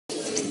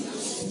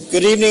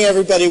Good evening,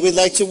 everybody. We'd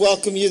like to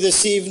welcome you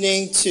this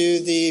evening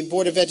to the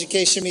Board of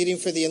Education meeting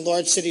for the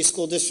Enlarged City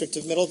School District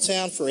of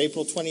Middletown for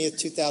April 20th,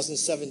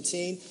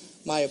 2017.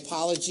 My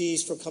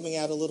apologies for coming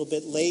out a little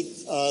bit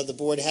late. The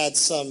board had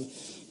some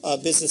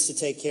business to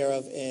take care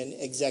of in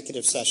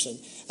executive session.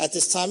 At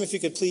this time, if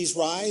you could please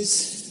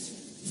rise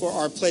for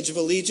our Pledge of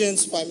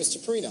Allegiance by Mr.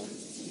 Perino.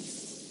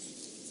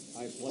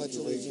 I pledge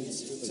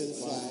allegiance to the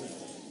flag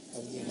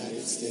of the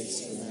United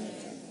States of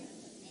America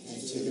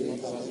and to the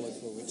republic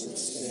for which it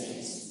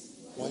stands,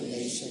 one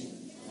nation,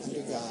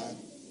 under God,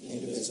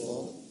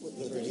 indivisible, with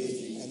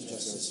liberty and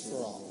justice for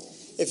all.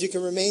 If you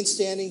can remain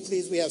standing,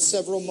 please. We have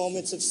several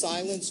moments of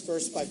silence,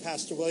 first by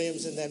Pastor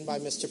Williams and then by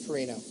Mr.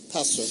 Perino.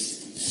 Pastor.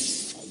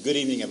 Good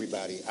evening,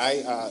 everybody.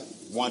 I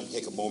want to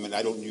take a moment.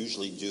 I don't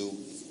usually do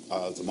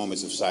the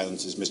moments of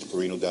silence as Mr.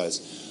 Perino does,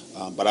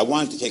 but I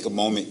wanted to take a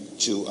moment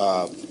to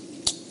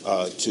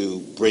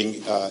bring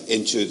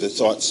into the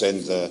thoughts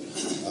and the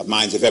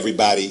minds of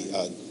everybody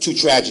two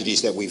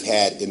tragedies that we've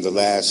had in the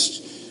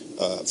last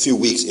few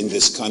weeks in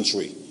this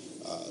country.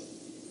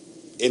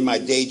 In my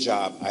day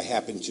job, I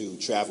happen to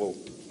travel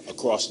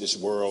across this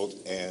world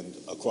and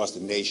across the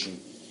nation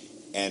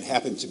and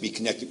happen to be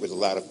connected with a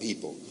lot of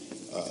people.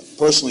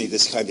 Personally,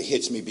 this kind of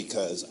hits me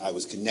because I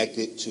was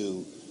connected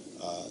to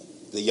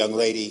the young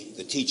lady,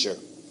 the teacher,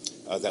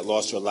 that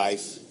lost her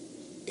life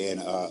in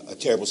a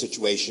terrible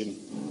situation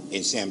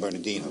in San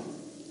Bernardino,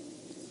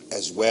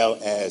 as well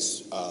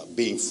as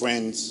being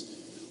friends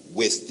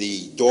with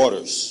the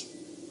daughters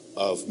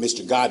of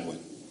Mr. Godwin,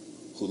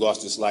 who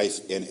lost his life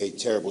in a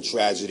terrible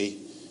tragedy,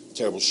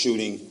 terrible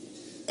shooting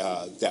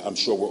that I'm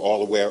sure we're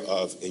all aware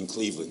of in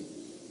Cleveland.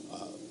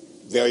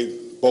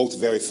 Both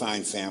very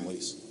fine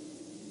families,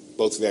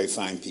 both very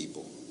fine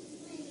people.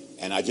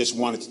 And I just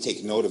wanted to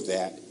take note of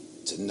that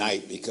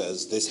tonight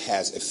because this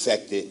has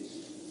affected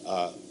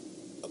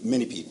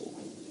many people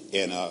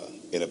in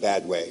a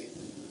bad way.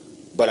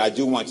 But I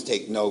do want to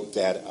take note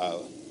that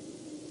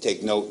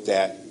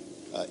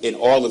in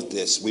all of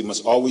this, we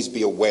must always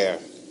be aware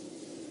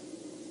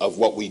of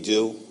what we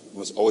do. We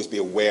must always be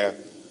aware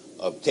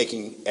of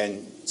taking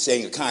and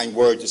saying a kind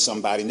word to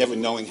somebody, never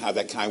knowing how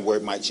that kind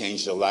word might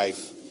change their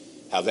life,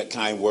 how that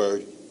kind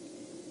word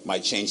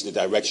might change the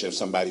direction of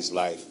somebody's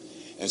life.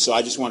 And so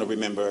I just want to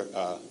remember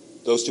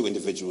those two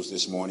individuals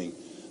this morning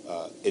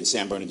in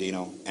San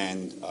Bernardino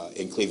and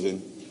in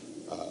Cleveland,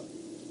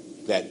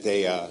 that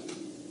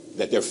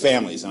their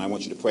families, and I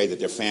want you to pray that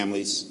their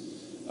families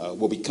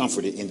will be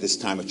comforted in this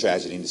time of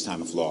tragedy, in this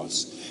time of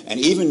loss. And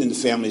even in the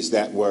families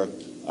that were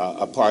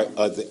a part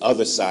of the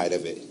other side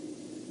of it,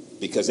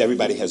 because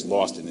everybody has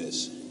lost in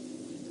this.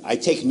 I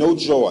take no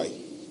joy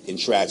in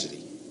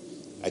tragedy.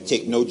 I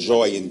take no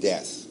joy in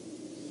death.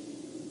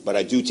 But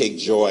I do take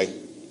joy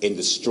in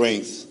the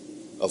strength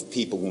of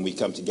people when we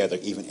come together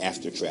even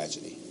after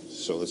tragedy.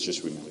 So let's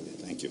just remember that.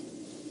 Thank you.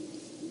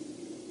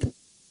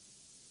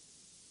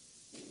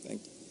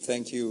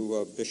 Thank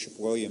you, Bishop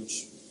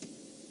Williams.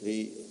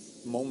 The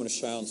moment of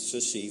silence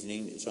this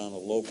evening is on a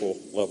local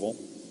level.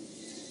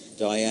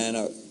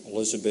 Diana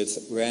Elizabeth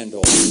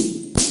Randolph.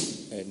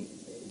 And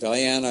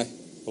Diana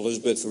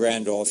Elizabeth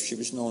Randolph, she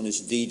was known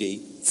as Dee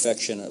Dee,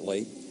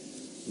 affectionately,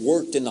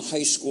 worked in the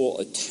high school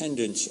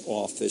attendance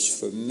office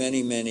for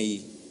many,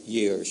 many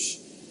years.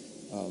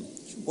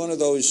 One of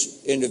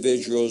those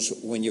individuals,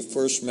 when you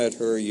first met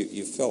her,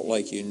 you felt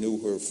like you knew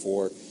her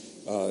for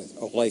a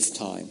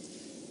lifetime.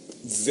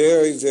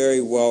 Very,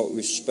 very well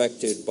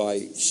respected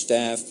by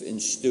staff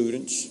and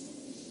students.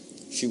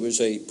 She was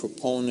a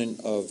proponent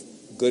of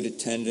good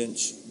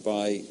attendance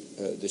by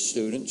the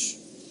students.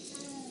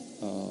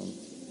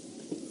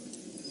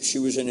 She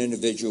was an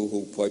individual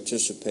who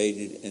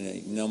participated in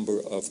a number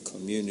of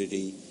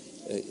community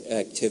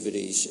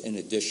activities in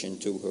addition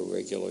to her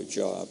regular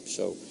job.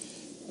 So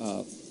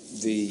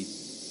the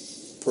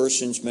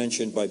persons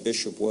mentioned by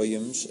Bishop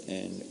Williams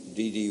and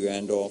Dee Dee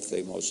Randolph,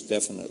 they most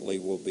definitely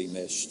will be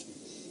missed.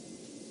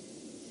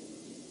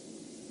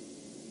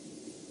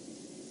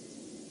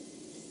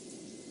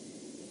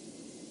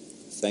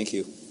 Thank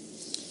you.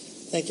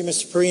 Thank you,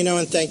 Mr. Perino,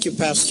 and thank you,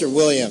 Pastor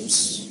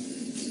Williams.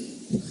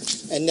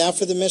 And now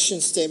for the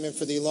mission statement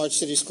for the Enlarged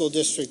City School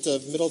District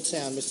of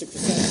Middletown. Mr.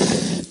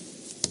 Crescenzo.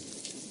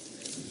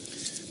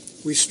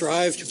 We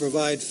strive to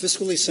provide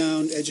fiscally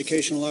sound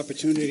educational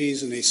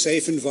opportunities in a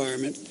safe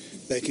environment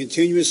that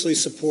continuously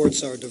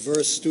supports our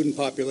diverse student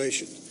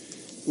population.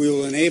 We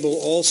will enable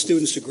all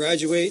students to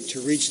graduate, to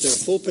reach their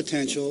full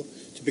potential,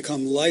 to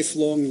become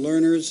lifelong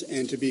learners,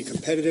 and to be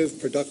competitive,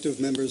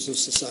 productive members of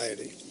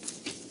society.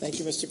 Thank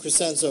you, Mr.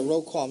 Crescenzo.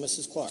 Roll call,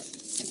 Mrs. Clark.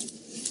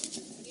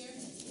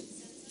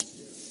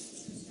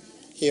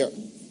 Here.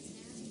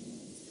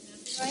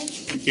 Roy?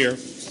 Here.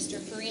 Mr.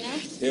 Perino?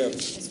 Here.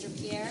 Mr.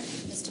 Pierre?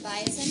 Ms.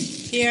 Tobiasen?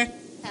 Here.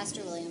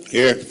 Pastor Williams?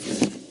 Here.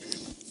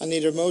 I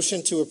need a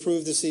motion to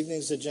approve this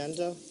evening's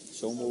agenda.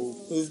 So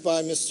moved. Moved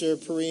by Mr.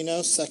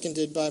 Perino,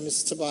 seconded by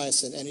Ms.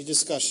 Tobiasen. Any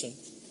discussion?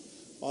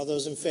 All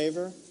those in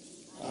favor?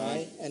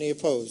 Aye. Any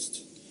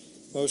opposed?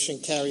 Motion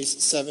carries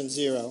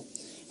 7-0.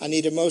 I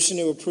need a motion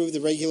to approve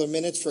the regular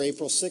minutes for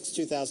April 6,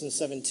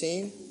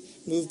 2017.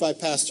 Moved by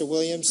Pastor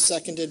Williams,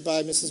 seconded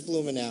by Mrs.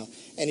 Blumenau.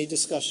 Any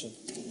discussion?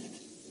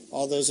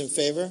 All those in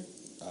favor?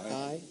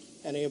 Aye.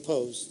 Any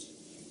opposed?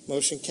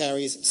 Motion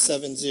carries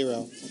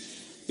 7-0.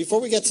 Before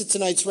we get to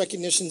tonight's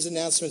recognitions,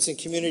 announcements, and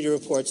community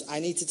reports, I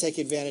need to take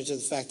advantage of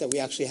the fact that we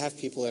actually have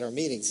people at our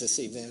meetings this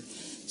evening.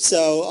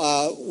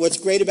 So what's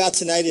great about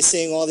tonight is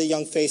seeing all the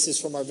young faces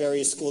from our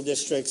various school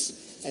districts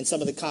and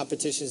some of the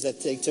competitions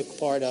that they took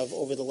part of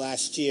over the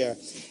last year.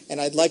 And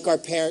I'd like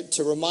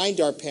to remind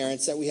our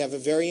parents that we have a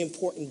very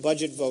important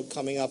budget vote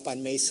coming up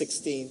on May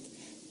 16th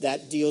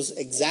that deals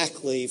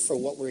exactly for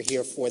what we're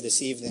here for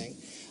this evening.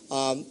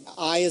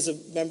 I, as a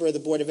member of the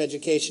Board of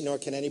Education, nor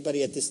can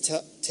anybody at this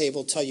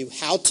table tell you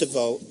how to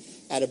vote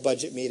at a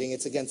budget meeting.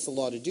 It's against the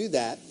law to do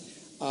that.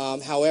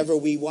 However,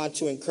 we want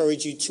to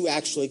encourage you to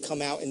actually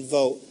come out and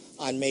vote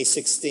on May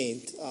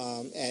 16th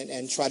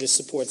and try to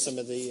support some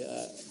of the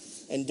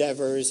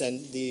endeavors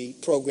and the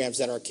programs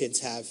that our kids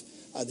have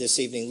this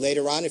evening.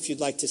 Later on, if you'd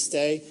like to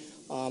stay,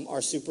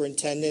 our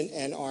superintendent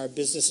and our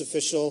business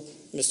official,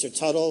 Mr.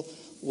 Tuttle,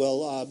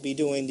 will be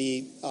doing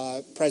the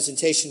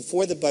presentation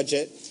for the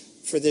budget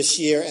for this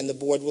year, and the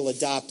board will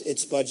adopt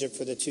its budget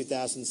for the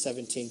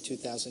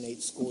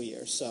 2017-2008 school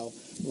year. So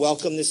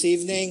welcome this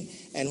evening,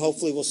 and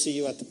hopefully we'll see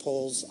you at the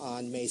polls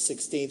on May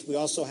 16th. We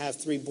also have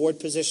 3 board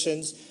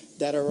positions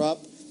that are up.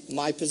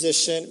 My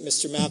position,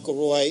 Mr.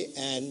 McElroy,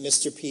 and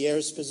Mr.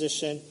 Pierre's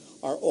position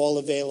are all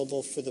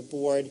available for the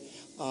board.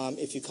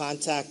 If you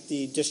contact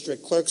the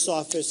district clerk's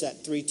office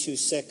at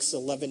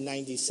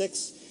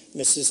 326-1196,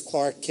 Mrs.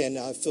 Clark can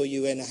fill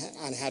you in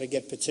on how to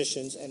get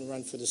petitions and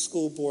run for the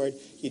school board.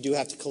 You do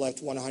have to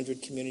collect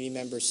 100 community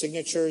member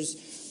signatures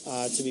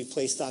to be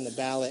placed on the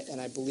ballot,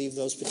 and I believe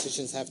those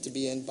petitions have to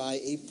be in by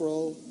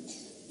April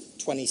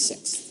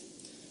 26th.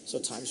 So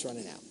time's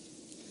running out.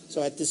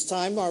 So at this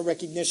time, our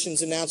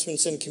recognitions,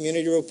 announcements, and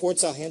community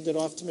reports, I'll hand it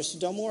off to Mr.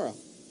 Del Moro.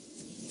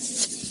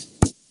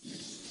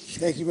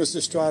 Thank you, Mr.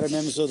 Estrada,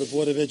 members of the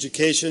Board of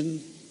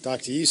Education,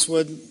 Dr.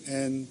 Eastwood,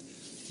 and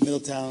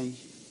Middletown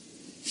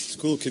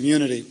school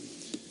community.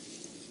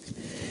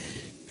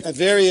 At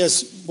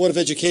various Board of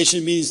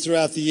Education meetings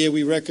throughout the year,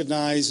 we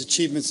recognize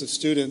achievements of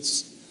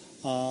students,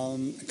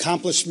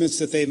 accomplishments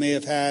that they may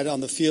have had on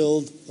the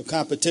field of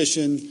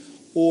competition,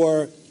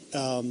 or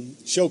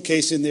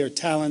showcasing their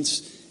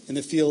talents in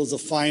the fields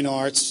of fine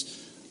arts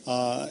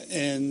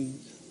and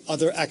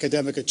other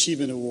academic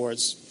achievement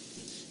awards.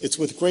 It's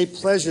with great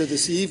pleasure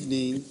this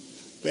evening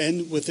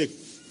and with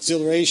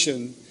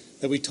exhilaration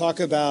that we talk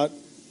about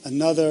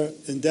another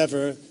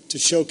endeavor to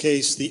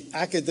showcase the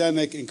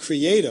academic and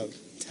creative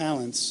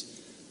talents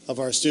of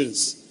our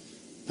students.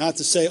 Not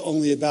to say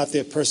only about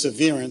their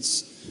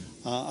perseverance,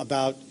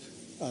 about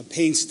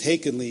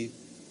painstakingly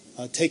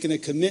taking a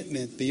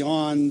commitment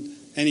beyond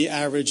any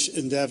average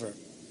endeavor.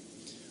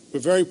 We're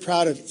very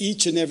proud of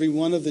each and every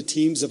one of the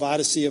teams of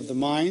Odyssey of the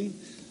Mind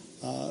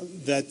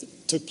that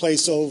took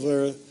place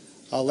over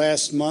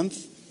last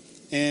month.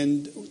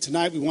 And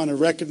tonight we want to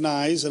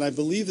recognize, and I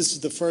believe this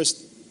is the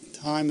first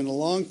time in a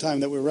long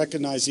time that we're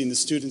recognizing the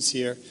students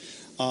here,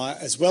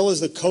 as well as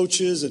the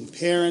coaches and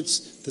parents,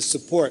 the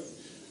support.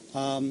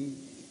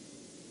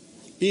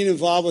 Being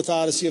involved with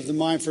Odyssey of the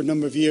Mind for a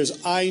number of years,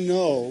 I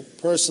know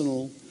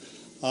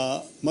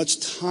much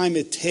time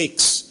it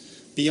takes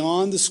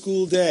beyond the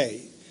school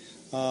day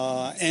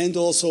and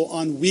also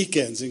on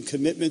weekends and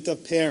commitment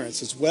of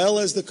parents, as well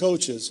as the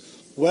coaches,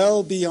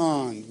 well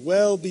beyond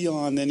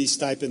any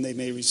stipend they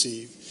may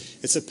receive.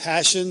 It's a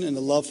passion and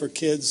a love for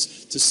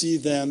kids to see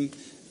them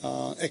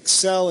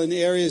excel in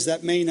areas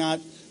that may not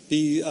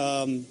be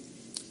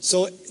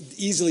so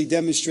easily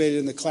demonstrated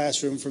in the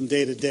classroom from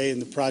day to day in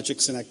the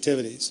projects and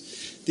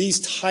activities.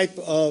 These type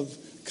of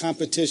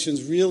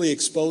competitions really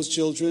expose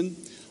children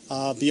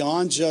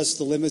beyond just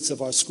the limits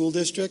of our school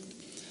district,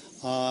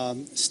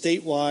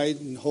 statewide,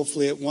 and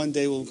hopefully at one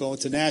day we'll go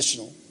into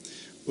national.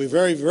 We're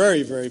very,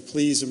 very, very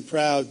pleased and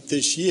proud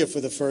this year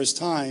for the first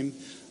time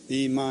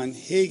the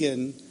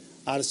Monhegan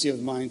Odyssey of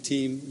the Mind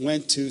team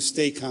went to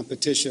state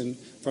competition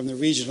from the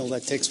regional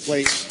that takes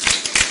place.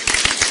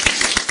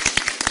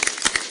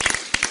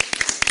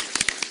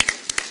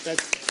 That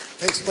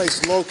takes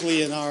place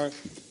locally in our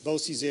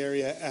BOCES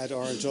area at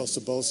Orange Ulster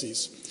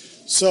BOCES.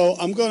 So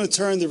I'm going to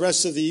turn the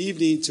rest of the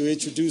evening to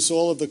introduce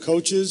all of the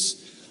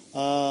coaches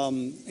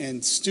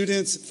and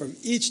students from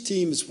each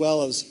team, as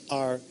well as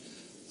our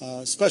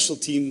special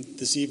team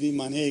this evening,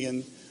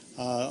 Monhegan.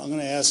 I'm going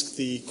to ask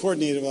the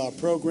coordinator of our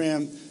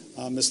program,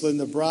 Ms.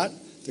 Linda Brott,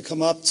 to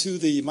come up to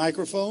the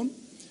microphone.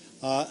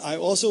 I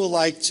also would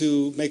like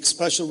to make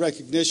special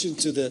recognition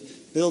to the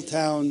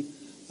Middletown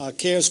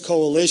Cares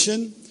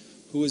Coalition,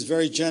 who was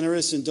very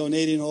generous in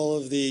donating all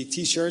of the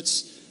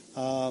T-shirts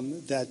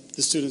that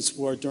the students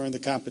wore during the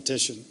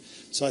competition.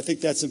 So I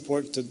think that's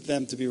important to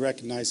them to be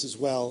recognized as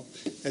well,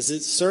 as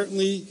it's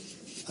certainly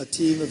a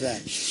team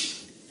event.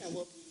 And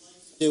what we'd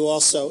like to do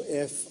also,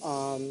 if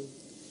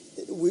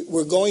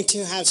we're going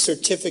to have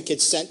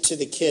certificates sent to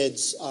the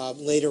kids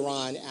later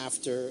on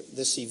after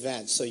this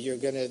event. So you're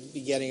going to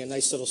be getting a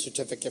nice little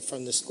certificate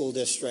from the school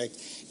district.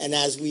 And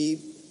as we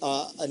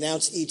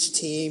announce each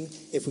team.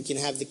 If we can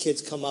have the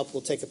kids come up,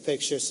 we'll take a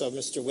picture so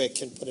Mr. Wick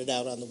can put it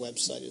out on the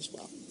website as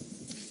well.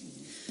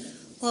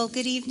 Well,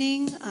 good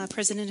evening,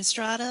 President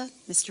Estrada,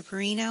 Mr.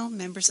 Perino,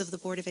 members of the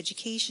Board of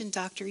Education,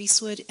 Dr.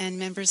 Eastwood, and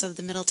members of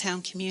the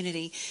Middletown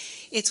community.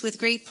 It's with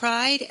great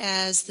pride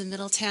as the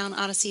Middletown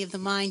Odyssey of the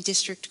Mind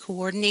District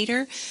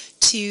Coordinator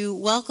to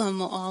welcome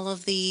all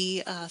of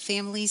the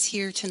families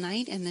here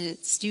tonight and the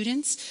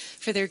students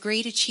for their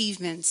great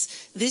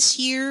achievements. This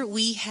year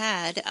we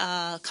had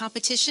a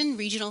competition,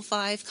 Regional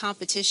 5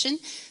 competition,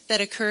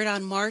 that occurred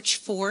on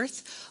March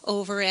 4th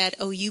over at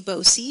OU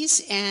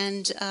BOCES,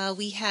 and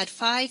we had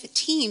 5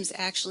 teams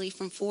actually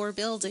from 4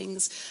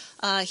 buildings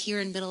here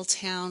in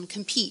Middletown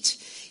compete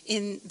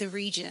in the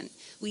region.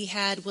 We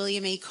had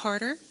William A.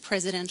 Carter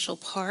Presidential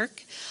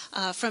Park.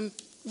 From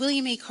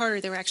William A.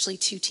 Carter, there were actually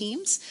 2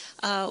 teams,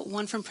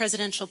 one from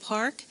Presidential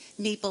Park,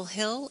 Maple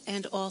Hill,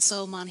 and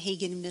also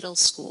Monhegan Middle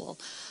School.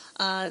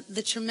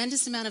 The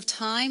tremendous amount of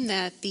time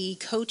that the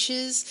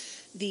coaches,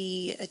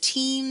 the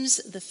teams,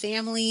 the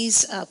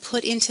families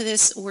put into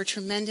this were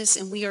tremendous,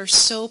 and we are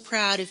so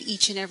proud of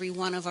each and every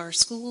one of our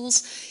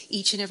schools,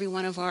 each and every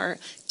one of our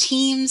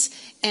teams,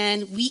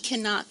 and we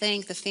cannot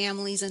thank the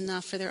families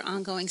enough for their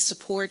ongoing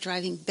support,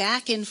 driving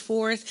back and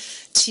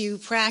forth to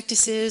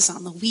practices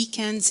on the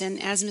weekends,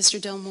 and as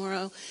Mr. Del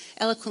Moro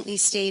eloquently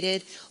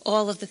stated,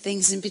 all of the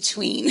things in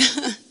between.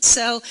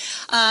 So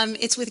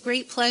it's with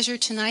great pleasure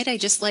tonight. I'd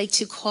just like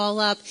to call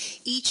up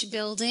each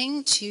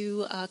building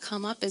to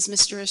come up, as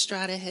Mr.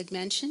 Estrada had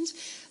mentioned,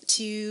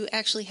 to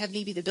actually have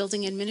maybe the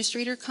building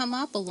administrator come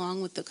up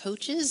along with the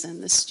coaches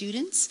and the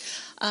students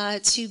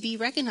to be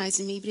recognized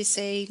and maybe to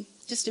say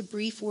just a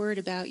brief word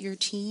about your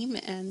team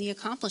and the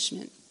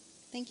accomplishment.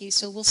 Thank you.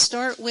 So we'll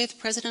start with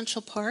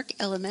Presidential Park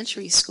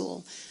Elementary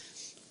School.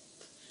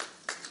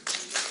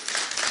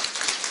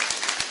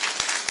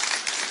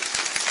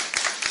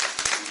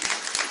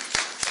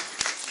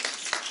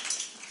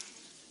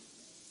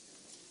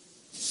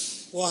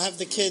 We'll have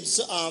the kids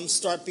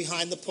start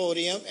behind the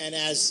podium, and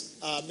as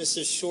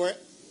Mrs. Short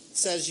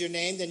says your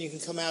name, then you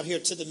can come out here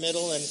to the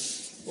middle and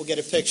we'll get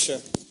a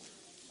picture.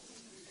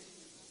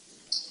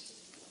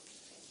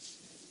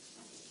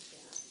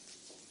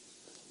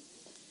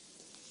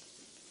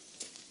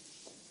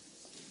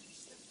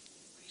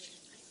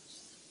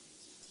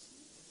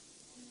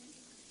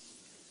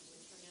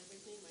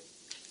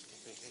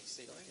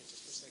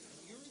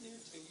 You're in there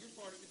too. You're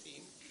part of the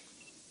team.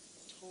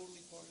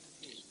 Totally part of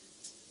the team.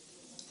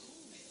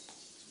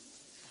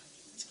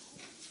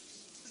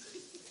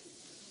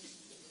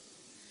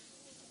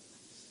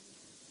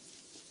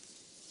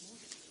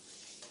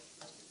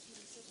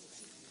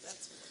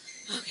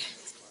 Okay.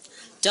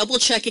 Double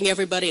checking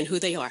everybody and who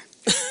they are.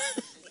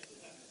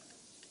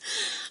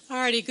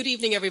 Alrighty, good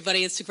evening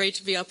everybody. It's great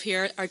to be up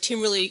here. Our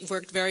team really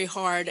worked very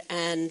hard,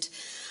 and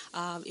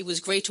it was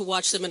great to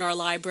watch them in our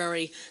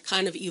library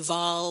kind of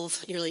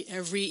evolve nearly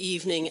every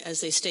evening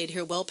as they stayed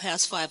here well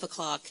past 5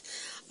 o'clock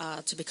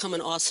to become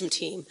an awesome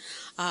team.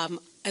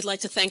 I'd like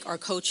to thank our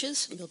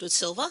coaches, Mildred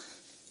Silva,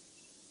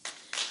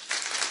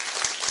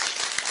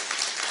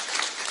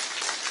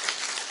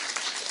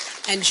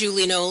 and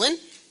Julie Nolan.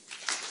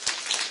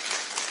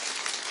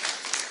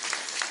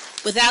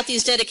 Without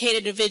these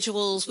dedicated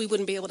individuals, we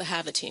wouldn't be able to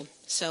have a team.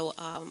 So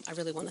I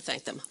really want to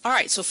thank them. All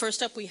right, so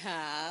first up we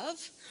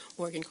have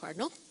Morgan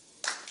Cardinal,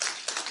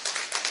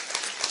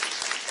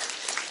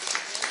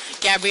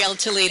 Gabrielle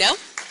Toledo,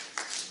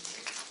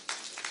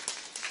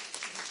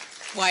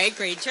 Wyatt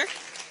Granger,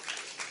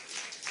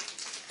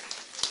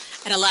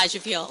 and Elijah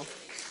Viol.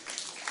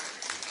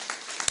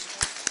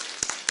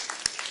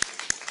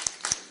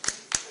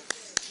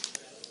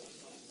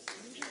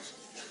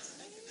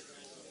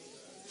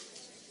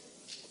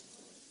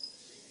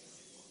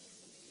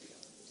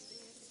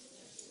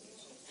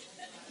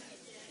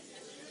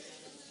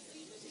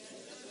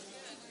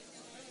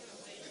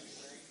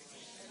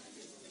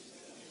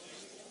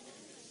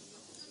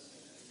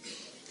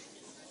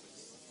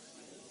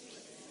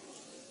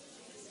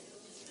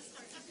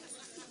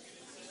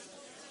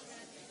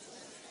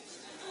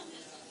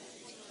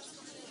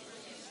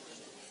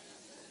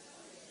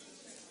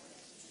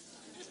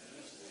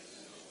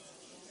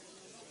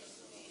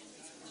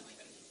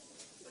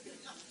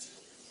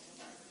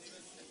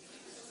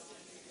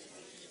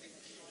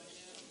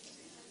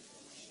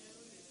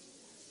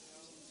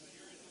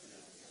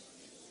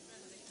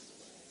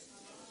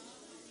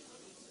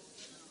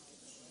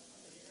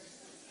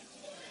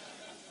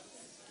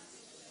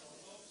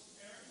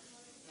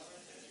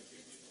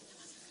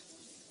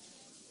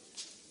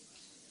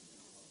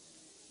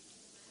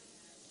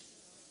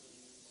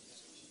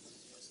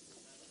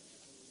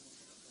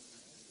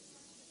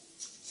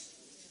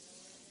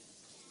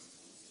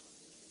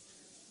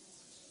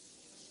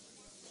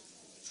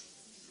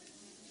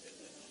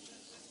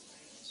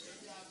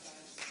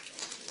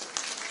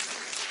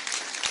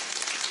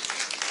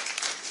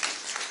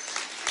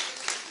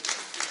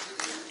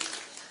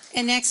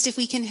 And next, if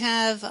we can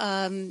have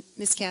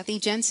Ms. Kathy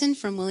Jensen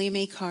from William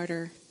A.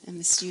 Carter and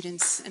the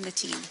students and the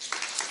team.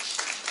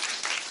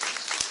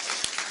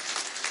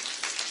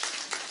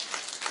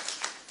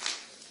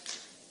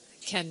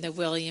 Can the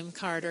William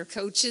Carter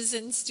coaches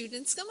and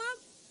students come up?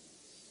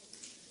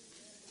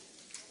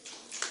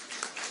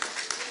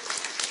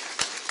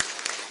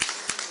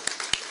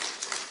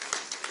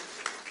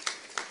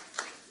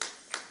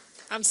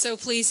 I'm so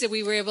pleased that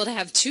we were able to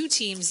have 2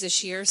 teams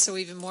this year so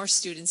even more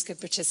students could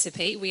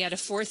participate. We had a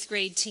 4th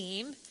grade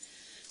team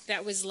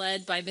that was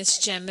led by Miss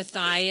Jen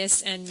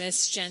Mathias and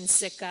Miss Jen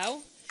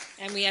Sicko.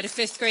 And we had a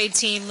 5th grade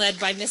team led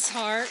by Miss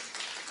Hart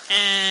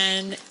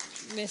and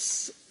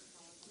Miss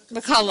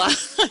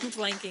McCullough. I'm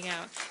blanking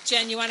out.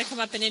 Jen, you want to come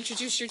up and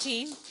introduce your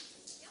team?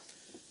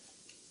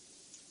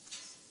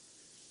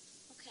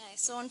 Okay,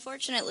 so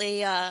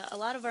unfortunately, a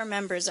lot of our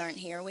members aren't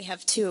here. We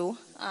have 2.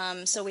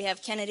 So we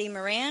have Kennedy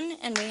Moran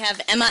and we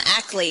have Emma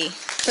Ackley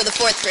for the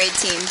 4th grade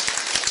team.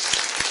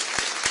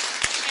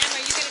 Emma, are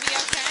you going to be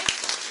okay?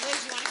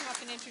 Liz, you want to come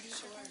up and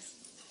introduce yours?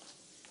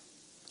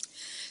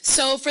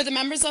 So for the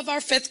members of our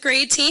 5th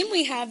grade team,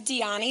 we have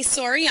Deani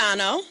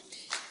Soriano,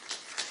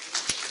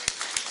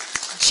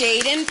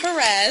 Jaden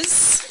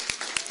Perez,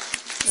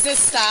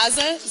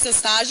 Zastasia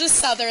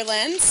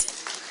Sutherland,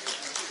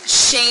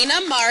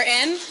 Shayna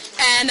Martin,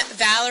 and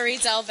Valerie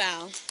Del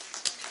Val.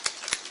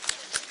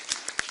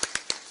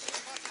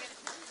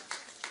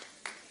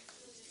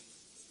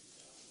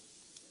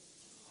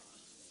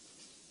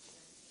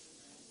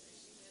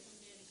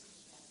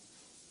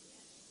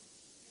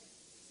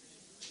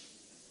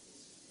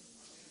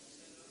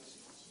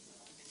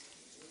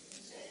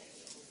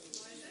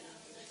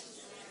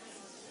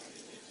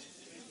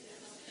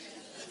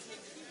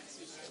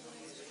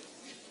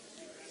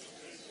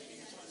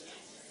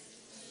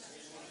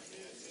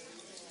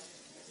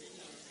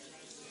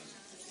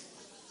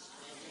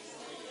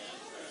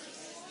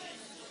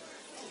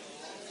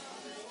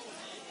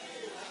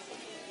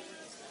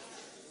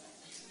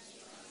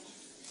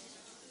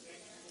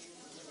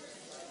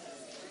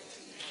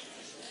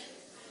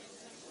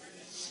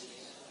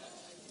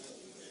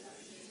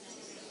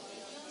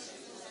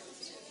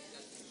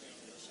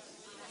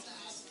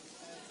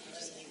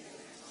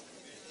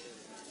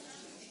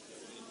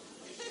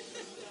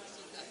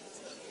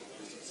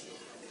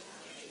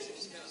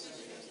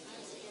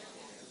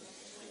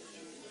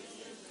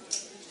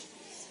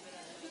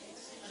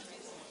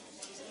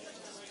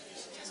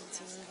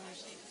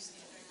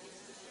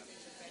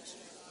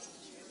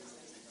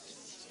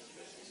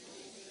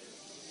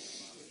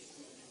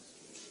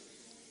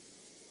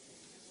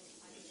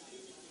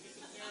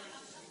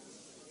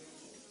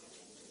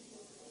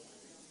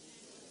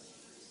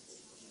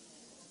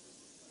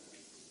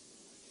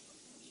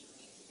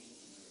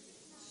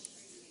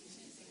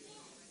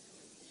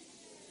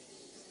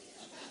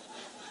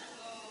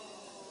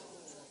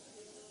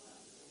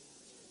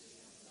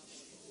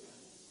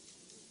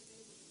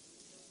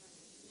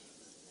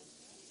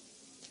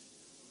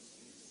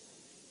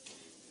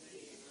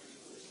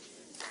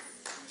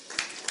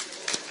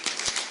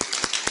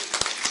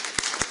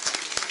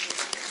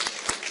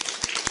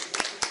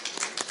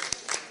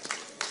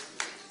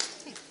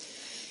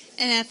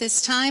 And at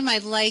this time,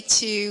 I'd like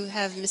to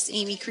have Miss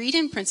Amy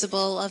Creedon,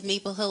 principal of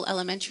Maple Hill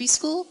Elementary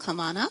School, come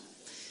on up.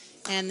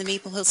 And the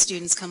Maple Hill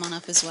students come on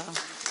up as well.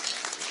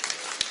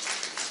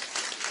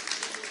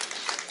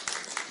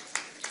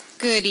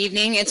 Good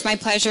evening. It's my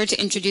pleasure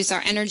to introduce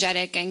our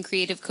energetic and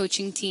creative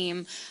coaching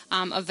team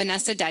of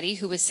Vanessa Duddy,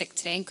 who was sick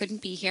today and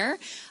couldn't be here,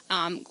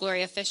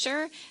 Gloria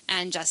Fisher,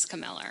 and Jessica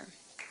Miller.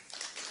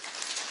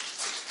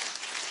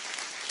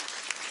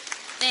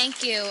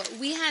 Thank you.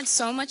 We had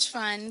so much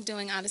fun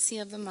doing Odyssey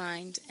of the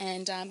Mind,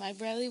 and I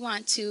really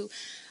want to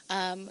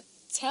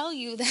tell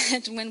you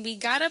that when we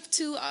got up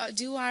to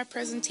do our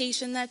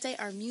presentation that day,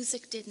 our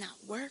music did not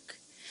work.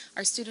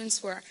 Our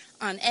students were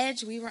on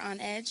edge. We were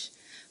on edge,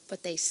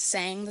 but they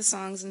sang the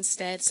songs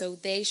instead, so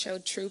they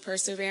showed true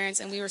perseverance,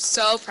 and we were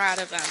so proud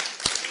of them.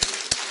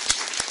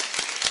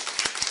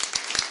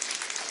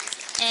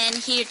 And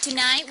here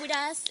tonight with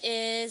us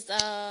is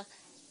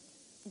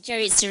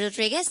Jerry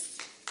Rodriguez.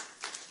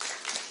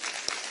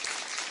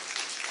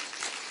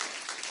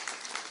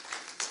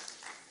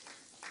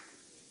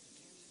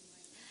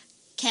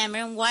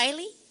 Cameron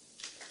Wiley.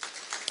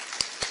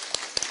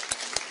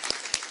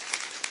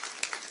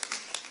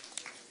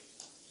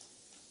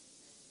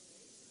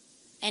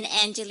 And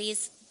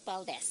Angelis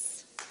Valdez.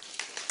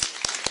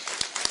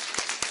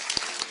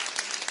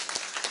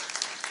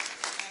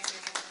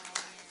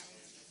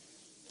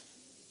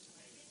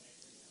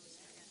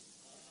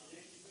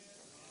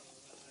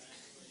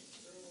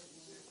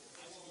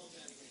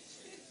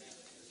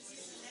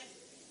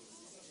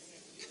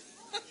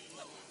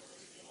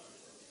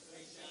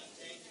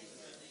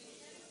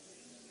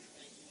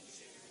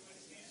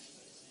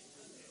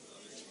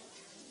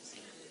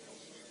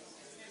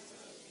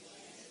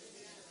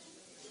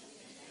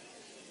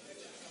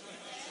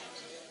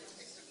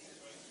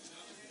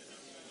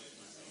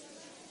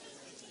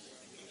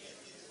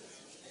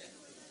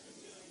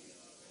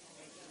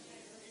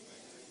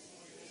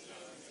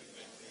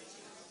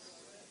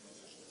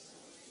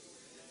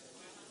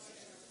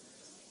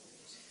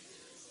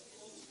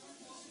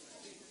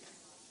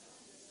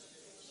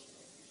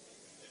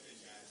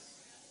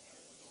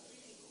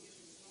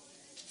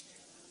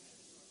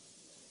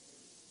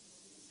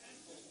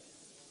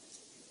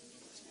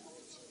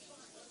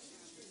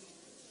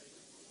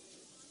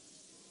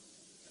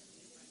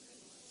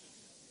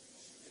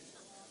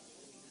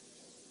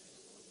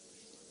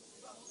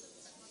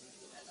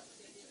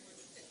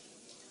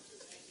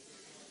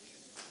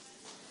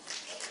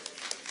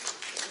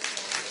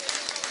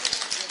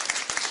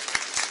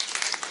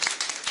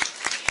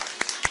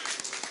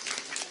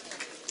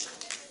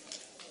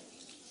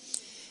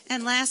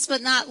 And last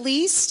but not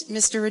least,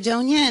 Mr.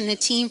 Radonia and the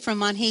team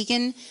from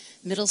Monhegan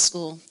Middle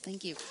School.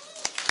 Thank you.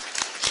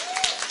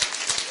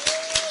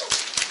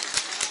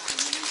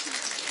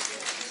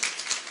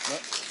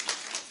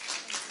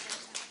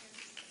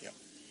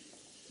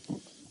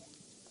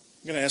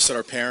 I'm going to ask that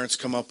our parents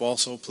come up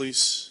also,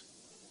 please.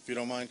 If you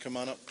don't mind, come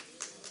on up.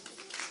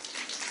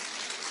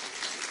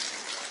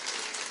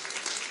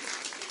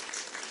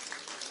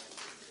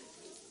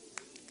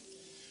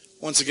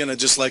 Once again, I'd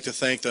just like to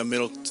thank the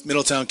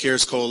Middletown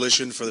Cares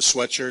Coalition for the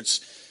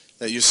sweatshirts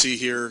that you see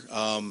here.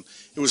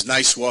 It was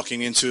nice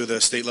walking into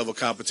the state level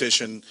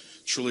competition,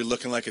 truly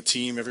looking like a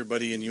team,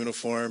 everybody in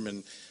uniform,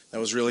 and that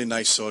was really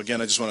nice. So again,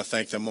 I just want to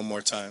thank them one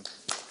more time.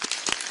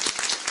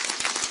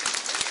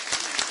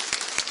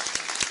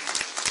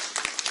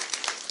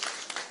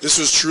 This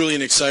was truly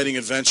an exciting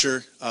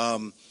adventure.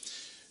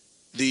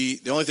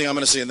 The only thing I'm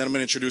going to say, and then I'm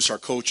going to introduce our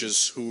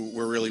coaches, who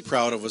we're really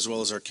proud of, as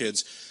well as our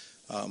kids.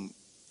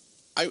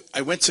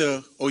 I went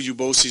to OU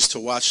BOCES to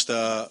watch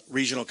the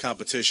regional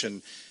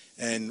competition,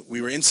 and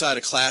we were inside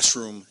a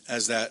classroom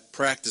as that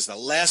practice, the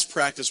last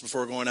practice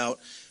before going out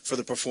for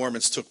the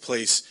performance, took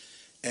place,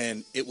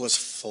 and it was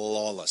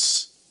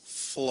flawless.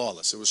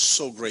 Flawless. It was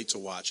so great to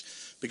watch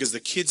because the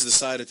kids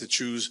decided to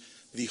choose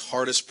the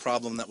hardest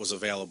problem that was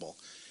available.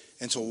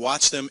 And to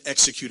watch them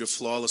execute it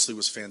flawlessly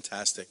was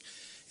fantastic.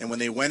 And when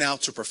they went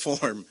out to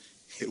perform,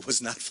 it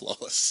was not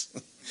flawless.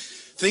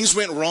 Things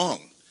went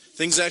wrong.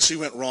 Things actually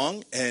went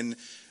wrong, and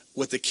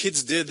what the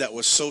kids did that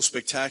was so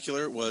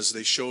spectacular was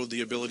they showed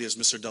the ability, as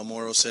Mr. Del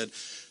Moro said,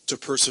 to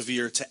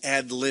persevere, to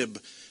ad lib,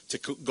 to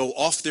go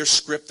off their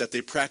script that they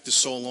practiced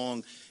so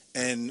long,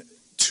 and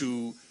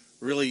to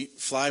really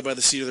fly by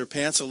the seat of their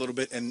pants a little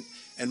bit and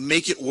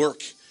make it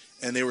work.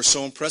 And they were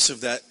so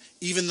impressive that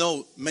even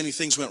though many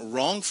things went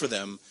wrong for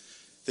them,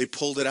 they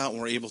pulled it out and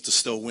were able to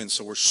still win.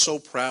 So we're so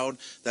proud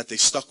that they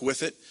stuck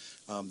with it.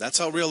 That's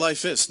how real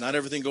life is. Not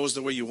everything goes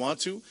the way you want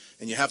to,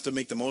 and you have to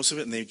make the most of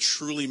it, and they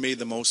truly made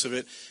the most of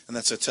it, and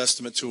that's a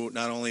testament to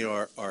not only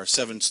our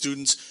 7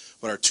 students,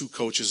 but our 2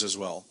 coaches as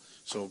well.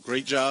 So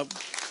great job.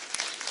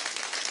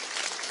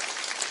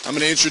 I'm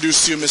going to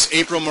introduce to you Miss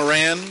April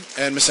Moran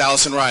and Miss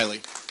Allison Riley.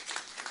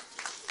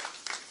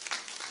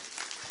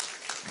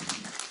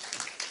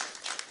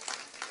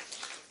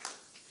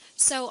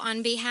 So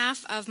on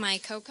behalf of my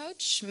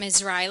co-coach,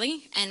 Ms.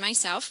 Riley, and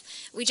myself,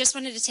 we just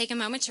wanted to take a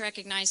moment to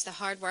recognize the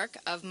hard work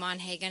of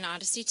Monhegan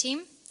Odyssey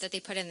team that they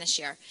put in this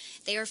year.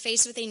 They were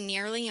faced with a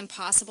nearly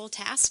impossible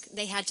task.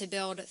 They had to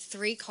build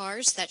 3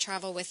 cars that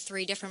travel with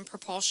 3 different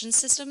propulsion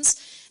systems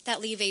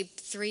that leave a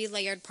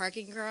 3-layered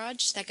parking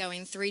garage that go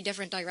in 3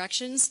 different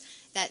directions,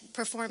 that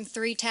perform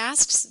 3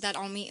 tasks that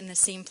all meet in the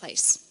same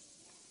place.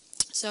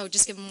 So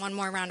just give them one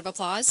more round of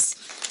applause.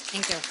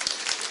 Thank you.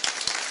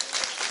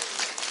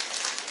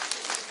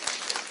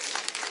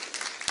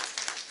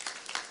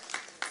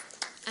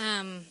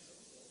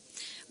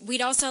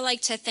 We'd also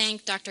like to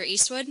thank Dr.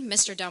 Eastwood,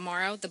 Mr. Del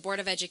Moro, the Board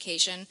of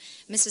Education,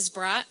 Mrs.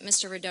 Brott,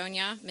 Mr.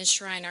 Radonia, Ms.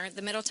 Schreiner,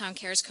 the Middletown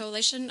Cares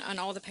Coalition, and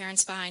all the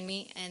parents behind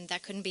me and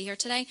that couldn't be here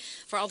today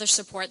for all their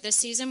support this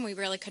season. We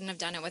really couldn't have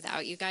done it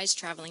without you guys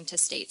traveling to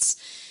states.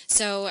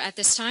 So at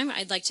this time,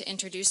 I'd like to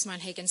introduce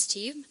Monhegan's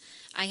team.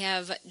 I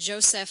have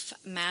Joseph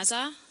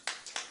Mazza.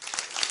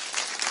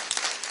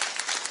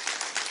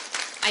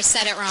 I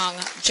said it wrong.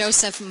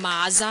 Joseph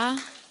Mazza.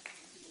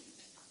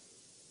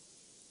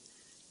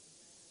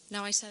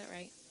 No, I said it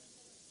right.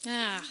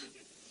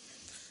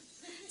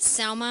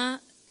 Selma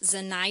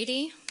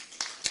Zanaidi.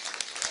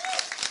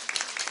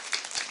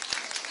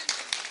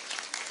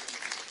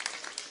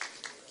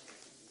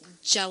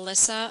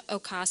 Jalissa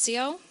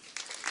Ocasio.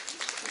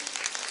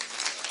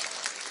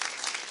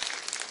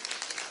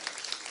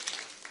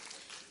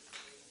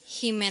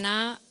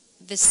 Jimena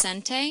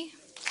Vicente.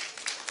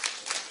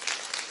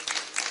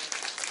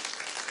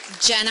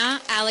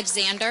 Jenna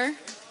Alexander.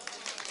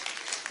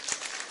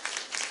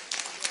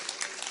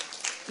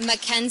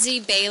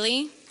 Mackenzie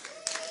Bailey,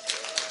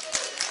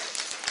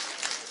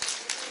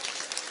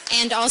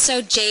 and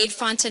also Jade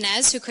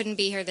Fontanez, who couldn't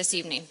be here this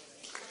evening.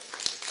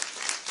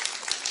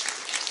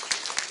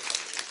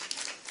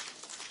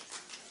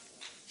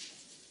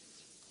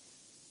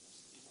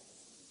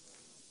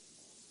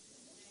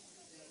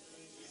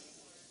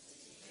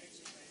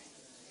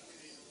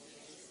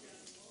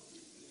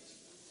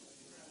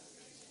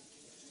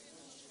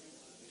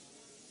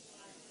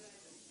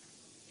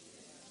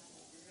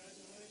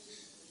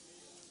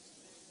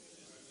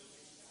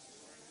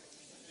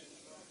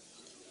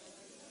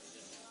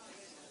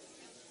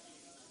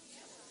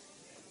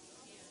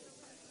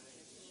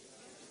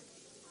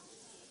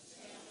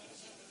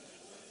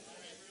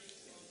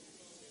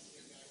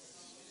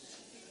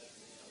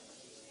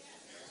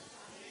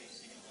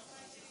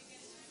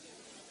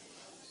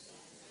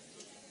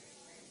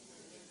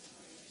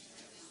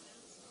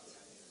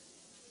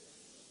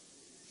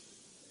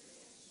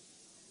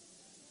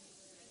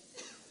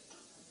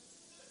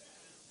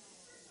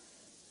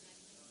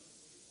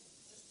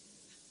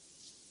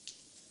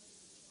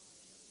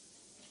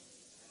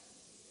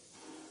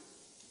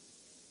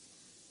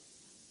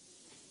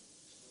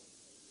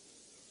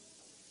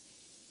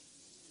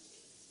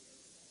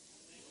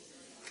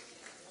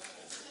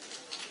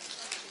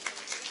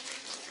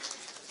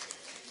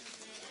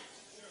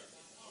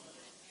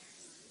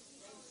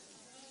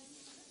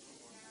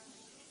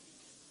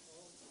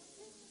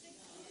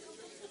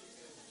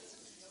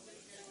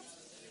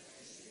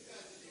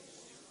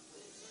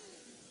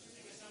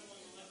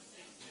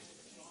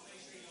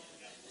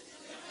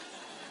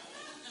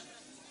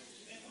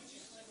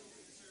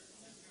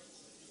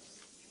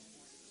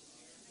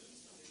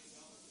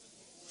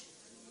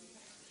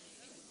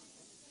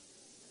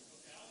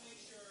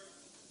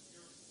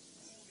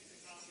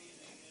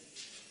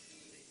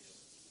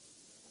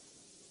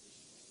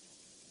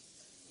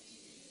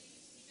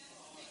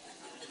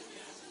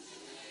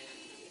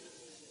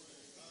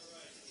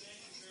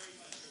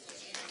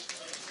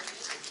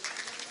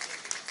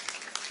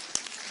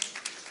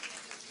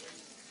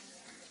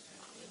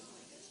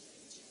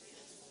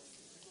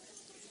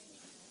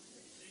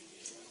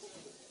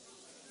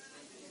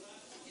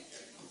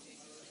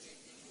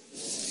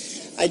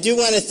 I do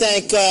want to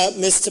thank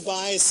Ms.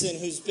 Tobiasen,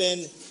 who's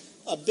been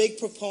a big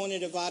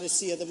proponent of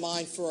Odyssey of the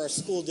Mind for our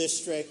school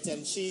district,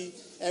 and she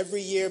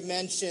every year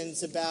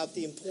mentions about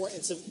the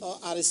importance of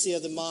Odyssey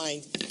of the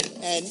Mind.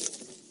 And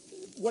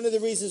one of the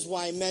reasons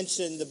why I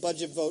mentioned the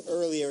budget vote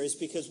earlier is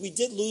because we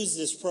did lose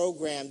this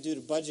program due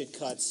to budget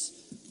cuts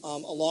a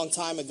long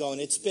time ago,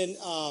 and it's been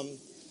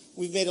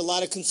we've made a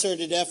lot of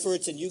concerted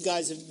efforts, and you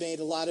guys have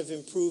made a lot of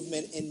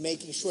improvement in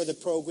making sure the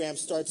program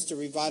starts to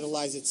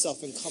revitalize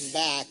itself and come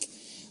back.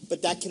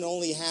 But that can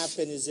only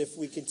happen as if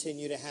we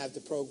continue to have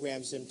the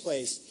programs in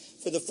place.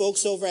 For the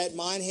folks over at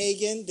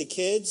Monhagen, the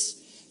kids,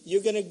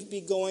 you're going to be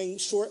going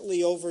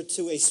shortly over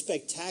to a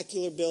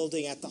spectacular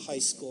building at the high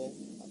school.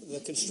 The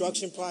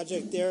construction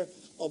project there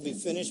will be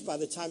finished by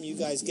the time you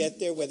guys get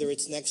there, whether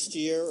it's next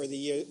year or the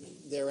year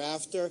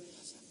thereafter.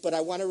 But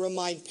I want to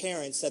remind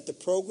parents that the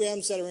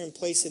programs that are in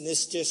place in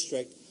this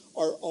district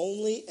are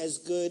only as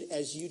good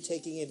as you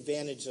taking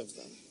advantage of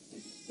them.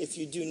 If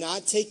you do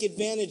not take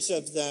advantage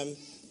of them,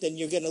 then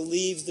you're going to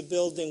leave the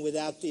building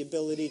without the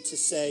ability to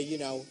say, you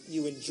know,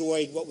 you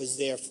enjoyed what was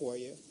there for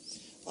you.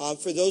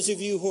 For those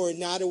of you who are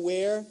not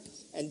aware,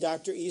 and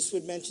Dr.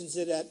 Eastwood mentions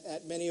it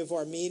at many of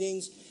our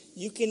meetings,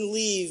 you can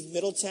leave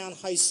Middletown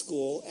High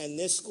School and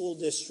this school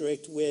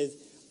district with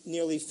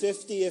nearly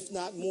 50, if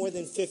not more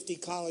than 50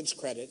 college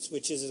credits,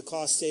 which is a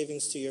cost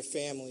savings to your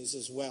families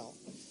as well.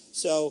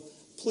 So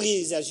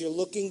please, as you're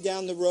looking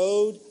down the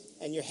road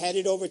and you're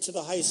headed over to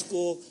the high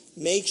school,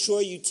 make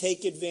sure you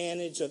take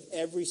advantage of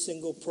every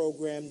single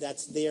program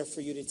that's there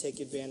for you to take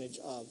advantage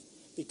of,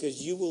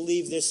 because you will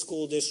leave this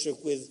school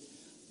district with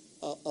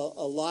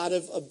a lot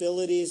of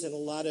abilities and a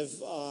lot of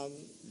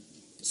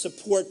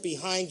support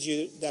behind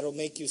you that will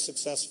make you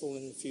successful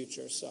in the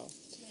future. So,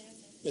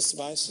 Ms.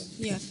 Bison?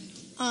 Yeah.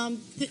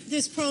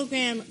 This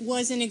program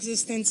was in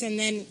existence, and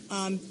then,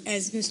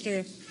 as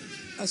Mr.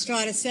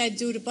 Estrada said,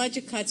 due to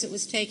budget cuts, it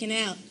was taken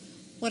out.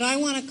 What I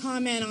want to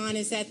comment on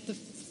is that the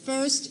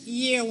first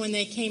year when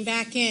they came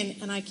back in,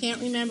 and I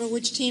can't remember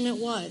which team it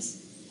was,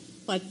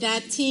 but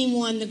that team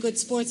won the good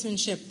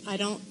sportsmanship. I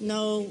don't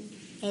know,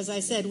 as I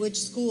said, which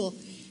school.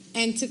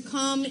 And to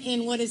come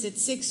in,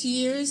 6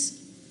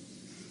 years,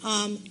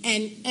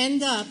 and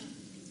end up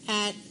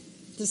at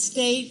the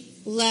state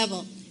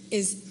level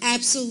is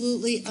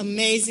absolutely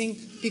amazing,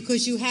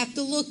 because you have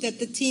to look that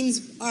the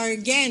teams are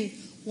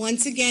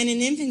once again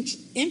in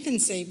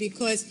infancy,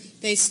 because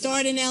they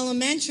start in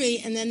elementary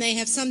and then they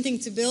have something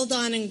to build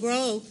on and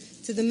grow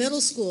to the middle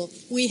school.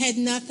 We had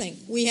nothing.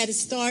 We had to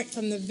start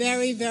from the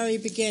very, very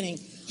beginning.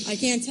 I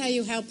can't tell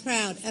you how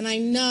proud. And I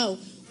know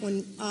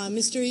when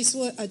Dr.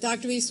 Eastwood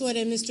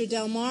and Mr.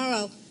 Del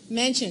Moro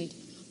mentioned,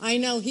 I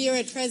know here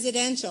at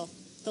Presidential,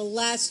 the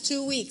last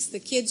 2 weeks, the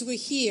kids were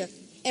here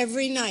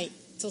every night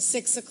till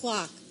 6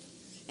 o'clock.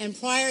 And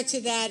prior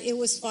to that, it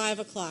was 5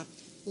 o'clock.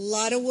 A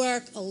lot of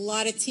work, a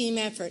lot of team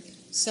effort.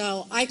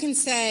 So I can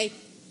say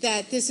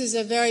that this is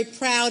a very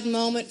proud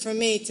moment for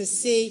me to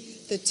see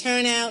the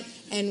turnout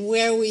and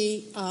where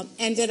we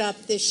ended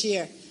up this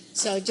year.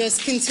 So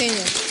just continue.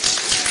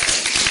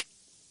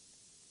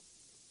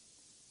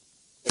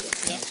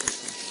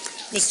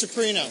 Mr.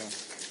 Perino.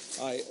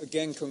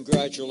 Again,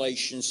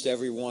 congratulations to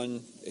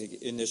everyone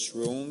in this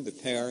room, the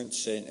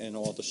parents and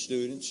all the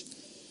students.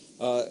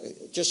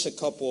 Just a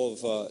couple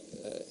of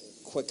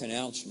quick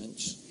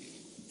announcements.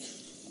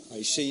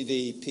 I see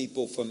the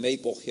people from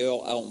Maple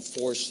Hill out in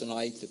force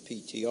tonight, the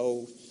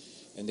PTO,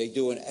 and they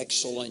do an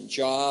excellent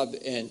job.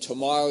 And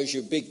tomorrow is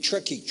your big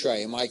tricky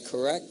tray, am I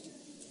correct?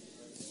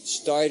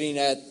 Starting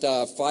at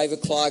 5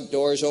 o'clock,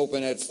 doors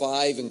open at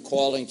 5, and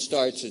calling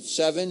starts at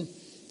 7.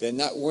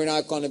 We're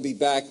not going to be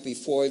back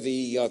before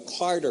the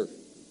Carter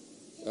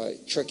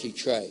tricky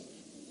tray.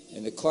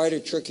 And the Carter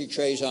tricky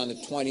tray is on the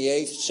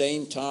 28th,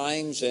 same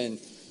times, and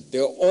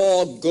they're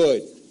all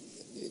good.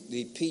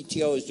 The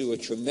PTOs do a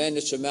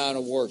tremendous amount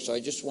of work, so I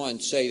just want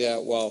to say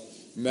that while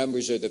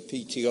members of the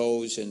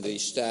PTOs and the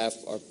staff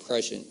are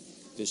present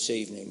this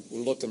evening.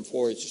 We're looking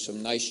forward to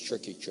some nice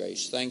tricky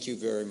trays. Thank you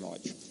very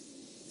much.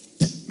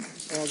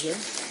 All good.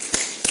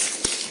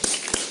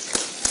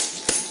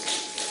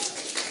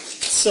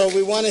 So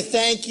we want to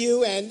thank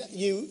you, and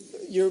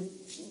you're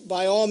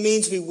by all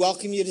means, we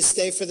welcome you to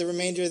stay for the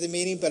remainder of the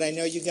meeting, but I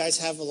know you guys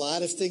have a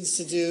lot of things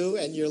to do,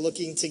 and you're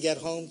looking to get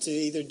home to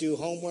either do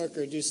homework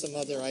or do some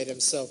other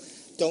items, so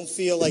don't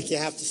feel like you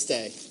have to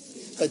stay.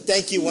 But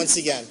thank you once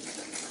again.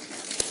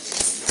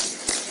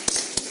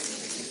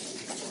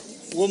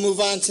 We'll move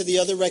on to the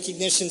other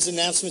recognitions,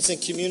 announcements, and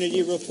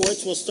community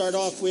reports. We'll start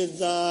off with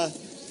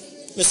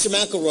Mr.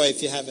 McElroy,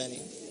 if you have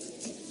any.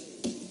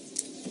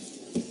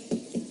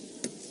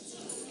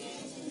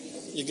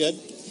 You good?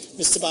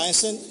 Ms.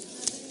 Tobiasen?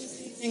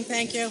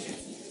 Thank you.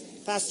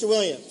 Pastor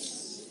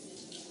Williams.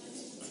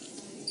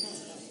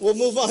 We'll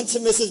move on to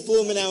Mrs.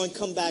 Blumenau and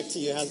come back to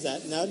you. How's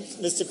that? No?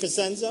 Mr.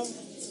 Crescenzo?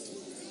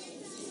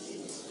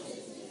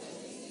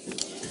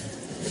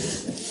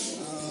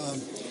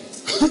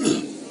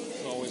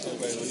 I'll wait till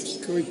everybody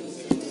leaves. Can we?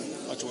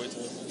 I'll just wait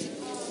till everybody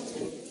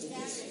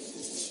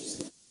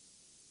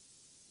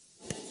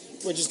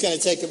We're just going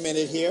to take a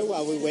minute here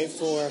while we wait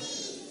for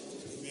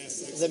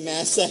the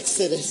mass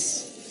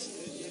exodus.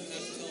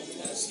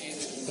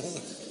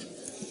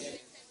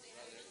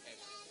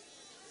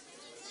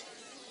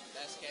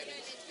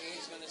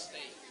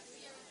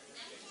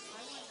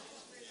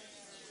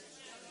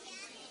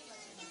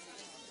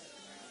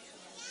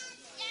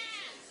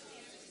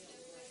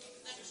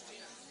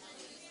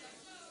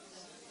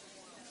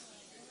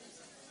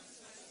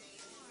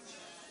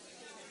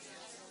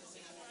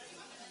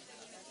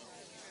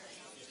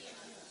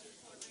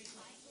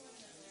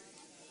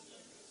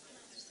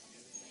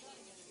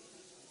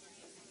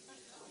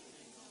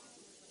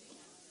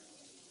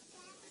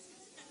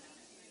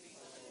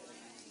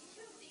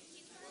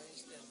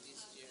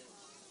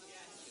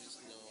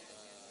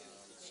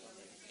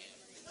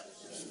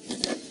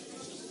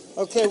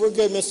 Okay, we're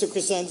good, Mr.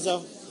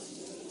 Crescenzo.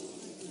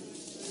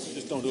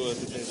 Just don't do it at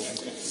the table.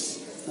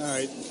 All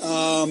right.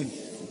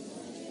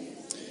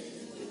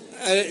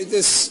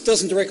 This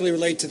doesn't directly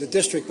relate to the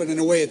district, but in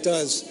a way it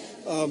does.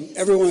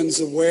 Everyone's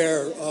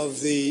aware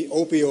of the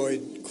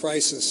opioid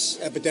crisis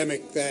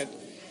epidemic that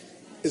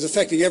is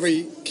affecting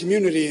every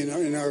community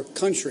in our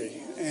country,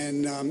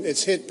 and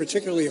it's hit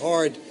particularly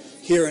hard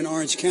here in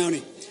Orange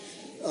County.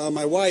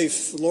 My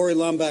wife, Lori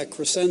Lombach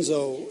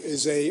Crescenzo,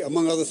 is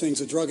among other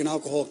things, a drug and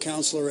alcohol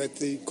counselor at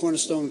the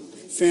Cornerstone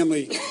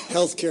Family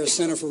Health Care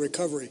Center for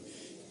Recovery.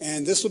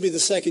 And this will be the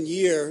second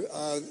year.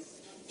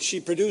 She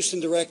produced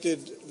and directed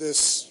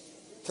this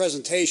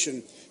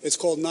presentation. It's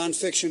called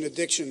Nonfiction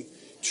Addiction,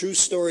 True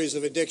Stories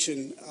of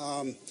Addiction.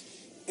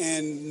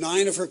 And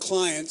 9 of her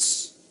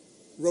clients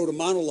wrote a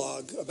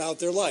monologue about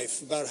their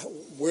life, about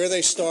where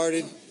they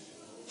started,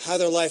 how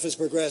their life has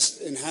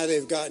progressed, and how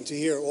they've gotten to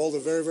here, all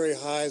the very, very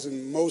highs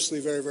and mostly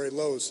very, very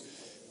lows.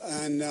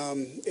 And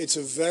it's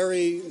a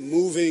very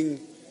moving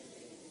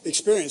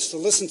experience to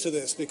listen to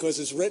this because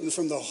it's written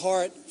from the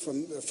heart,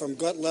 from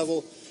gut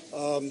level.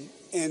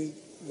 And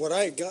what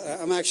I got,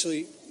 I'm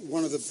actually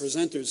one of the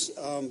presenters,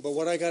 but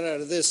what I got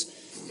out of this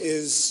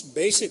is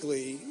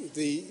basically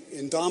the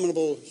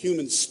indomitable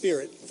human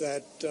spirit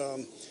that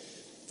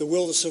the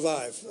will to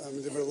survive.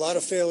 There were a lot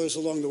of failures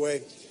along the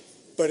way,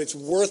 but it's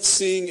worth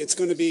seeing. It's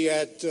going to be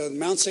at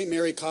Mount St.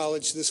 Mary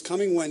College this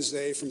coming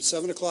Wednesday from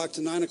 7 o'clock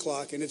to 9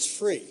 o'clock, and it's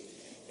free.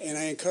 And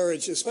I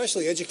encourage,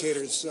 especially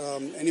educators,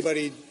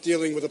 anybody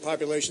dealing with a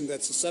population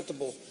that's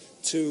susceptible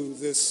to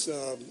this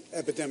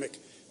epidemic,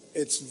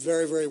 it's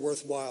very, very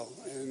worthwhile.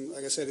 And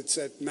like I said, it's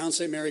at Mount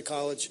St. Mary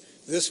College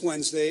this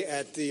Wednesday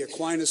at the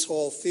Aquinas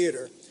Hall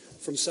Theater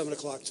from 7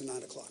 o'clock to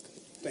 9 o'clock.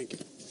 Thank you.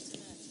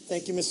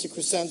 Thank you, Mr.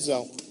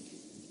 Crescenzo.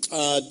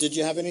 Did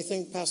you have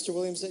anything, Pastor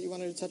Williams, that you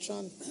wanted to touch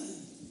on?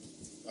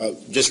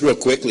 Just real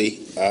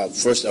quickly,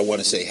 first I want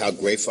to say how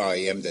grateful I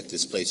am that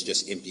this place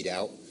just emptied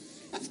out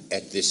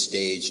at this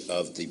stage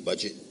of the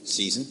budget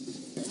season.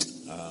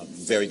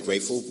 Very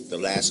grateful. The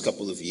last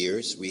couple of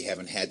years, we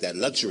haven't had that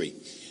luxury.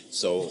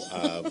 So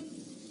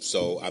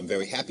I'm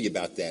very happy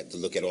about that, to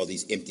look at all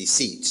these empty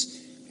seats.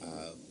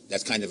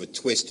 That's kind of a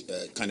twist,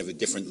 kind of a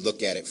different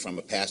look at it from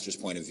a pastor's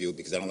point of view,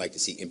 because I don't like to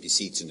see empty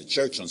seats in the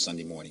church on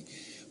Sunday morning.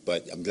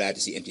 But I'm glad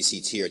to see empty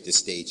seats here at this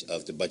stage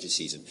of the budget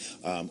season.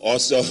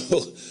 Also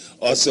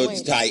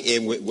to tie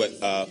in with what...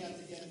 I'll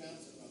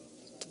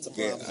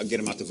get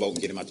them out to vote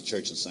and get them out to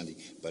church on Sunday.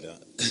 But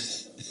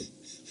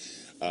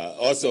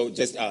also,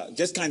 just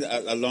kind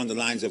of along the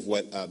lines of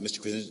what Mr.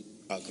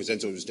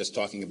 Crescenzo was just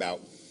talking about,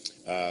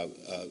 I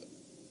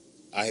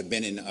have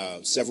been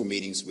in several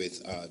meetings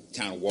with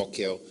Town of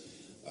Wallkill,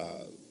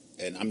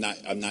 and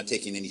I'm not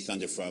taking any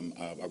thunder from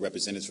our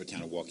representatives for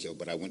Town of Wallkill,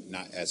 but I went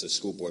not as a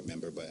school board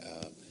member, but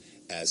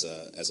as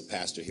a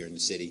pastor here in the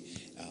city.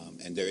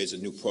 And there is a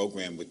new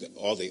program with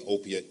all the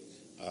opiate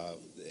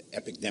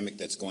epidemic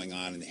that's going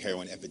on, and the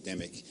heroin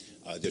epidemic.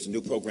 There's a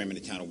new program in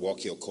the Town of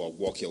Wallkill called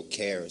Wallkill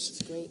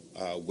Cares,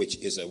 which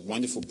is a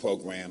wonderful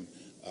program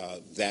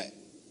that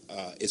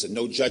is a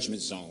no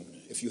judgment zone.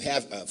 If you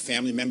have a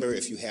family member,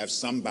 if you have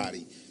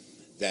somebody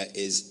that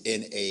is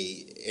in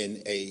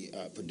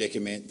a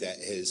predicament, that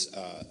is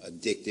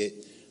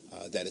addicted,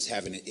 that is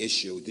having an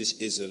issue, this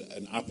is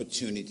an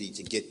opportunity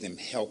to get them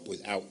help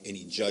without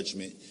any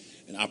judgment,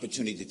 an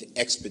opportunity to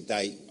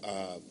expedite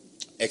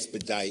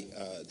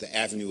the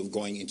avenue of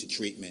going into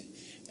treatment.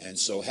 And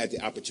so had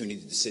the opportunity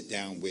to sit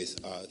down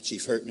with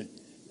Chief Hertman,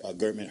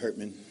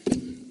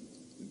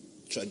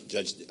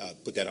 Judge,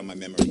 put that on my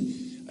memory.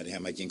 I didn't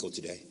have my ginkgo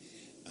today.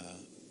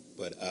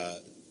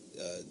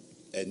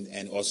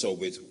 And also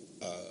with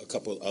a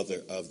couple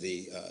other of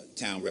the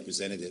town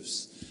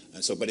representatives.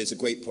 And so, but it's a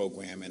great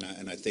program, and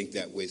I think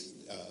that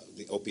with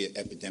the opiate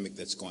epidemic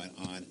that's going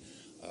on,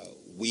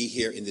 we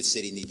here in the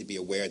city need to be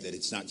aware that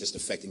it's not just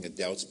affecting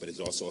adults, but it's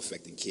also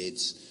affecting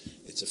kids.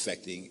 It's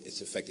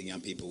affecting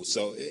young people.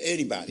 So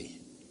anybody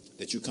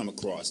that you come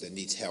across that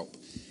needs help,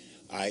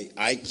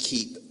 I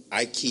keep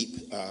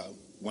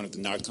one of the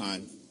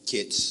Narcan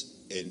kits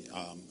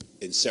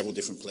in several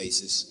different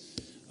places.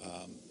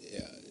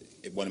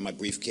 One in my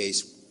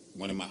briefcase,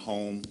 one in my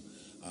home.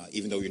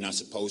 Even though you're not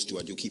supposed to,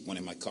 I do keep one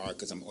in my car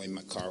because I'm in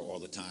my car all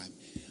the time.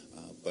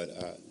 But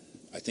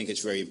I think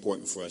it's very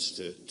important for us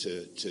to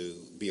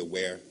be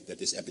aware that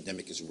this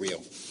epidemic is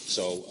real.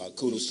 So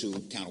kudos to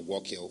Town of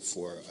Walk Hill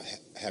for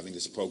having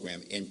this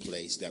program in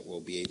place that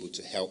will be able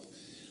to help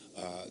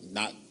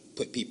not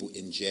put people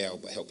in jail,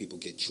 but help people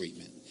get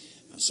treatment.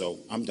 So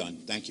I'm done.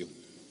 Thank you.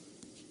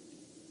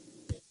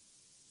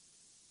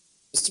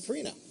 Mr.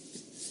 Perino,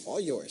 all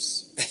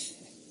yours.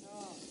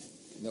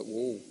 No,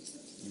 whoa,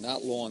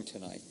 not long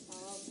tonight.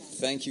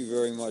 Thank you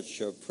very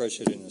much,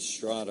 President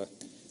Estrada.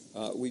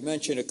 We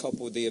mentioned a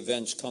couple of the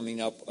events coming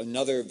up.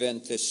 Another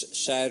event this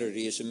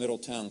Saturday is a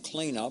Middletown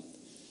cleanup,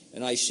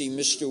 and I see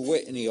Mr.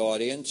 Witt in the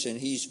audience, and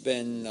he's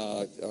been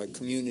our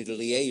community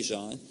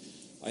liaison.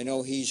 I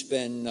know he's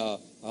been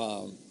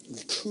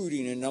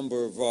recruiting a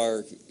number of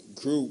our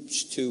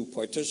groups to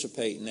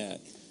participate in that.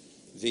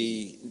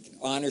 The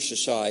honor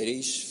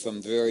societies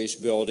from various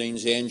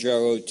buildings,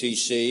 Angelo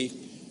OTC,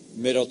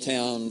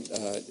 Middletown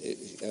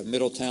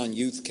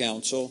Youth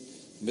Council,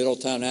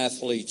 Middletown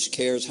Athletes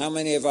Cares. How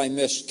many have I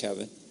missed,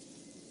 Kevin?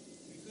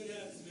 We could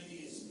have as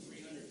many as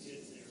 300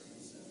 kids there on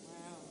Saturday.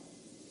 Wow.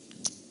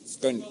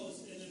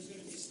 And there's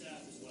going to be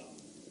staff as well.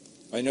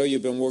 I know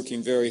you've been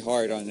working very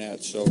hard on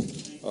that, so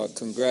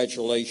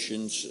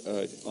congratulations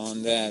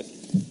on that.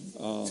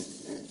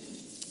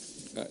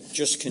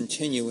 Just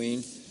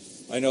continuing,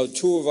 I know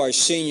two of our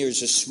seniors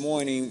this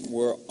morning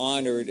were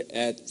honored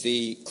at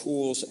the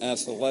Cools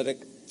Athletic,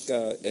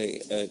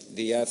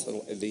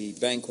 the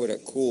banquet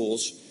at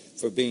Cools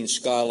for being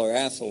scholar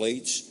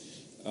athletes.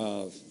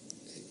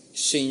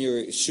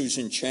 Senior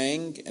Susan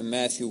Chang and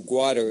Matthew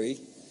Guattari,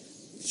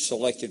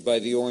 selected by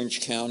the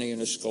Orange County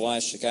and the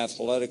Scholastic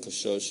Athletic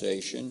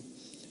Association.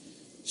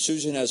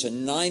 Susan has a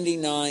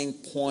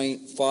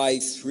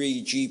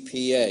 99.53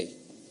 GPA.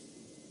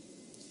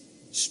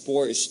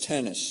 Sport is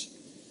tennis.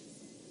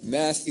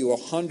 Matthew,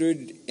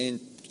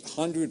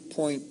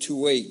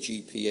 100.28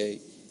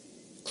 GPA.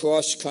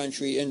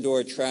 Cross-country,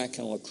 indoor track,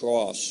 and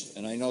lacrosse.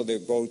 And I know they're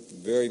both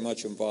very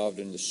much involved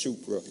in the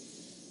Supra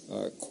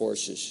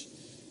courses.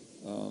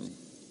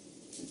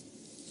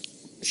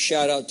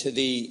 Shout out to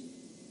the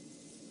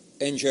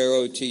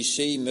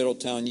NJROTC,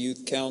 Middletown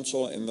Youth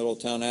Council, and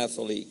Middletown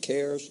Athlete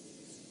Cares,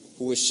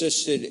 who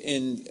assisted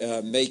in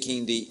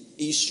making the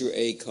Easter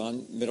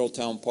ACON,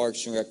 Middletown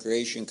Parks and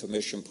Recreation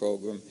Commission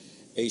program,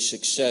 a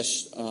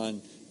success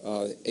on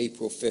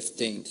April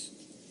 15th.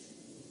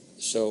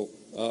 So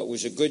it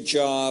was a good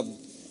job.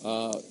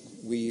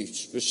 We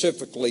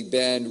specifically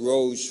banned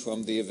Rose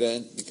from the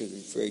event because we're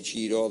afraid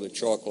she'd eat all the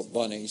chocolate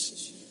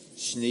bunnies,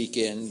 sneak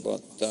in.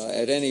 But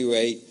at any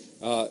rate,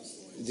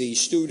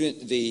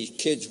 the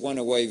kids went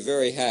away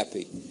very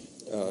happy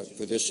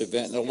for this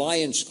event. And the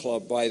Lions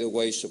Club, by the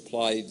way,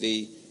 supplied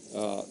the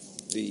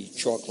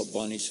chocolate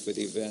bunnies for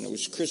the event. It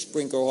was Chris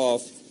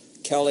Brinkerhoff,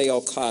 Kelly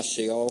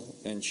Ocasio,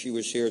 and she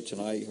was here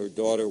tonight. Her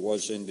daughter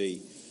was in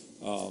the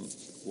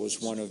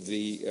was one of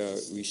the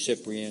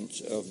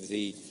recipients of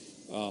the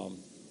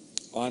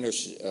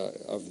honors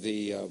of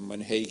the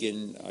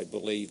Manhagan, I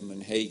believe,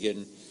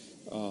 Manhagan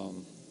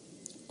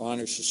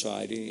Honor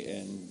Society,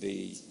 and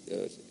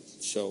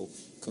so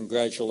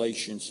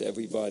congratulations to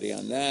everybody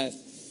on that.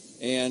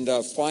 And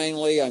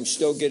finally, I'm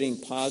still getting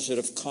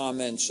positive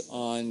comments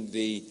on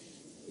the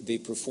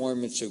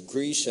performance of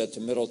Grease at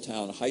the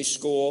Middletown High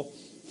School.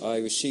 I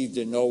received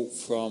a note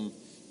from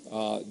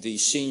the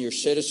senior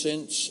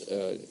citizens,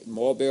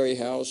 Mulberry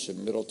House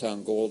and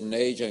Middletown Golden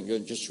Age. I'm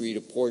going to just read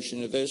a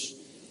portion of this.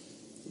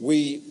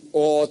 We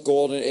all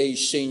Golden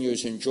Age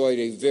seniors enjoyed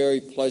a very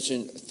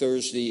pleasant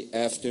Thursday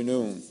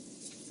afternoon,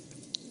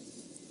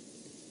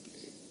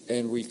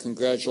 and we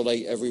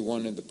congratulate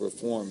everyone in the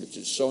performance.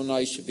 It's so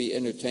nice to be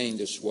entertained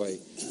this way.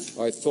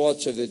 Our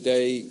thoughts of the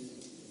day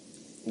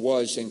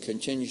was and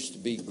continues to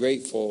be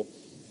grateful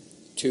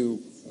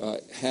to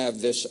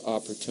have this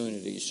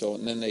opportunity. So,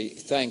 and then they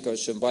thank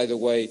us. And by the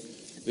way,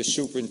 the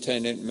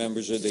superintendent,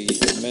 members of the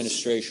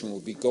administration will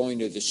be going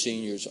to the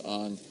seniors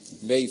on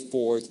May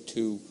 4th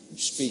to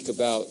speak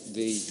about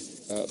the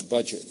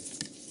budget.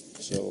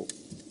 So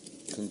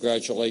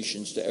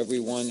congratulations to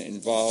everyone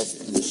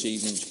involved in this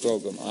evening's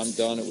program. I'm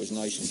done. It was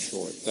nice and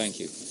short. Thank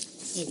you.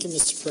 Thank you,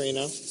 Mr.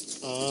 Perino.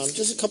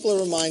 Just a couple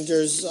of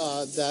reminders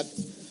that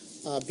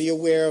be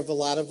aware of a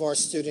lot of our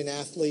student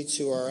athletes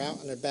who are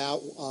out and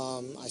about.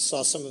 I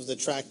saw some of the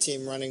track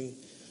team running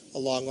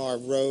along our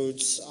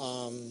roads.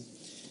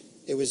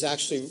 It was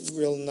actually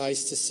real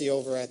nice to see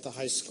over at the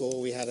high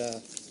school. We had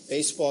a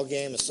baseball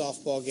game, a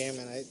softball game,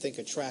 and I think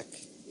a track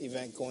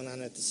event going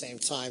on at the same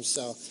time.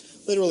 So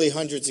literally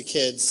hundreds of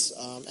kids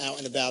out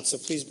and about. So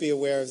please be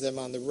aware of them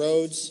on the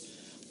roads.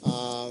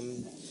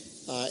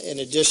 In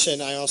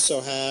addition, I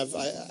also have,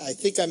 I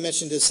think I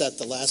mentioned this at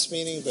the last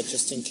meeting, but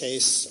just in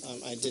case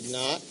I did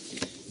not,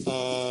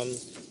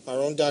 our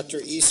own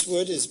Dr.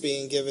 Eastwood is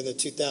being given the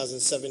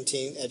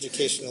 2017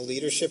 Educational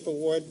Leadership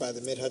Award by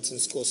the Mid-Hudson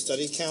School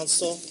Study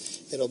Council.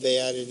 It'll be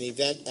at an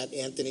event at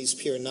Anthony's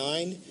Pier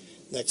 9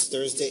 next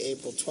Thursday,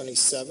 April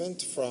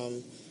 27th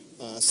from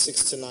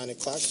 6 to 9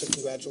 o'clock. So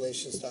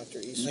congratulations, Dr.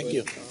 Eastwood. Thank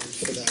you.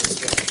 For that as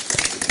well.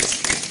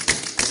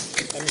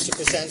 And Mr.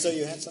 Crescenzo,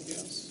 you had something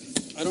else?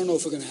 I don't know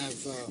if we're going to have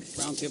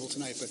roundtable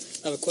tonight, but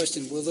I have a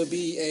question. Will there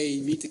be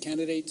a Meet the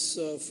Candidates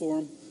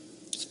forum?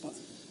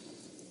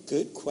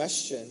 Good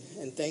question,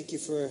 and thank you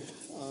for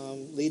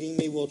leading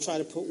me. We'll try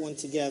to put one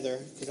together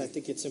because I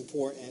think it's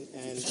important,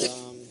 and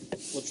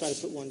we'll try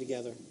to put one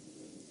together.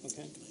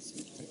 Okay?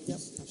 Yep,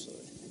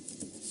 absolutely.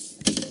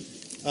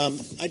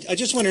 I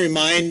just want to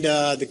remind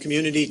the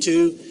community,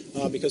 too,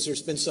 because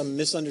there's been some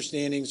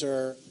misunderstandings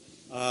or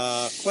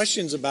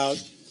questions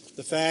about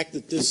the fact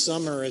that this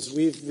summer, as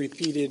we've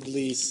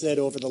repeatedly said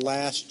over the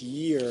last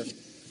year,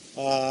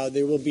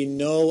 there will be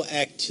no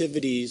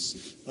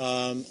activities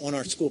on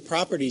our school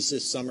properties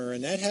this summer,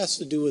 and that has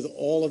to do with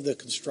all of the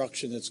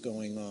construction that's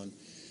going on.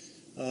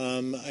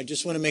 I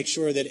just want to make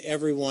sure that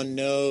everyone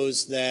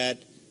knows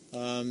that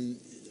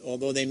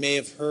although they may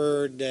have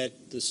heard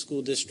that the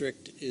school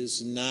district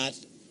is not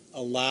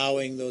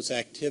allowing those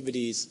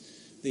activities,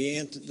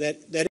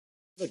 that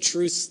is a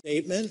true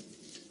statement,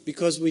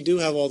 because we do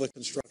have all the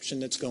construction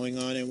that's going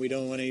on and we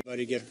don't want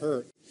anybody to get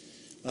hurt.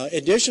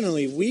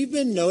 Additionally, we've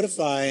been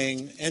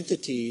notifying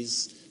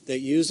entities that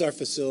use our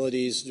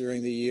facilities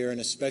during the year and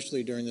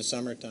especially during the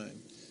summertime.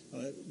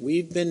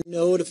 We've been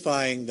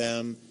notifying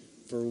them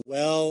for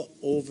well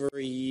over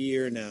a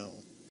year now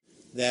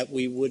that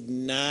we would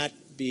not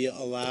be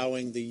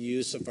allowing the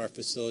use of our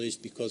facilities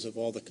because of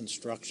all the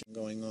construction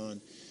going on.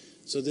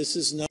 So this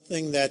is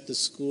nothing that the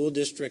school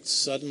district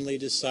suddenly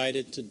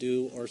decided to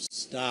do or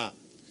stop.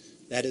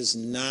 That is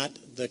not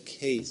the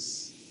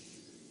case.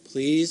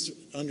 Please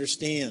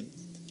understand,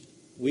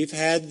 we've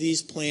had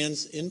these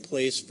plans in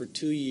place for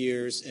 2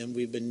 years, and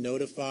we've been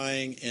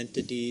notifying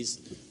entities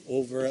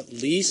over at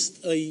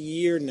least a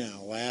year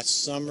now,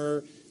 last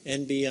summer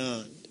and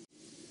beyond,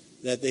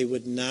 that they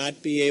would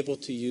not be able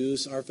to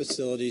use our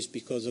facilities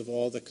because of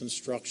all the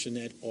construction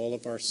at all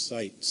of our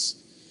sites.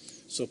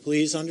 So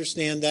please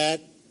understand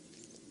that.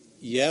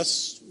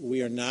 Yes,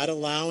 we are not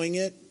allowing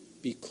it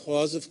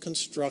because of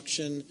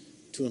construction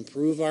to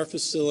improve our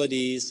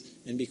facilities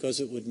and because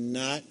it would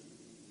not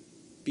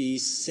be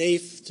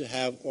safe to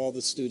have all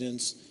the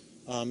students'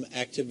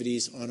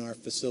 activities on our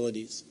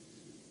facilities.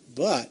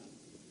 But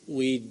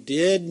we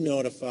did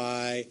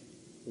notify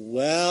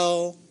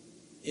well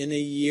in a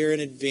year in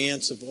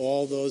advance of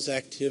all those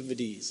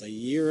activities, a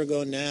year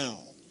ago now,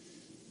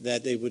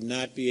 that they would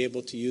not be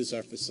able to use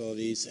our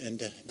facilities and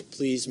to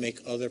please make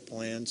other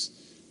plans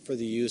for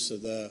the use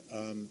of the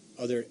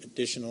other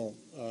additional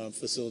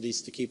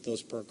facilities to keep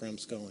those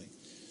programs going.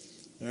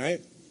 All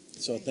right?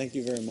 So thank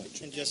you very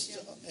much. And just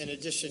in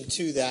addition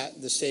to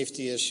that, the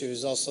safety issue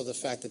is also the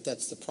fact that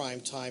that's the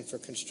prime time for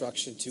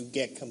construction to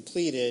get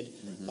completed.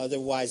 Mm-hmm.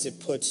 Otherwise, it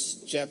puts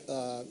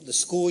the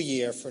school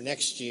year for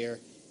next year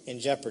in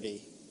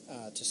jeopardy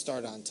to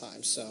start on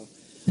time. So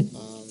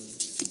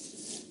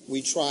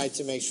we try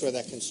to make sure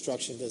that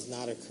construction does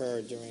not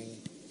occur during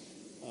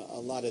a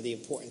lot of the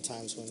important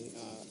times when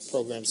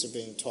programs are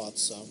being taught.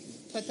 So,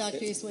 but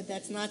Dr. Eastwood,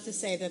 that's not to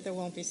say that there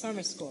won't be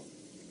summer school.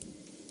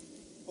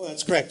 Well,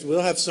 that's correct.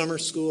 We'll have summer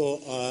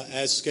school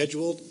as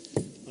scheduled.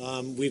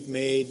 We've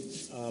made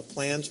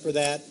plans for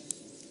that.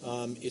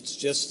 It's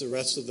just the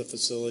rest of the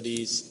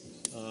facilities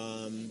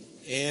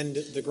and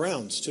the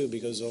grounds, too,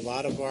 because a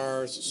lot of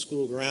our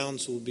school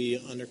grounds will be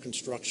under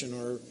construction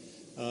or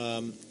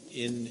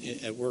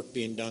at work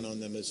being done on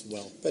them as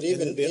well. But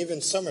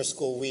even summer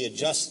school, we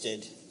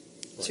adjusted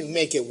to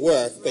make it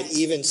work, but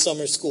even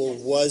summer school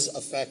was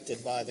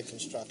affected by the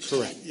construction.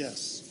 Correct.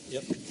 Yes.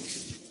 Yep.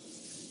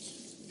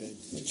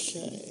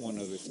 Okay. One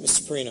other thing.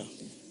 Mr. Perino.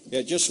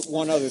 Yeah, just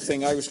one other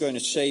thing. I was going to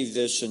save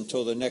this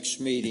until the next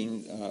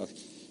meeting,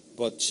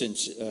 but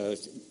since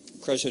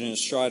President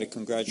Estrada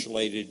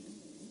congratulated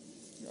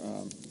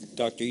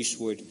Dr.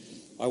 Eastwood,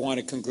 I want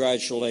to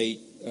congratulate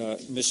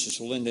Mrs.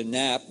 Linda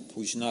Knapp,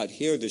 who's not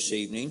here this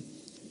evening.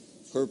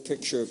 Her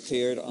picture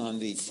appeared on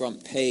the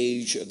front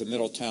page of the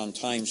Middletown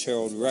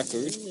Times-Herald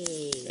Record,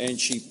 and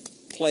she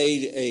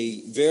played a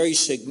very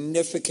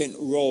significant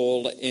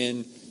role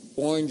in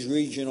Orange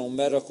Regional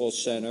Medical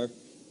Center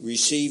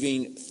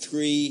receiving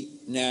 3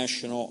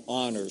 national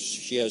honors.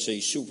 She has a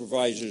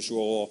supervisor's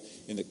role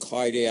in the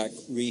cardiac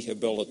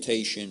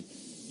rehabilitation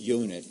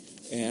unit.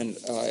 And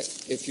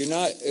if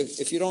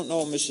you don't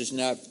know Mrs.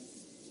 Knapp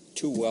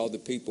too well, the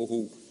people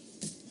who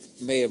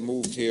may have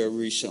moved here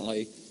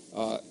recently,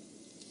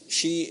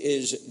 she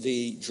is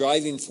the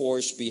driving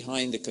force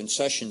behind the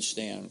concession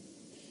stand.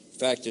 In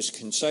fact, this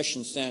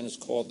concession stand is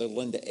called the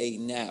Linda A.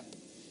 Knapp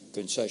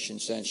concession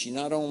stand. She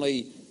not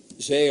only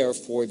is there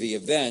for the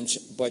events,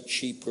 but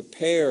she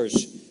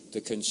prepares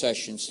the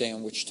concession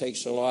stand, which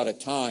takes a lot of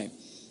time.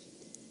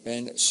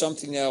 And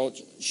something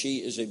else, she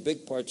is a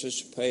big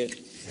participant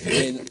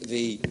in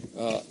the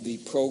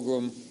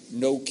program,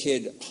 No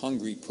Kid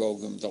Hungry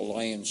program, the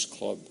Lions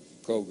Club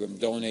program,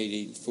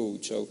 donating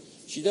food. So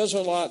she does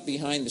a lot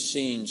behind the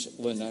scenes,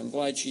 Linda. I'm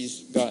glad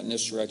she's gotten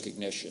this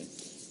recognition.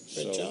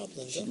 Good job,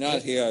 Linda. She's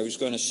not here. I was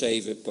going to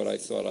save it, but I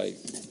thought I'd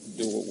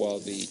do it while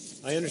the...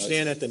 I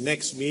understand at the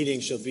next meeting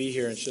she'll be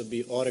here and she'll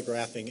be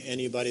autographing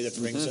anybody that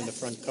brings in the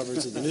front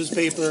covers of the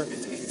newspaper.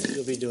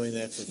 She'll be doing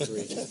that for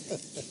free.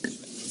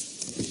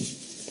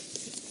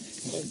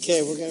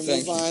 Okay, we're going to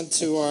move on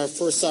to our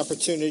first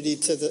opportunity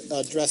to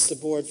address the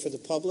board for the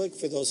public.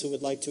 For those who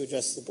would like to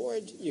address the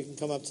board, you can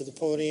come up to the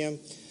podium.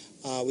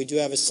 We do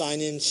have a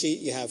sign-in sheet.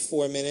 You have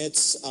 4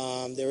 minutes.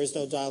 There is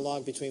no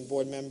dialogue between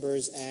board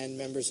members and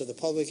members of the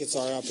public. It's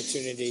our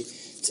opportunity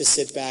to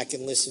sit back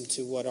and listen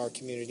to what our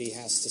community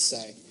has to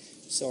say.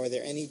 So are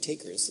there any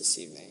takers this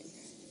evening?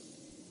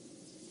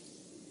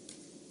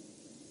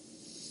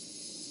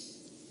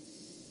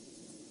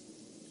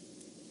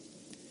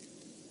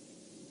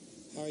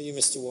 How are you,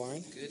 Mr.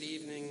 Warren? Good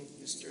evening,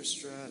 Mr.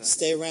 Estrada.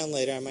 Stay around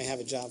later. I might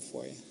have a job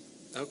for you.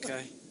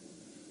 Okay.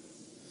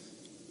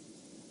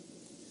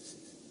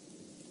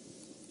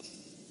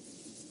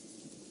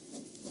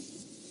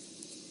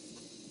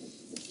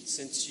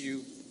 Since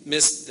you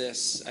missed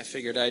this, I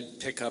figured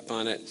I'd pick up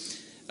on it.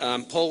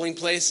 Polling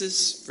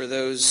places, for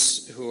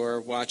those who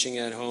are watching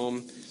at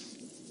home,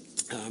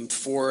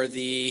 for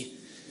the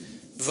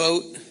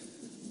vote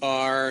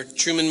are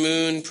Truman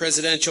Moon,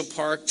 Presidential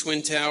Park,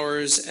 Twin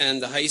Towers,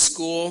 and the high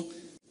school,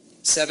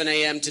 7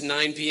 a.m. to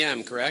 9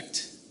 p.m.,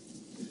 correct?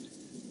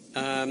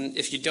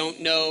 If you don't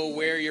know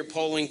where your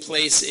polling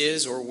place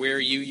is or where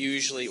you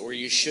usually or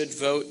you should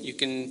vote, you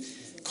can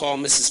call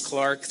Mrs.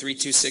 Clark,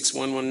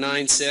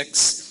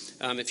 326-1196.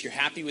 If you're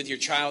happy with your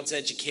child's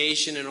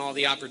education and all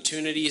the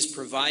opportunities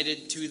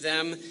provided to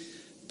them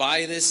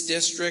by this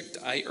district,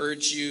 I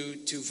urge you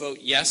to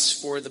vote yes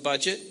for the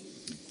budget.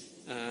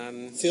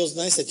 Feels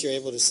nice that you're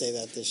able to say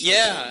that this year.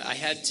 Yeah, I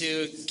had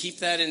to keep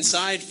that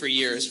inside for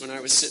years when I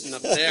was sitting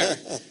up there.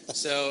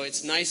 So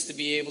it's nice to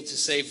be able to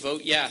say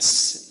vote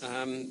yes,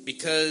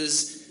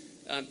 because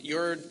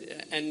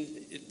and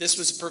this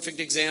was a perfect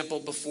example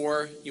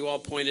before, you all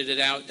pointed it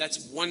out.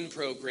 That's one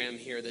program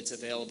here that's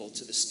available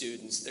to the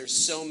students. There's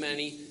so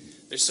many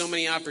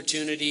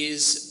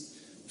opportunities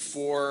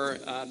for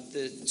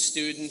the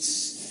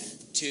students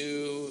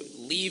to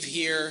leave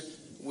here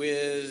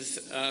with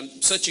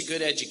such a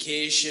good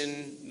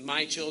education.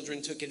 My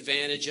children took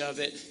advantage of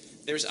it.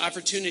 There's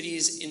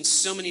opportunities in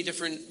so many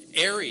different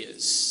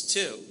areas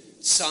too.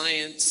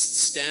 Science,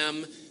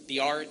 STEM, the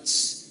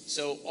arts.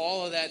 So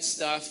all of that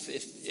stuff,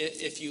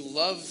 if you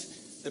love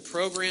the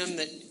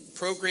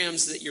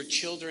programs that your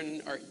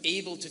children are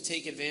able to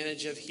take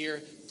advantage of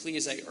here,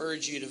 please, I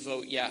urge you to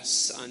vote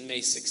yes on May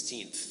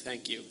 16th.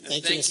 Thank you.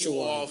 And thank you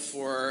all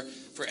for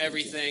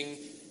everything.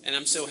 And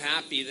I'm so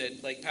happy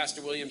that, like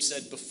Pastor Williams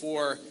said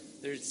before,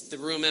 there's the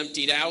room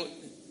emptied out.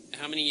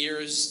 How many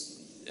years?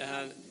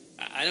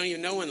 I don't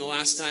even know when the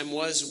last time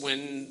was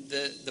when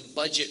the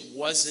budget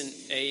wasn't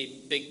a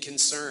big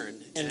concern.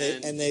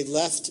 And they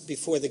left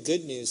before the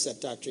good news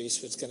that Dr.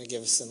 Eastwood's going to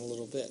give us in a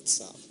little bit.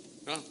 So.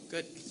 Oh,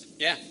 good.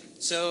 Yeah.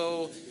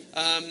 So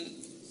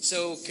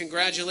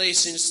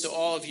congratulations to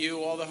all of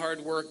you, all the hard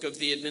work of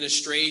the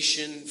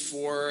administration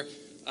for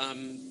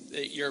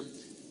your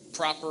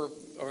proper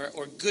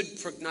or good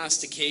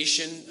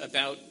prognostication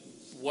about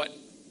what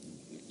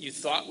you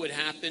thought would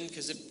happen,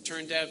 because it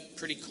turned out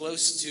pretty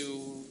close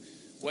to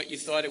what you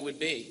thought it would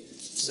be.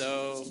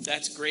 So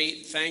that's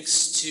great.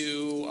 Thanks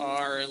to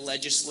our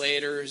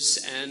legislators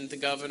and the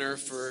governor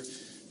for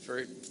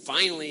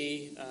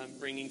finally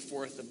bringing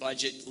forth the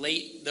budget,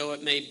 late though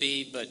it may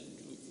be, but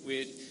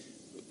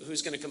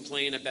who's going to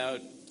complain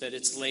about that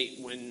it's late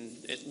when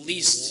at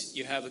least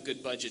you have a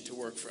good budget to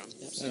work from?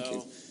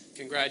 So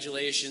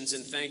congratulations,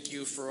 and thank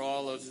you for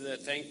all of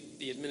thank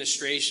the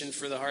administration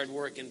for the hard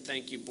work, and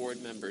thank you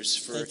board members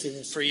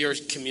for your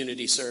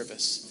community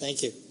service.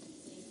 Thank you.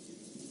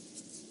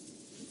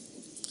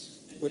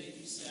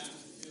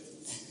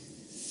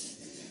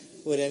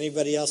 Would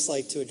anybody else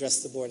like to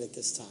address the board at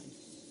this time?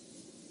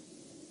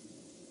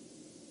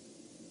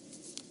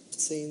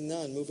 Seeing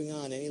none, moving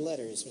on. Any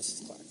letters,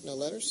 Mrs. Clark? No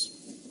letters?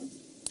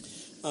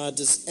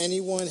 Does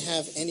anyone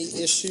have any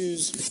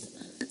issues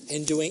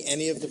in doing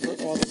any of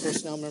all the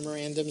personnel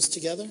memorandums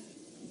together?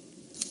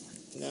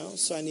 No?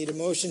 So I need a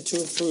motion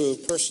to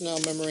approve Personnel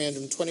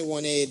Memorandum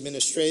 21A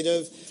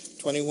Administrative,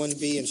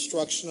 21B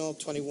Instructional,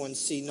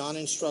 21C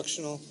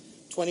Non-Instructional,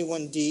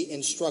 21D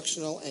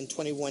Instructional, and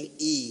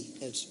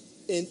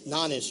 21E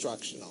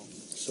Non-Instructional.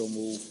 So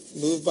moved.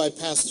 Moved by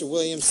Pastor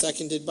Williams,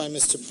 seconded by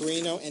Mr.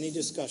 Perino. Any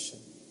discussion?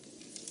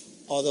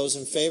 All those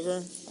in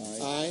favor?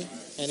 Aye.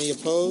 Any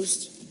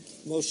opposed?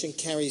 Motion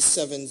carries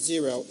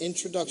 7-0.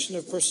 Introduction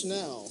of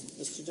personnel.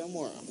 Mr. Del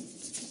Moro.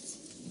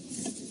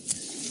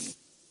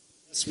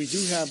 Yes, we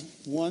do have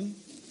one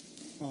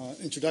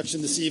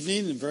introduction this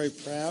evening, and very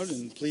proud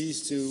and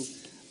pleased to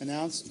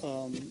announce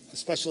a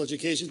special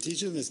education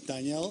teacher, Ms.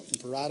 Danielle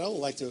Imperato. I'd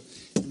like to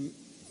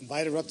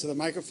invite her up to the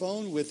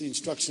microphone with the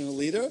instructional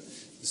leader,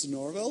 Mr.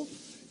 Norville.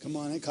 Come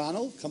on in,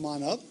 Connell. Come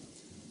on up.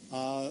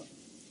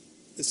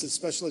 This is a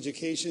special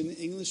education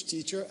English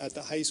teacher at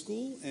the high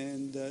school,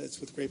 and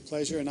it's with great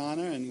pleasure and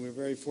honor, and we're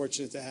very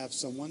fortunate to have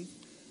someone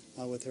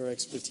with her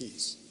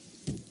expertise.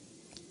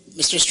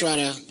 Mr.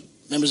 Estrada,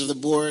 members of the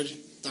board,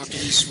 Dr.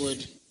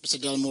 Eastwood,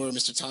 Mr. Del Moro,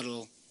 Mr.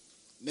 Tuttle,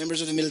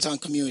 members of the Middletown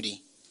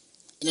community.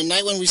 In a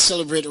night when we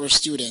celebrate our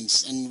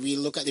students and we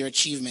look at their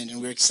achievement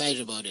and we're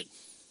excited about it,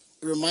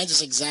 it reminds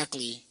us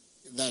exactly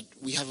that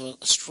we have a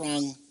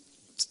strong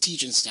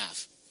teaching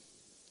staff.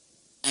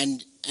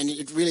 And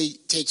it really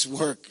takes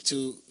work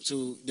to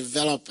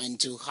develop and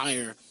to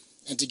hire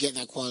and to get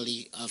that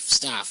quality of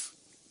staff.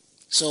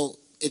 So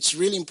it's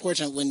really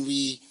important when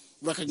we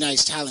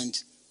recognize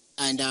talent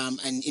and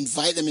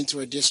invite them into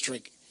our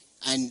district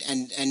and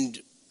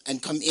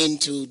come in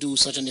to do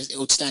such an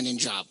outstanding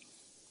job.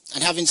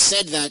 And having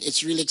said that,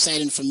 it's really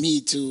exciting for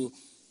me to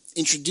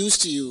introduce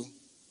to you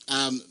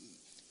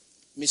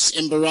Ms.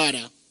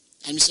 Imbarada.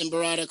 And Ms.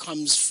 Imbarada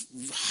comes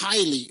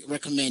highly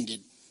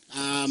recommended.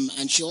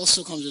 And she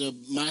also comes with a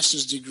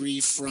master's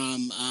degree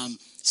from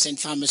St.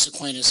 Thomas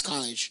Aquinas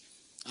College,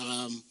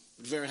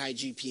 very high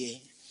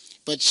GPA.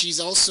 But she's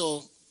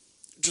also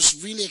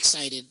just really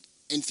excited,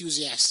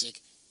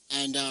 enthusiastic,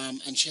 and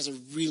she has a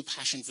real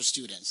passion for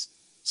students.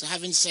 So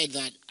having said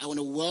that, I want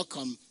to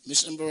welcome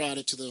Ms.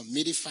 Imbarada to the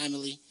Midi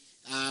family,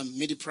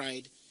 Midi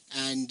Pride,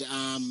 and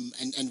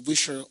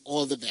wish her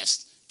all the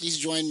best. Please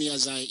join me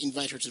as I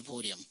invite her to the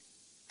podium.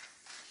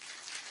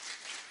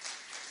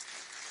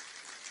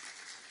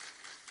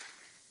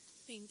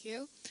 Thank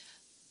you.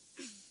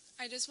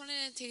 I just wanted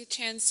to take a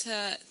chance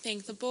to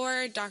thank the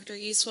board, Dr.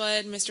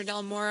 Eastwood, Mr.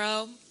 Del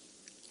Moro,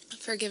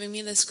 for giving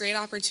me this great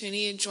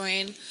opportunity to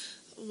join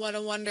what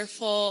a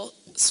wonderful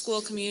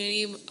school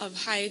community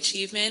of high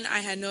achievement. I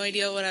had no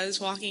idea what I was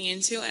walking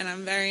into, and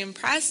I'm very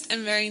impressed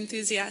and very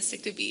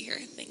enthusiastic to be here.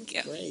 Thank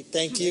you. Great.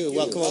 Thank you.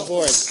 Welcome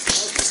aboard.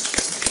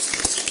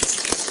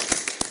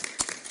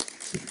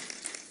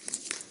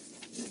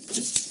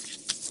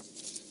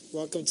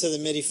 Welcome to the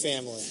Midi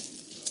family.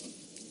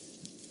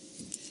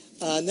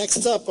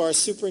 Next up, our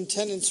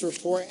superintendent's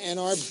report and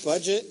our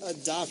budget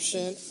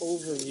adoption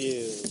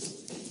overview.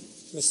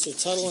 Mr.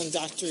 Tuttle and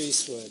Dr.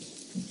 Eastwood.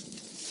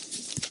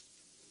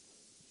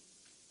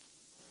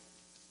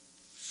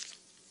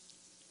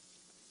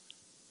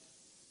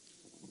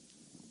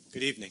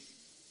 Good evening.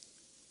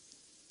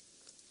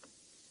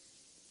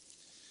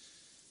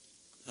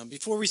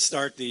 Before we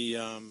start the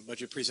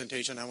budget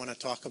presentation, I want to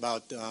talk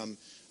about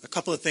a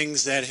couple of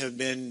things that have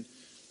been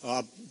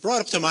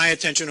brought up to my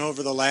attention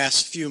over the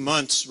last few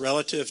months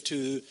relative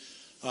to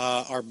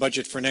our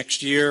budget for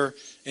next year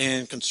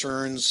and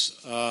concerns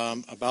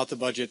about the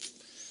budget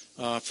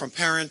from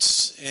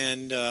parents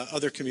and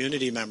other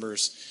community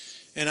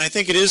members. And I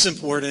think it is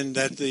important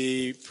that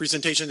the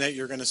presentation that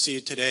you're going to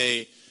see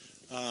today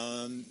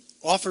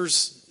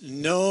offers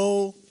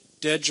no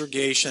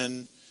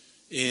degradation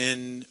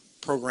in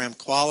program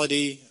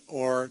quality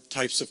or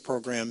types of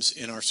programs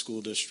in our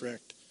school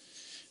district.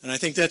 And I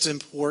think that's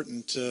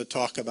important to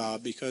talk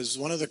about because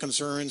one of the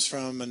concerns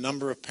from a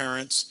number of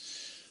parents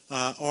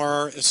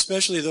are,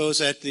 especially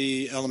those at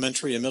the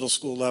elementary and middle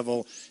school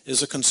level,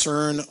 is a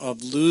concern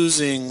of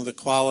losing the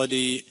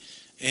quality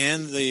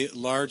and the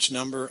large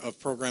number of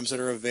programs that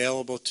are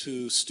available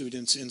to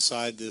students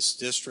inside this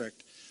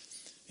district.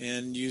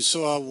 And you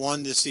saw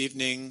one this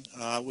evening,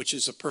 which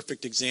is a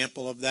perfect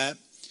example of that.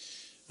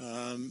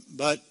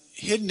 But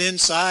hidden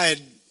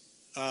inside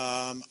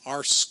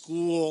our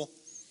school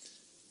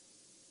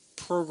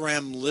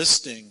program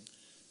listing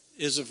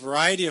is a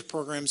variety of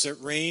programs that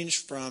range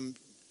from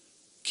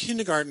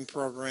kindergarten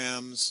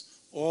programs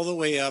all the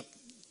way up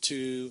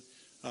to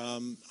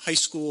high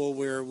school,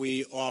 where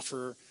we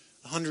offer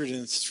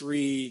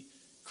 103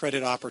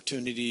 credit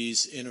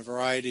opportunities in a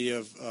variety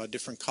of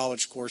different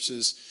college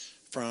courses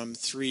from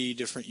 3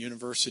 different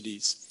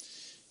universities.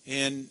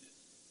 And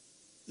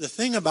the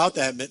thing about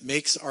that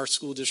makes our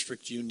school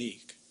district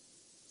unique,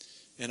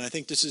 and I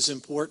think this is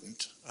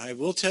important. I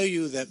will tell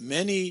you that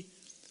many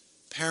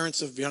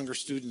parents of younger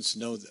students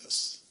know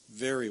this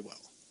very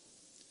well,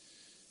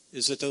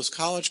 is that those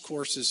college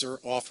courses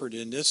are offered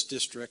in this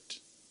district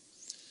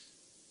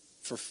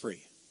for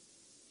free.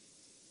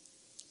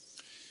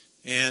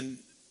 And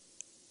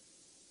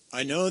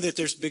I know that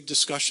there's big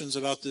discussions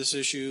about this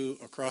issue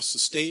across the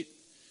state,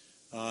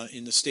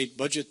 in the state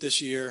budget this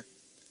year,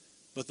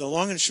 but the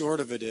long and short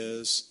of it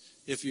is,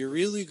 if you're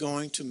really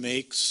going to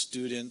make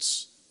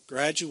students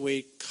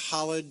graduate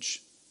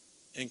college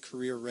and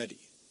career ready,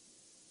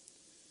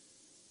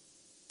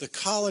 the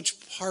college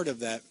part of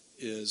that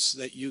is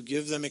that you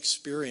give them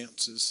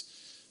experiences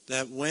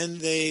that when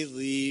they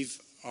leave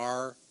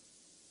our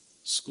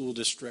school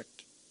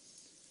district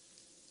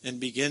and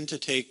begin to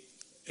take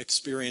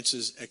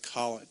experiences at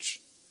college,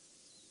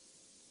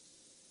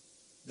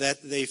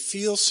 that they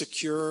feel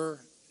secure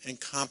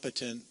and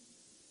competent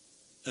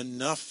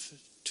enough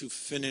to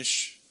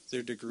finish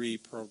their degree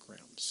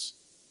programs.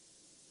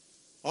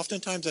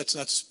 Oftentimes that's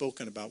not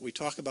spoken about. We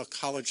talk about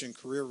college and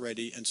career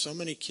ready, and so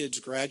many kids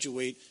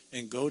graduate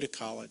and go to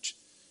college.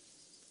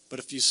 But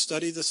if you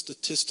study the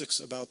statistics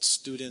about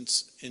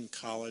students in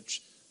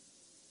college,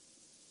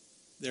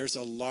 there's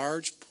a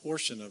large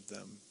portion of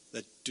them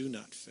that do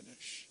not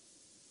finish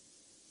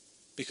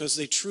because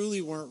they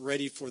truly weren't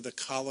ready for the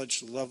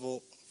college level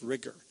of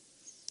rigor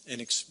and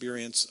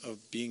experience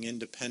of being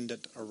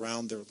independent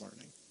around their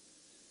learning.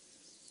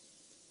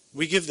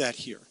 We give that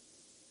here.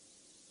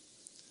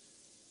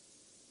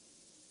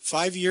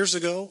 5 years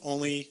ago,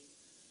 only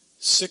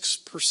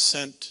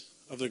 6%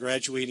 of the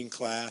graduating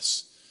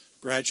class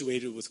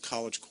graduated with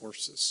college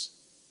courses.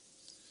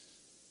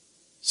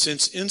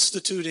 Since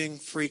instituting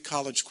free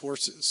college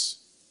courses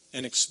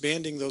and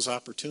expanding those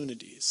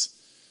opportunities,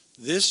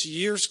 this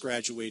year's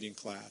graduating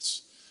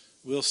class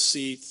will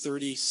see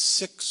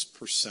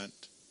 36%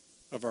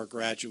 of our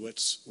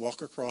graduates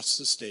walk across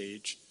the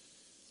stage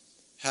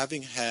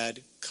having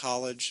had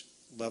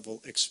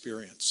college-level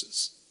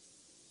experiences.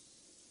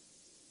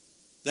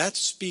 That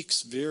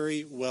speaks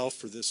very well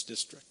for this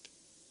district.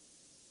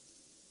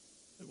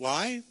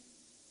 Why?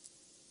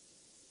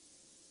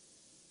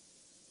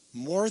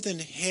 More than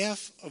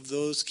half of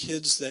those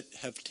kids that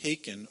have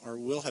taken or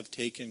will have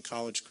taken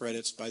college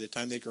credits by the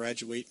time they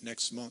graduate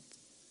next month,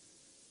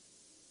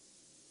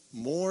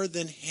 more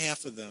than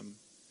half of them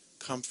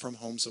come from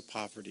homes of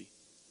poverty.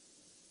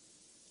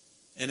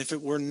 And if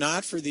it were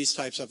not for these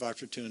types of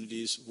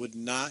opportunities, would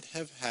not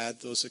have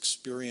had those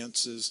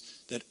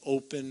experiences that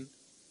open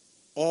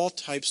all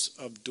types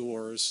of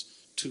doors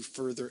to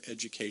further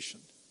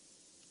education.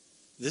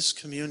 This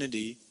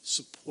community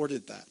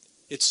supported that.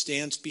 It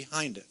stands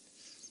behind it.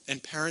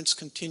 And parents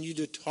continue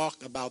to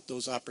talk about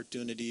those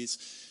opportunities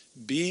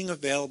being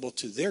available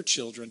to their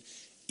children,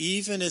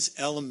 even as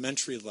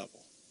elementary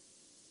level.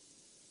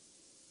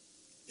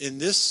 In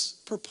this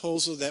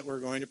proposal that we're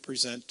going to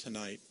present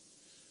tonight,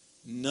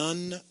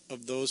 none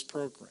of those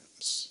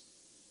programs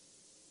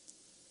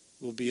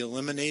will be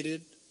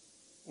eliminated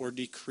or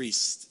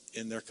decreased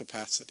in their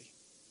capacity.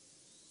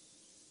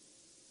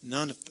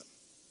 None of them.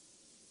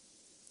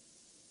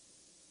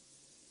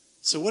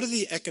 So what are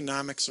the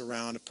economics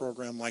around a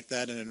program like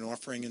that and an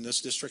offering in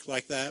this district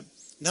like that?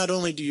 Not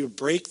only do you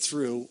break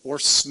through or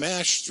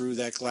smash through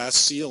that glass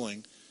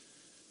ceiling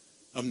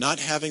of not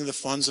having the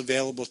funds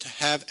available to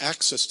have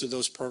access to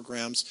those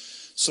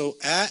programs, so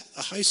at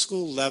a high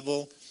school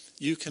level,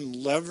 you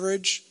can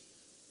leverage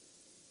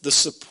the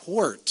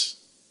support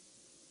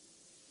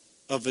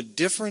of a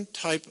different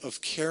type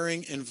of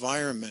caring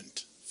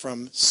environment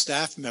from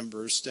staff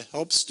members to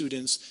help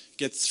students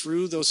get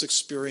through those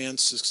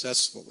experiences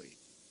successfully.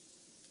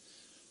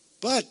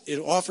 But it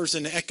offers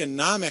an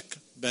economic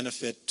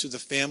benefit to the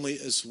family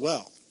as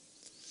well.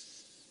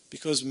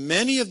 Because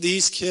many of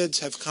these kids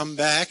have come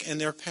back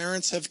and their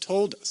parents have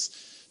told us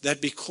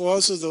that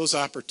because of those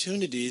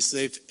opportunities,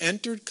 they've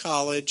entered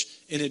college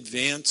in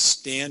advanced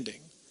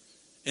standing.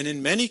 And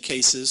in many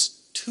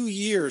cases, 2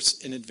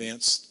 years in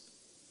advance.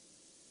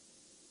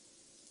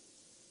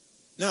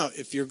 Now,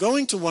 if you're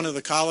going to one of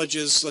the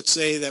colleges, let's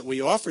say that we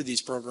offer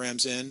these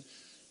programs in,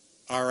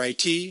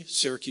 RIT,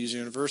 Syracuse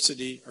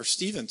University, or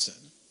Stevenson,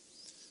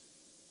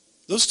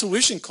 those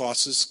tuition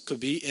costs could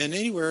be in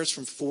anywhere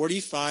from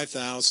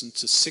 $45,000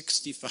 to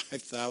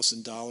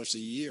 $65,000 a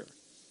year.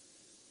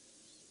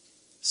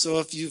 So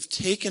if you've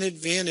taken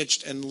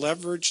advantage and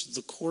leveraged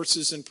the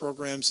courses and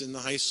programs in the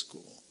high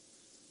school,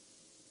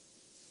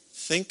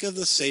 think of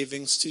the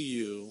savings to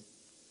you,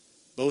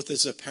 both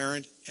as a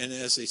parent and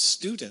as a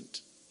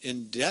student,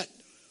 in debt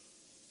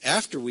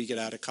after we get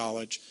out of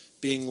college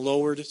being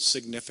lowered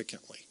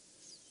significantly,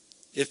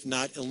 if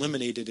not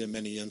eliminated in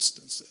many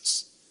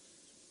instances.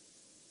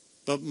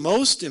 But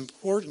most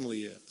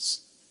importantly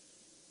is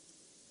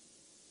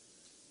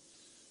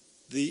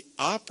the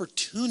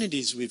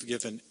opportunities we've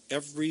given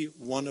every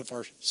one of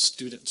our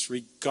students,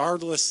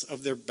 regardless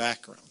of their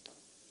background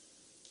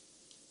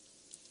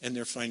and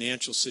their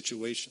financial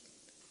situation.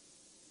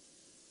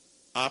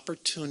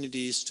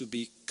 Opportunities to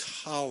be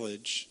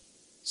college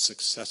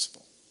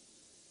successful,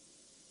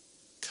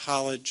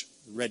 college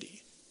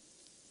ready.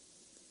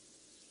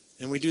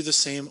 And we do the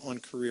same on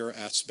career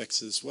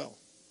aspects as well.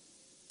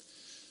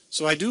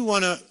 So I do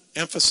want to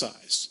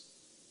emphasize,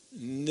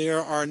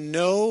 there are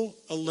no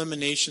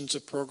eliminations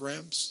of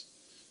programs,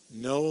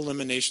 no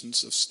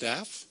eliminations of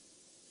staff.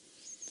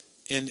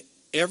 And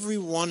every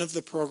one of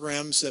the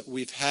programs that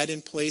we've had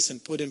in place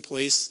and put in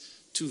place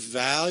to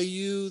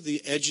value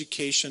the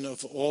education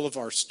of all of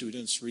our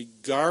students,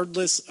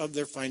 regardless of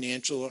their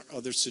financial or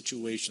other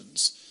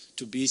situations,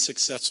 to be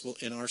successful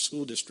in our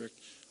school district,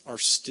 are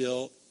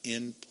still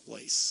in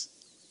place.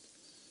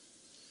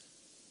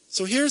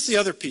 So here's the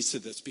other piece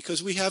of this,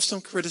 because we have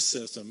some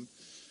criticism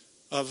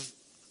of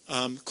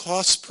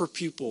costs per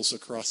pupils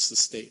across the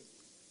state.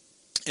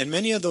 And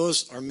many of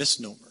those are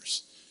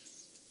misnomers.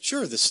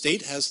 Sure, the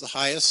state has the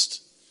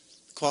highest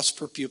cost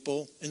per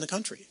pupil in the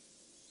country.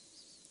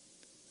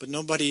 But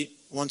nobody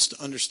wants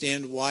to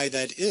understand why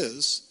that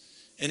is,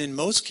 and in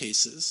most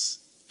cases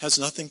has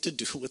nothing to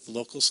do with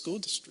local school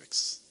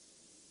districts.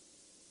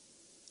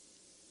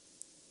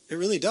 It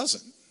really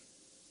doesn't.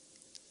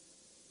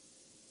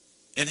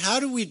 And how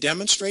do we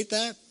demonstrate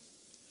that?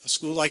 A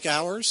school like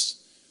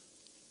ours?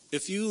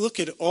 If you look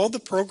at all the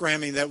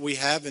programming that we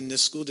have in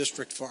this school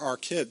district for our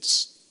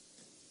kids,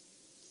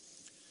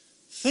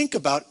 think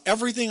about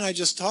everything I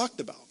just talked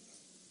about.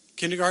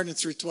 Kindergarten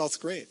through 12th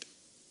grade.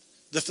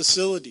 The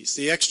facilities,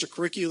 the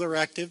extracurricular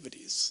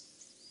activities.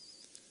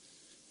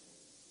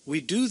 We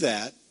do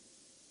that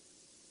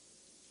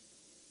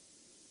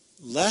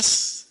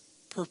less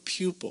per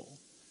pupil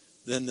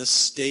than the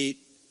state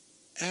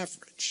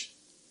average.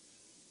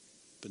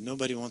 But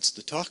nobody wants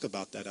to talk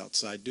about that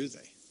outside, do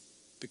they?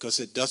 Because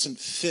it doesn't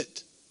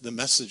fit the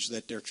message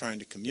that they're trying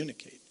to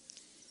communicate.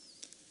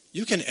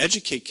 You can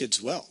educate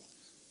kids well.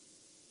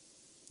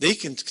 They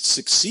can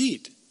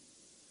succeed,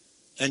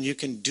 and you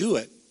can do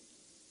it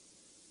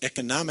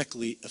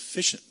economically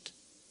efficient,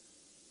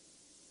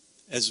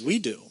 as we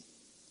do,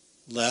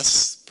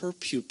 less per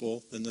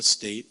pupil than the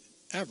state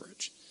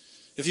average.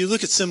 If you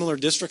look at similar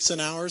districts in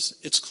ours,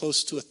 it's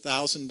close to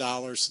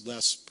 $1,000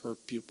 less per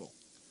pupil.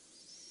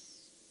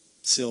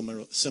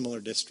 Similar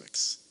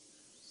districts.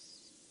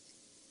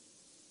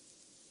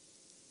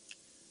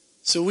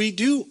 So we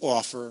do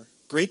offer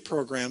great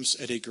programs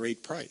at a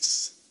great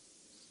price.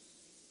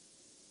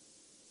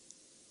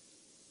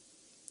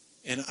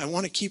 And I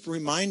want to keep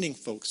reminding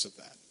folks of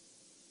that.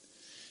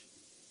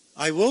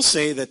 I will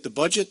say that the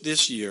budget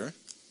this year,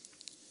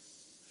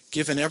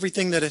 given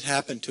everything that had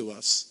happened to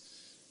us,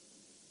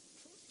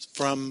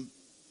 from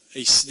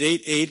a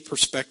state aid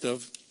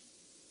perspective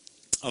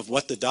of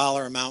what the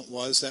dollar amount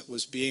was that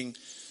was being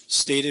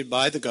stated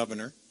by the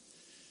governor,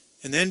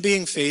 and then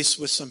being faced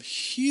with some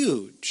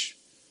huge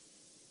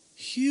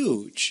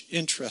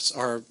interest,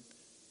 or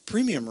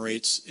premium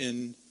rates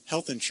in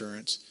health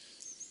insurance.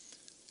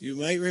 You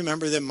might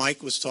remember that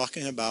Mike was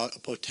talking about a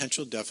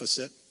potential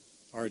deficit,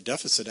 or a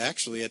deficit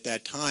actually at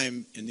that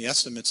time in the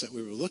estimates that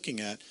we were looking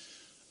at,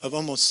 of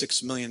almost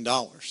 $6 million.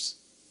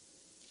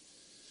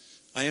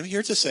 I am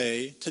here to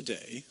say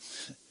today,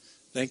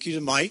 thank you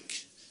to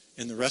Mike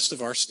and the rest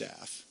of our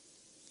staff,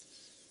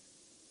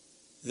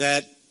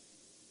 that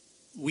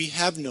we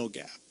have no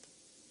gap.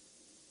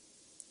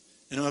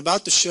 And I'm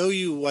about to show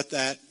you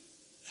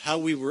how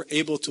we were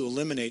able to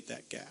eliminate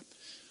that gap.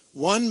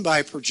 One,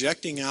 by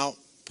projecting out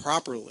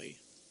properly.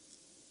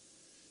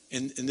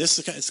 And this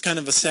is kind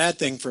of a sad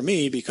thing for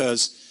me,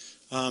 because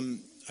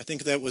I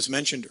think that was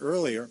mentioned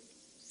earlier.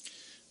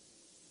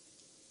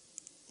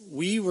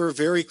 We were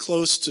very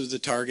close to the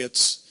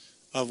targets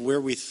of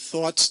where we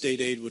thought state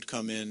aid would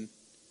come in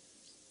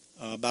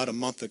about a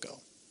month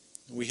ago.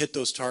 We hit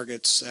those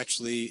targets,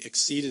 actually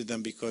exceeded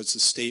them, because the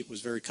state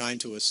was very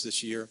kind to us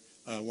this year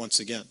once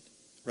again,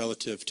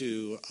 relative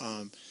to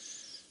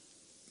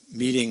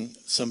meeting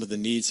some of the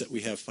needs that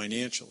we have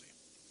financially.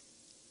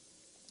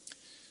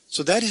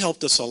 So that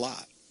helped us a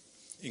lot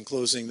in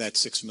closing that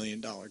 $6 million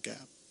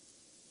gap.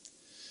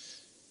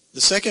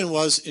 The second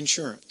was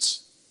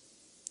insurance.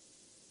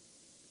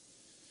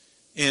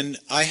 And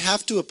I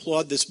have to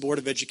applaud this Board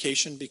of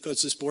Education,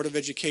 because this Board of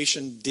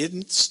Education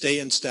didn't stay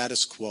in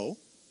status quo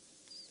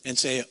and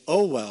say,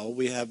 oh, well,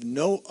 we have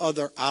no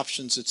other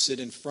options that sit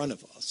in front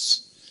of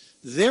us.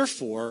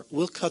 Therefore,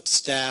 we'll cut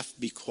staff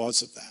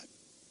because of that.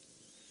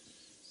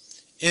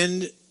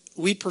 And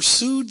we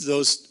pursued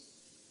those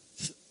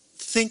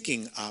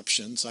thinking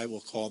options, I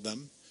will call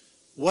them.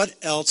 What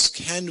else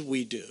can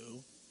we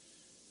do?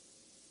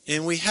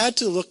 And we had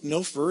to look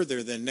no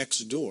further than next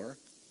door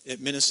at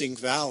Minisink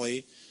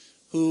Valley,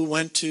 who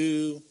went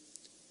to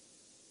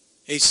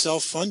a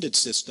self-funded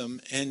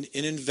system. And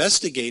in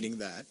investigating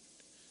that,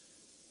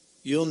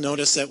 you'll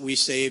notice that we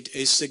saved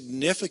a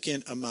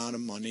significant amount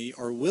of money,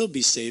 or will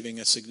be saving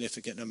a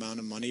significant amount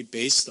of money,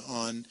 based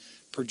on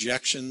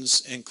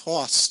projections and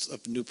costs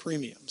of new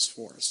premiums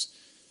for us,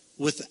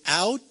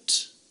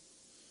 without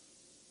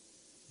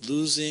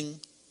losing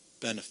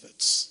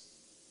benefits.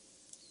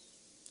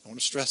 I want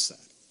to stress that.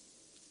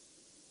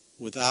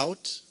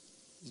 Without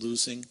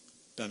losing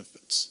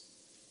benefits.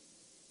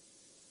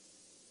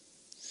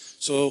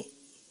 So,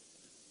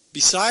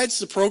 besides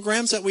the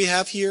programs that we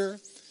have here,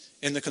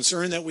 and the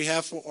concern that we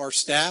have for our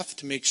staff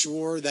to make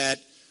sure that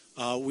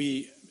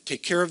we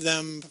take care of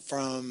them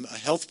from a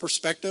health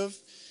perspective,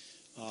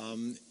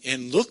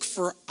 and look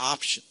for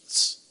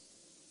options,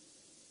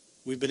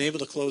 we've been able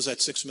to close that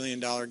 $6 million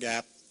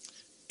gap.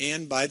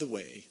 And, by the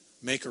way,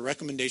 make a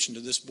recommendation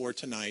to this board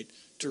tonight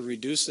to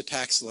reduce the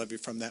tax levy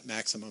from that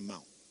maximum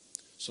amount.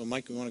 So,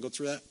 Mike, we want to go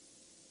through that?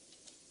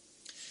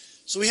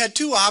 So we had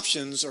two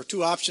options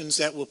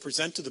that we'll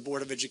present to the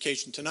Board of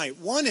Education tonight.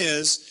 One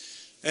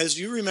is, as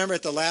you remember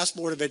at the last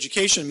Board of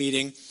Education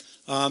meeting,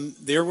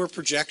 there were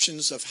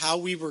projections of how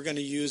we were going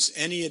to use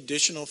any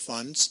additional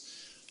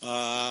funds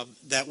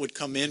that would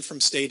come in from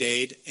state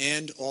aid,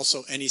 and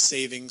also any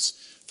savings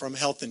from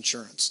health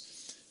insurance.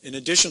 In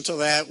addition to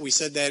that, we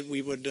said that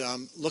we would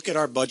look at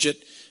our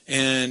budget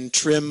and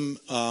trim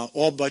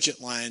all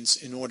budget lines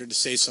in order to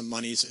save some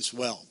monies as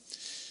well.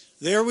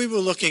 There we were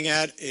looking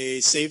at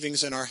a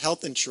savings in our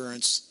health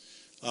insurance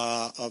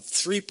of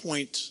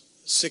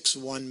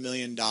 $3.61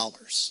 million.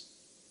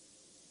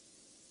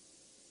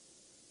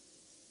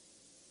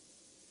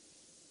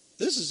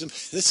 This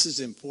is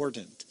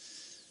important.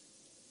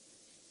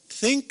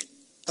 Think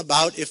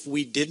about if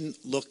we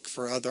didn't look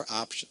for other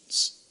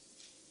options.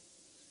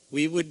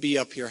 We would be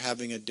up here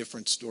having a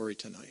different story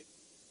tonight.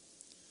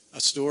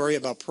 A story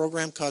about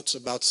program cuts,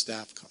 about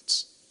staff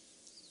cuts,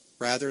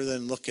 rather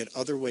than look at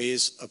other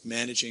ways of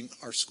managing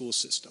our school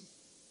system.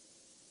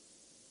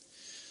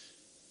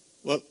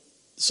 Well,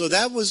 so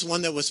that was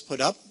one that was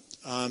put up.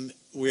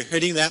 We're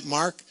hitting that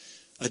mark.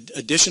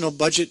 Additional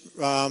budget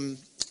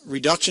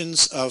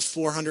reductions of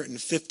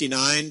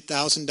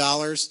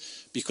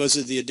 $459,000 because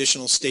of the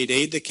additional state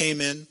aid that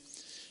came in.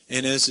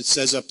 And as it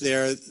says up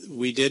there,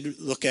 we did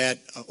look at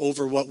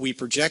over what we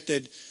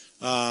projected,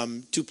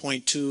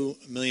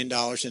 $2.2 million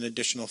in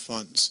additional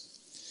funds.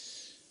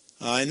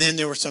 And then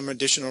there were some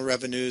additional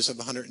revenues of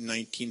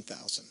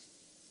 $119,000.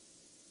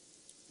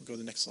 We'll go to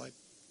the next slide.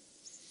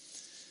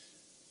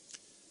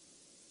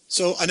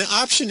 So on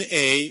option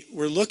A,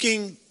 we're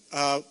looking,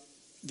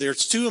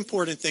 there's two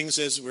important things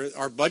is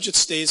our budget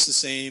stays the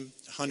same,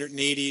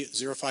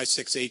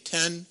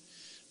 180,056,810,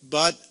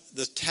 but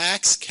the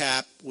tax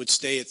cap would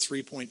stay at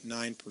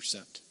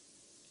 3.9%.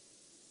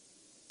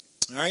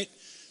 All right,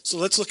 so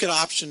let's look at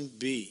option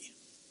B.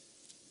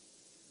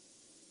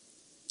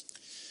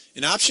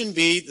 In option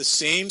B, the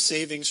same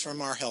savings from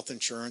our health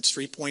insurance,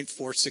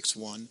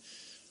 3.461,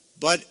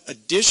 but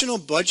additional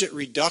budget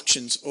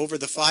reductions over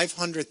the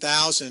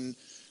 500,000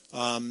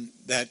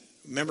 that,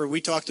 remember,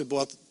 we talked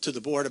about to the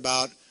board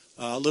about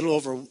a little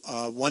over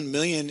 1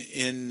 million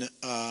in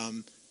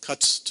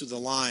cuts to the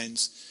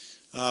lines.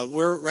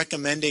 We're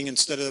recommending,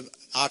 instead of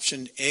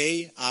option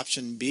A,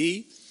 option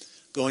B,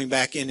 going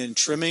back in and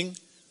trimming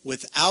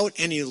without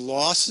any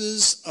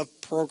losses of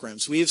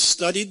programs. We have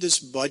studied this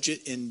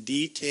budget in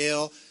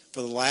detail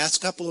for the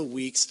last couple of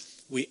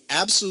weeks. We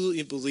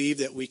absolutely believe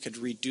that we could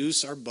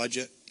reduce our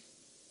budget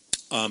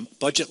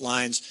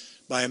lines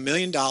by $1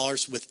 million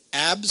with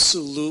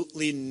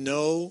absolutely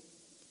no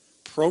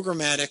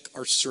programmatic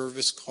or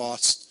service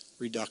cost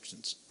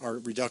reductions.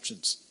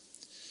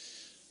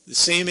 The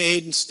same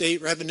aid and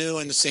state revenue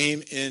and the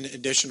same in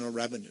additional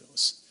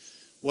revenues.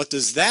 What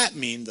does that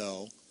mean,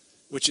 though,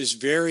 which is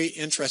very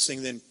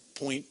interesting than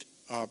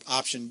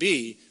option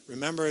B?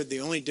 Remember,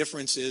 the only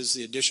difference is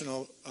the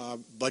additional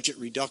budget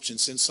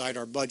reductions inside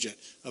our budget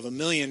of $1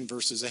 million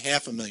versus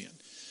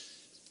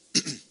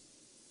 $500,000.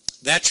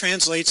 That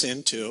translates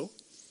into,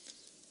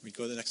 we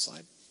go to the next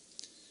slide.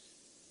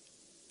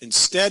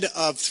 Instead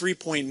of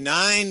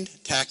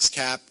 3.9 tax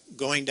cap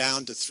going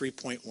down to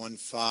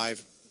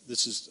 3.15,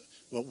 this is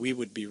what we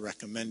would be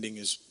recommending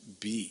is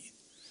B.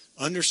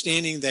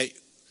 Understanding that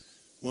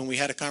when we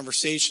had a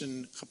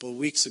conversation a couple of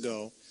weeks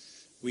ago,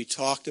 we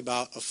talked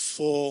about a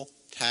full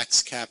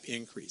tax cap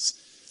increase.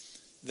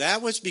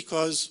 That was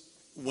because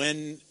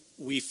when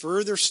we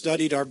further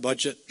studied our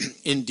budget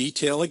in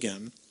detail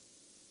again,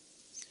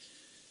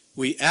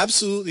 we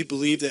absolutely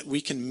believe that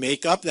we can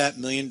make up that $1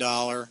 million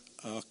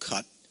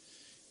cut,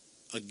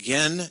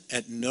 again,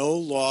 at no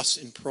loss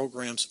in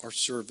programs or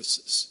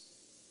services,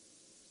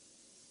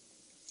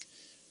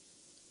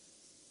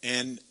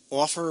 and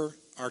offer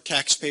our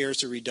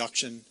taxpayers a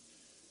reduction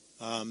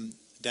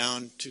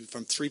down to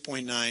from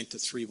 3.9 to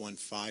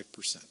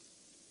 3.15%.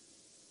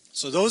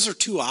 So those are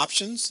two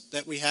options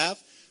that we have.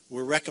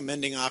 We're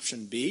recommending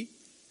option B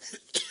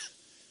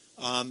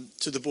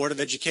to the Board of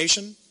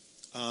Education,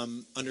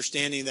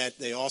 understanding that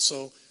they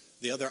also,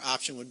 the other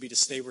option would be to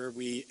stay where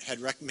we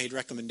had made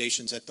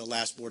recommendations at the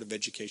last Board of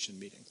Education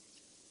meeting.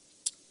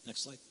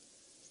 Next slide.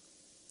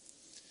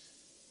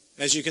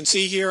 As you can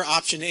see here,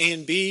 option A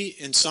and B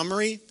in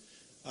summary,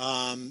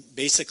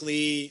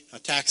 basically a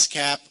tax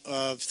cap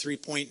of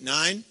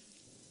 3.9.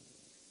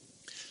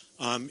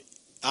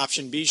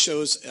 Option B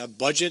shows a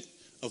budget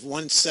of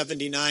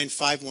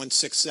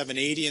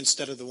 179,516,780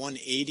 instead of the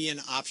 180 in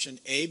option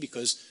A,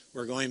 because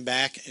we're going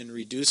back and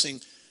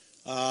reducing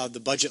the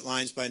budget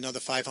lines by another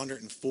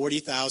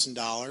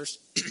 $540,000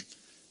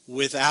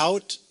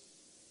 without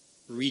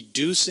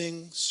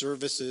reducing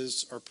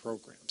services or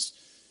programs,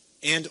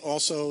 and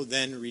also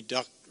then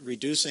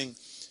reducing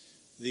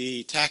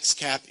the tax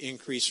cap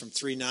increase from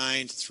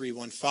 3.9 to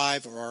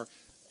 3.15, or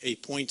a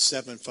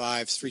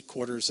 0.75,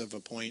 3/4 of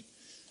a point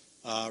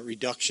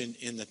reduction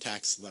in the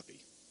tax levy.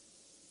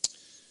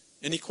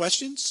 Any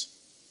questions?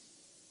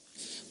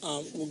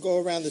 We'll go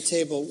around the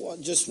table.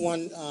 Just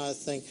one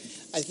thing.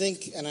 I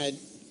think, and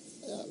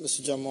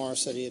Mr. John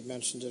Morris said he had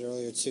mentioned it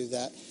earlier too,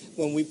 that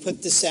when we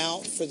put this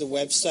out for the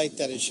website,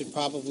 that it should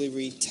probably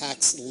read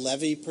tax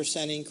levy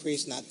percent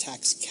increase, not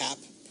tax cap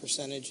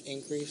percentage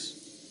increase.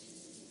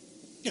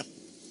 Yeah.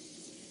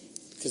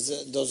 Because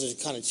those are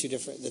kind of two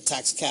different, the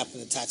tax cap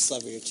and the tax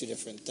levy are two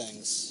different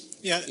things.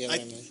 Yeah. You know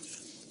what I mean?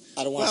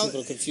 I don't want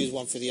people to confuse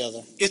one for the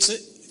other.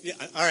 Yeah,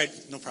 all right,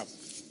 no problem.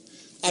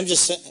 I'm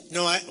just saying.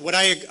 No, I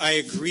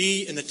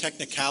agree in the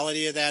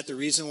technicality of that. The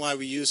reason why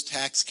we use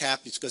tax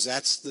cap is because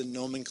that's the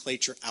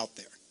nomenclature out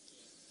there.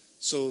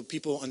 So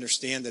people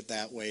understand it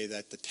that way,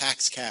 that the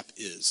tax cap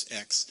is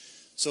X.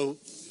 So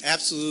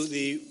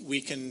absolutely we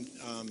can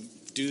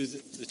do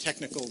the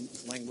technical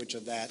language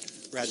of that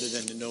rather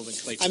than the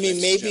nomenclature. I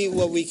mean, maybe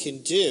what we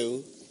can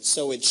do,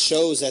 so it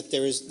shows that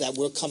that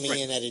we're coming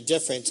in at a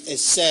difference,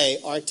 is say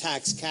our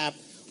tax cap,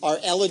 our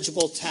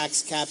eligible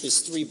tax cap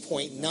is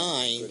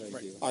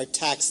 3.9. Our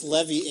tax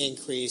levy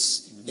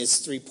increase is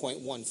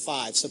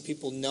 3.15. So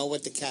people know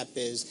what the cap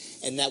is,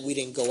 and that we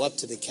didn't go up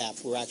to the cap.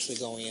 We're actually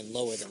going in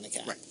lower than the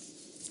cap. Right.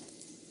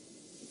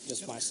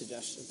 Just my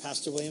suggestion.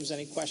 Pastor Williams,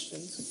 any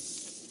questions?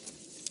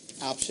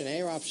 Option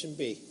A or option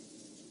B?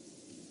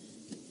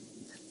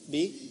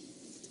 B?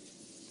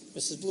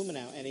 Mrs.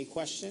 Blumenau, any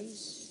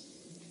questions?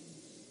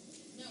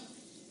 No.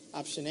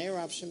 Option A or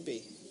option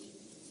B?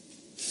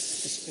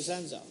 Mr.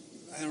 Cosenzo.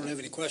 I don't have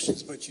any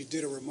questions, but you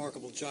did a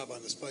remarkable job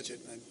on this budget.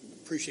 I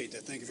appreciate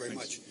that. Thank you very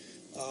much.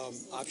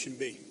 Option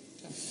B.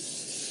 Okay.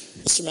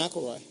 Mr.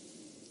 McElroy.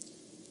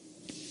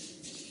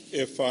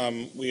 If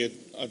we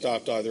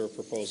adopt either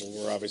proposal,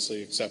 we're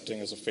obviously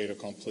accepting as a fait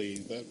accompli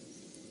that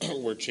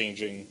we're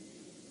changing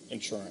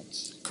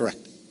insurance.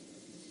 Correct.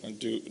 And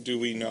do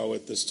we know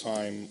at this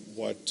time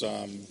what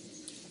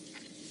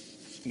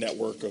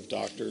network of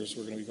doctors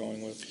we're going to be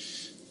going with?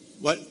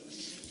 What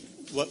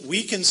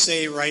we can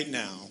say right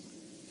now,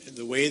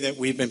 the way that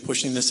we've been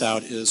pushing this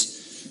out, is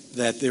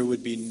that there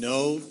would be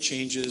no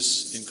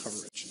changes in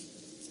coverage.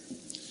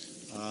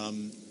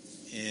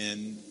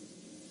 And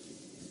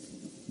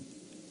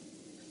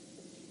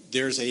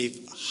there's a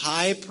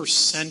high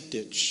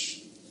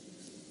percentage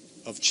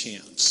of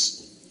chance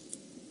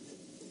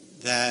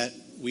that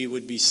we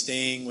would be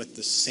staying with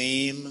the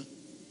same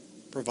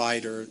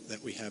provider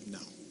that we have now.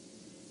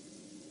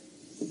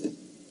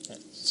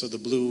 So the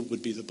blue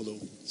would be the blue.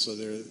 So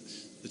the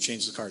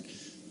change of the card.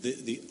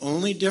 The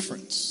only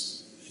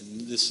difference,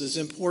 and this is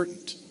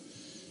important,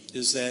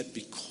 is that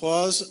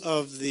because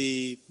of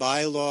the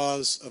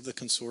bylaws of the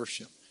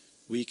consortium,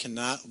 we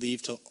cannot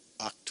leave till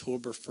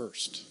October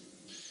 1st.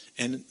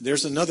 And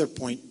there's another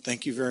point.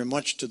 Thank you very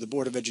much to the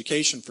Board of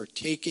Education for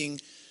taking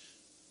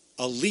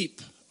a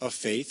leap of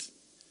faith,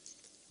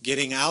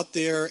 getting out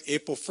there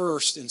April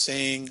 1st and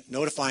saying,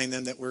 notifying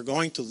them that we're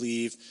going to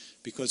leave,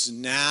 because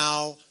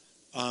now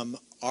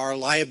our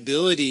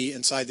liability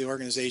inside the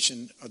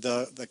organization,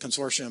 the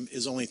consortium,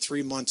 is only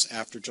 3 months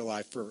after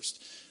July 1st.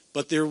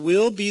 But there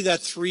will be that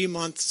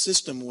 3-month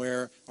system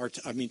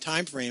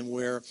time frame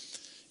where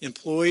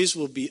employees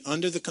will be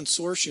under the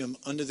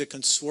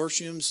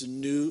consortium's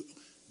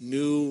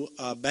new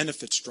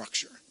benefit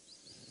structure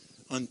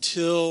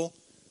until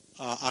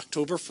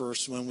October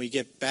 1st, when we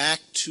get back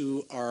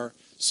to our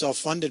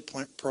self-funded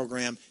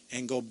program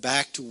and go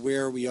back to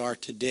where we are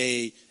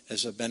today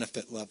as a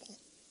benefit level.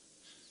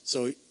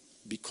 So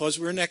because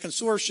we're in that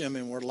consortium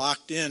and we're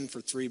locked in for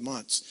 3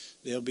 months,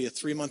 there'll be a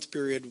 3-month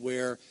period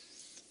where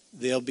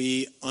they'll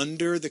be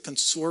under the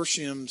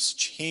consortium's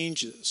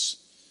changes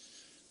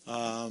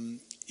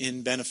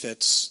in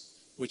benefits,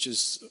 which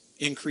is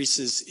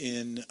increases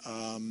in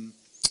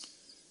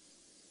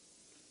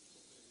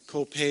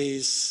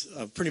co-pays,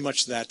 pretty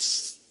much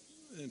that's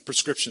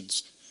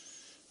prescriptions.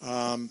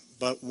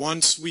 But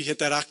once we hit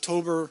that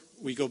October,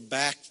 we go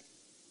back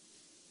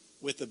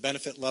with the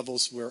benefit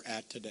levels we're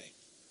at today.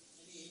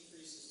 Any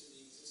increases to the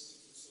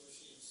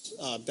existing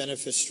consortium's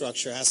benefit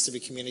structure has to be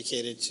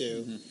communicated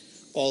to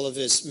all of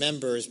its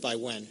members by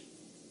when?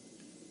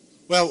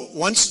 Well,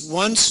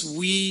 once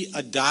we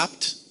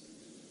adopt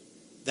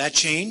that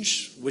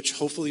change, which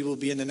hopefully will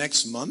be in the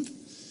next month,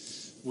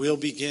 we'll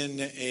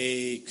begin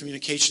a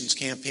communications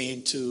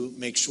campaign to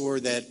make sure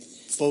that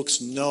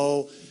folks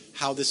know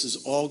how this is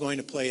all going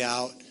to play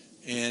out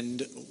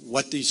and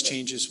what these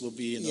changes will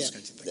be and those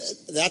kinds of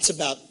things. That's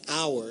about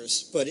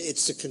hours, but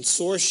it's the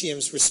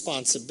consortium's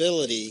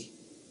responsibility,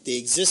 the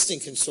existing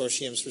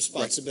consortium's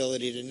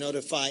responsibility, to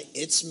notify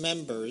its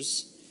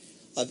members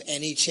of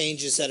any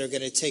changes that are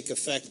going to take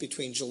effect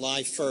between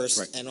July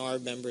 1st and our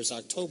members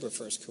October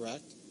 1st,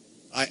 correct?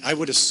 I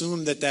would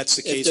assume that that's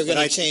the case. If they're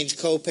going to change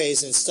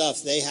co-pays and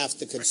stuff, they have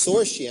the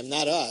consortium,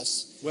 not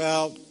us.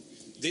 Well,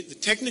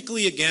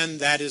 technically, again,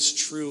 that is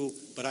true,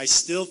 but I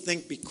still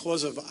think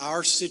because of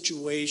our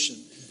situation,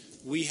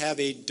 we have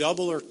a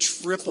double or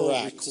triple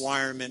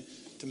requirement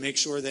to make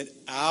sure that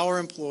our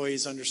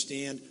employees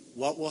understand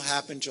what will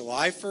happen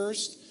July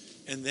 1st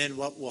and then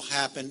what will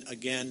happen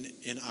again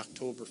in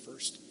October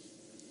 1st.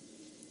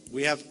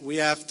 We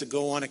have to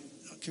go on a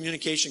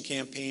communication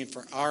campaign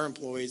for our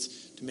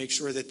employees to make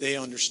sure that they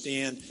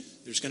understand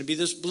there's going to be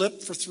this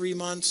blip for 3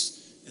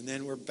 months, and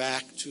then we're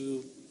back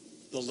to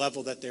the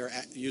level that they're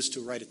used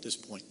to right at this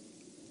point.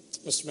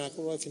 Mr.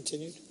 McElroy,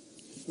 continued.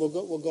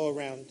 We'll go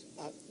around.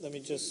 Let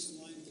me just.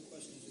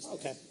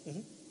 Okay.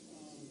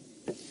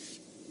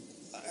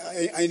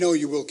 I know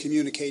you will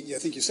communicate. I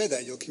think you said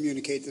that you'll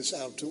communicate this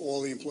out to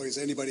all the employees,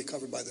 anybody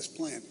covered by this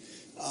plan.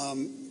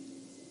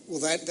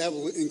 Will that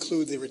will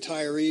include the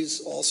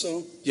retirees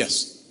also?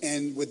 Yes.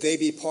 And would they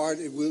be part?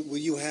 Will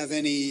you have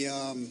any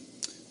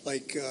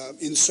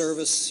in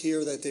service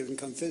here that they can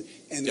come fit?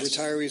 And the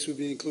retirees would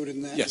be included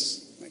in that?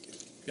 Yes. Thank you.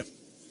 Yep.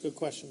 Good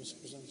question, Mr.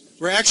 President.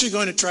 We're actually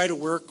going to try to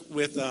work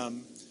with a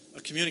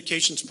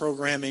communications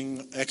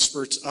programming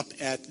experts up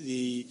at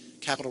the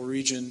Capital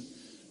Region,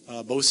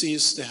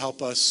 BOCES, to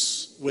help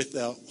us with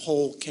the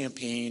whole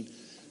campaign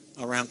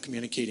around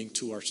communicating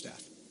to our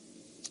staff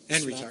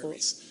and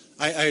retirees.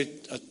 I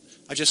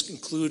just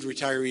include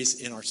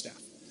retirees in our staff.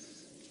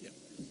 Yeah.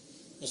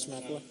 Mr.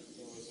 McElroy?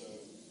 That was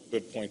a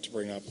good point to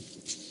bring up.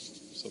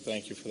 So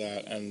thank you for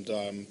that.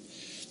 And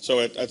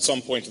so at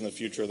some point in the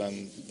future,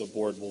 then the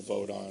board will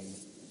vote on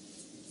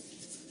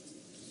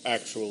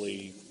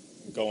actually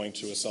going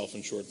to a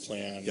self-insured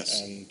plan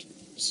and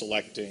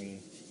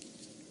selecting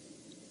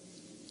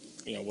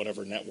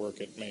whatever network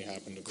it may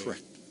happen to be.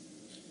 Correct.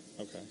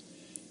 Okay.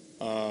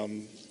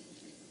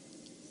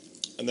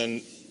 And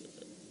then,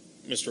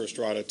 Mr.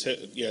 Estrada,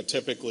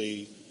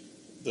 typically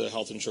the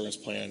health insurance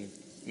plan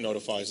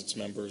notifies its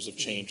members of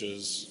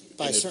changes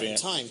By in a certain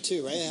advance. time,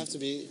 too, right? They have to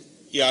be...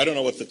 Yeah, I don't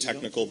know what the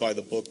technical by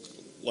the book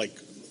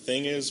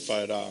thing is,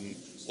 but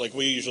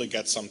we usually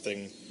get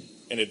something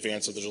in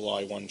advance of the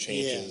July 1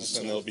 changes,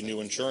 and there'll be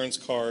new insurance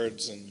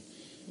cards and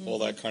all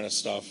that kind of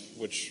stuff,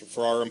 which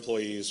for our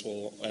employees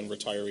and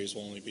retirees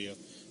will only be a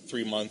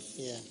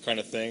 3-month kind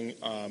of thing.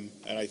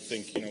 And I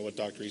think what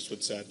Dr.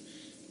 Eastwood said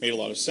made a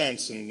lot of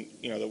sense, and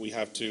that we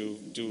have to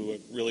do a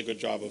really good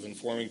job of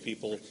informing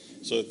people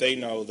so that they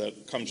know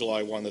that come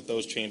July 1 that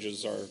those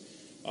changes are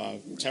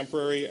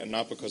temporary and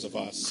not because of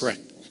us.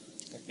 Correct.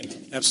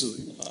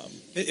 Absolutely.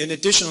 And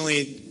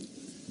additionally,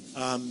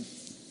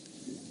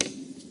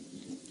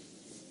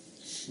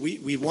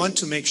 we want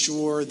to make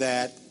sure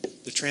that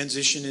the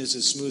transition is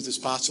as smooth as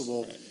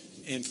possible. Right.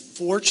 And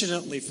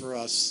fortunately for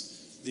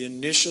us, the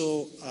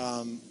initial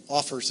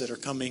offers that are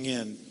coming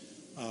in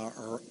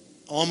are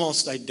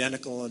almost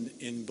identical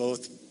in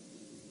both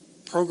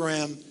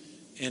program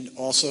and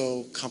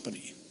also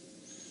company.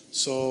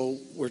 So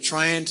we're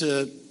trying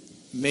to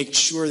make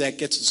sure that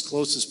gets as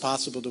close as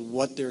possible to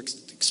what they're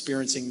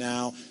experiencing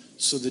now,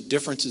 so the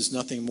difference is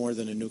nothing more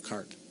than a new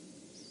card.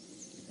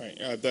 Right,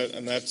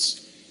 and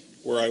that's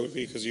where I would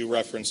be, because you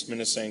referenced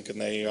Minisync, and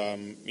they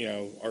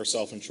are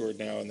self-insured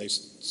now, and they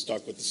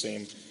stuck with the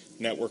same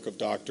network of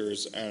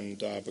doctors. And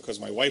because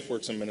my wife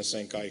works in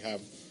Minisync, I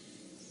have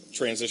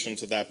transitioned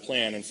to that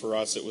plan, and for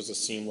us it was a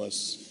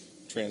seamless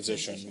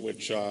transition,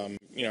 which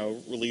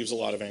relieves a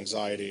lot of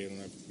anxiety,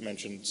 and I've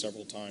mentioned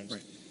several times.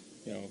 Right.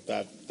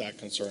 That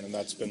concern, and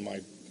that's been my,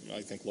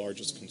 I think,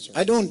 largest concern.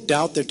 I don't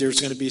doubt that there's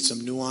going to be some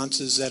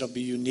nuances that'll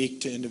be unique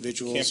to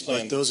individuals,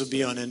 but those will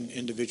be on an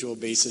individual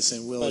basis,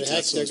 and we'll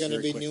address those very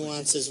quickly. But heck, there are going to be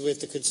nuances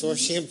with the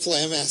consortium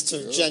plan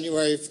after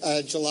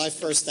July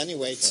 1st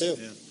anyway, too,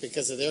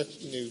 because of their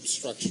new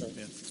structure.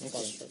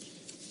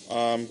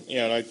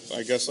 And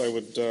I guess I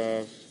would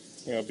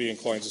be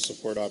inclined to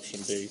support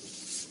option B.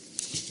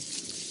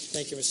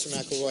 Thank you, Mr.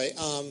 McElroy.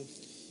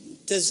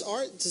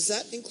 Does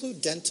that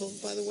include dental,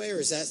 by the way, or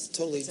is that a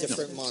totally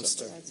different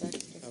monster?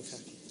 Okay.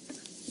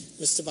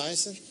 Mr.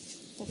 Bison?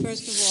 Well,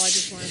 first of all, I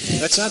just want to say...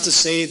 That's not to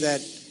say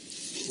that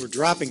we're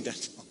dropping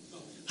dental.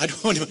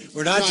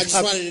 We're not. No, I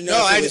just wanted to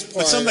know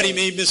but somebody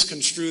may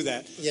misconstrue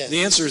that. Yeah.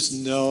 The answer is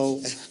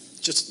no.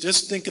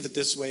 Just think of it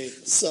this way.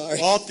 Sorry.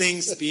 All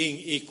things being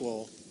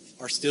equal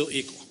are still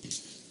equal.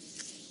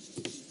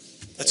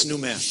 That's new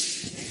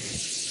math.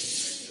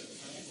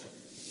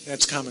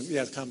 That's common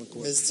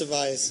core. Ms.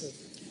 Tobias.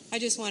 I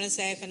just want to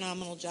say a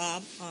phenomenal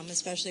job,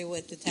 especially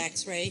with the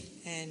tax rate,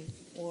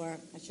 or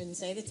I shouldn't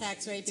say the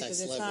tax rate because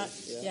it's not.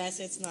 Yes,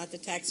 it's not the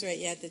tax rate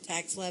yet, the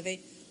tax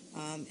levy,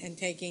 and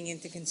taking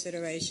into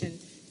consideration,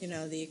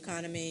 the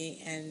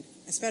economy, and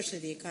especially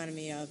the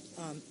economy of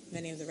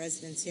many of the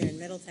residents here in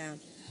Middletown.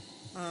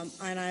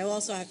 And I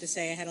also have to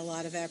say I had a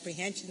lot of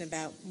apprehension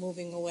about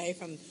moving away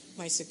from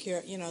my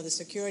the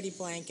security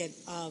blanket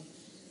of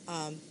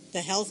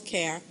the health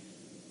care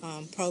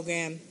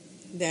program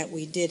that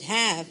we did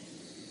have,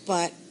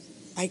 but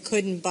I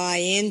couldn't buy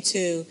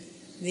into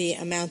the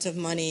amount of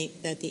money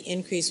that the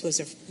increase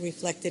was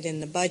reflected in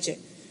the budget.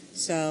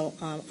 So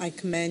I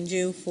commend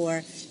you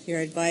for your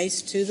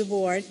advice to the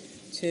board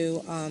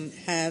to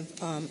have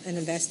an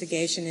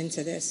investigation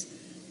into this.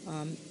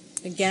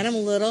 Again, I'm a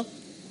little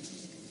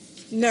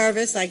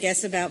nervous, I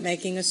guess, about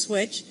making a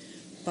switch,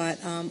 but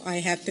I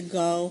have to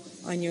go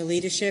on your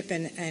leadership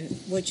and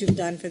what you've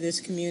done for this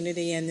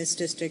community and this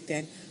district,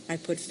 and I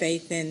put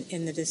faith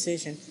in the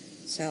decision.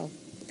 So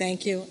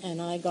thank you,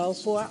 and I go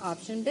for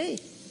option B.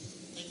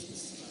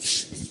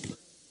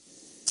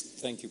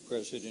 Thank you,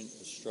 President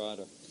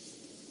Estrada.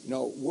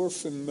 We're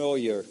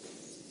familiar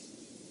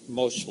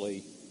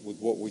mostly with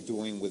what we're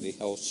doing with the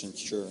health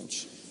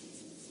insurance,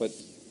 but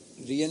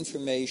the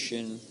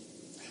information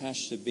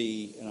has to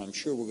be, and I'm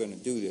sure we're going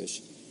to do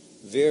this,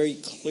 very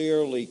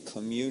clearly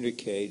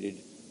communicated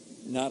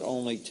not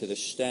only to the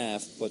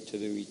staff but to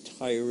the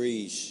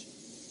retirees,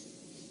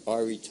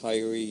 our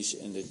retirees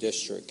in the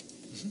district.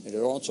 Mm-hmm. And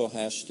it also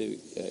has to,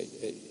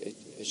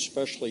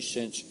 especially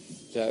since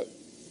that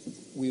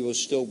we will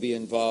still be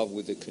involved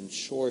with the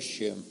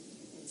consortium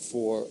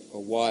for a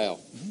while,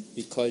 mm-hmm.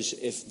 because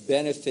if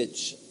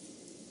benefits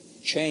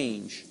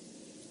change,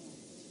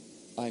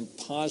 I'm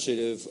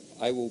positive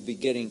I will be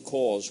getting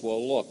calls.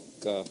 Well, look,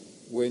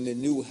 we're in the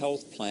new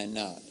health plan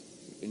now.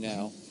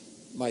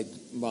 My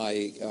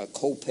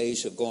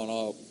co-pays have gone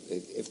up.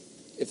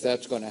 If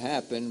that's going to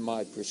happen,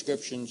 my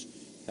prescriptions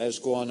has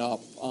gone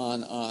up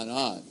on.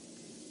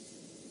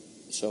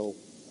 So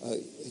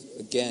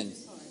again,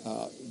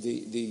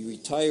 the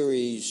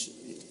retirees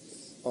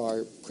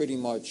are pretty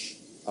much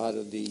out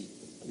of the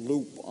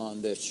loop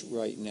on this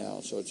right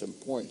now. So it's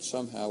important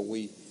somehow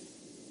we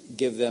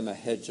give them a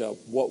heads up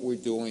what we're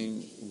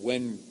doing,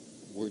 when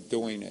we're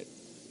doing it.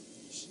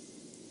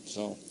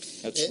 So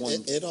that's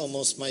one. It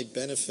almost might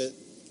benefit,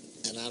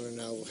 and I don't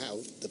know how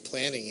the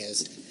planning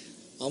is.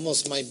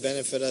 almost might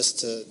benefit us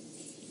to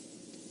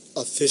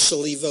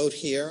officially vote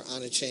here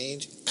on a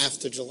change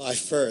after July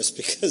 1st,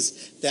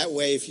 because that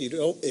way if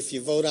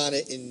you vote on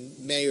it in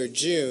May or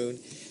June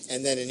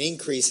and then an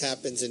increase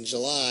happens in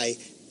July,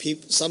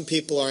 some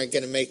people aren't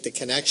going to make the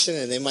connection,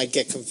 and they might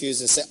get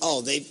confused and say,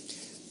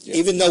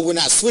 even though we're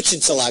not switching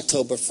till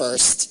October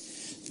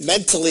 1st,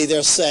 mentally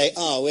they'll say,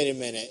 oh, wait a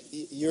minute,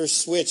 your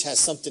switch has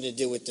something to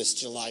do with this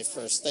July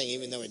 1st thing,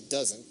 even though it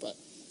doesn't, but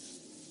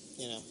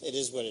it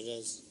is what it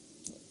is.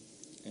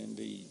 And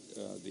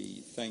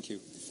thank you.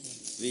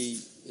 The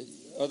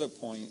other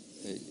point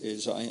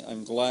is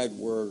I'm glad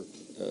we're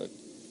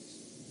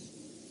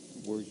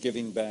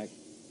giving back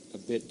a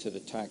bit to the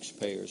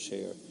taxpayers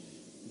here,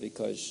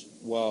 because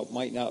while it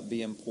might not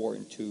be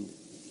important to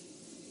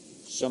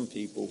some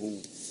people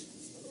who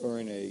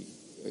earn a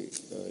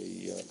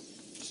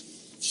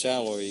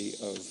salary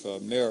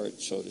of merit,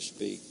 so to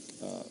speak,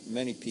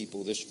 many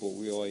people this will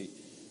really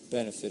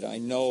benefit. I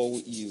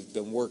know you've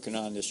been working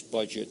on this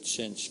budget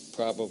since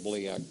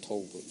probably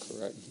October,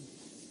 correct?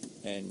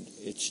 And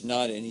it's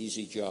not an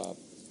easy job,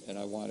 and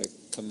I want to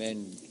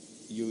commend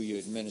you, your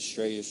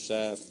administrative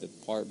staff, the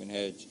department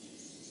heads,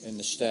 and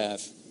the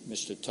staff.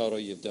 Mr. Tuttle,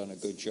 you've done a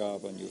good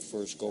job on your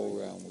first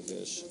go-around with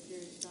this.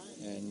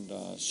 And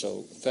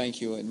so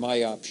thank you, and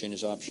my option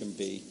is option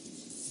B.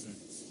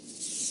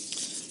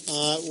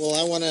 Well,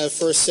 I want to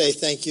first say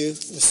thank you,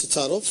 Mr.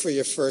 Tuttle, for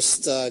your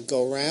first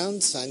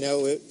go-round. I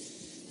know there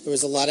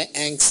was a lot of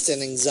angst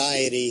and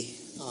anxiety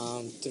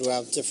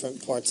throughout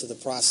different parts of the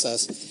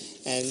process.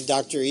 And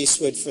Dr.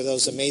 Eastwood, for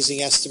those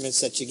amazing estimates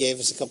that you gave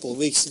us a couple of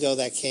weeks ago,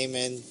 that came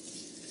in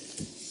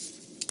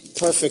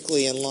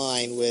perfectly in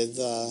line with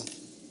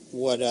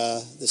what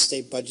the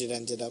state budget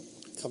ended up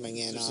coming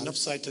in There's on. an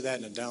upside to that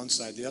and a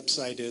downside. The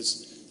upside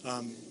is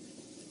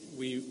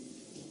we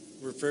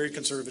were very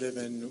conservative,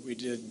 and we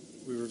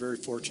were very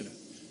fortunate.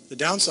 The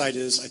downside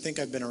is I think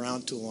I've been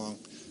around too long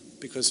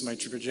because my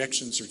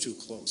projections are too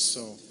close.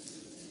 So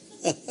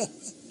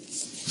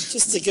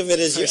just think of it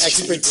as your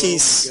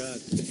expertise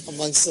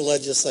amongst the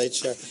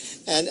legislature.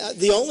 And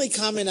the only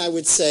comment I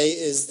would say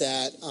is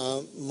that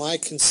my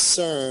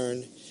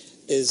concern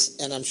is,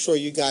 and I'm sure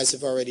you guys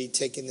have already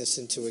taken this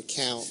into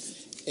account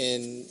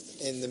in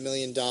the $1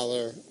 million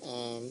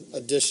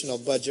additional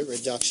budget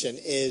reduction,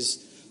 is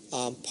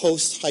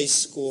post-high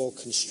school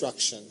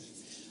construction.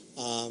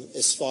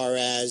 As far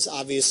as,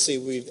 obviously,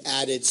 we've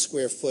added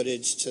square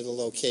footage to the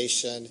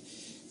location,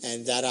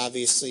 and that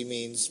obviously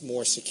means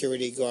more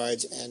security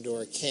guards and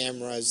or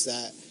cameras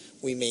that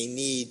we may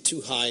need to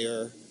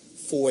hire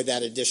for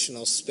that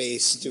additional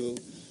space to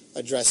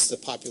address the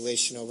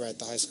population over at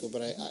the high school.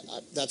 But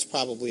that's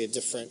probably a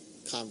different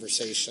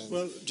conversation.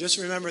 Well, just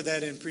remember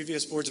that in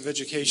previous Boards of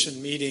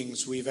Education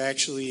meetings, we've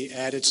actually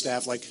added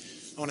staff, like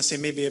I want to say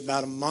maybe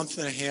about a month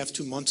and a half,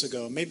 2 months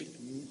ago,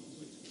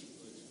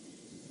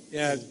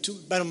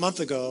 about a month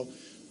ago,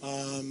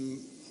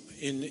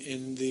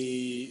 in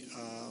the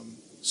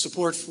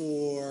support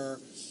for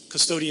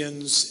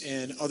custodians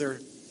and other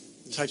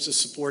types of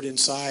support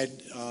inside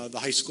the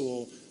high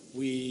school,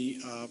 we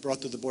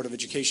brought to the Board of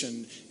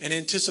Education and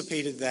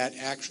anticipated that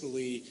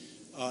actually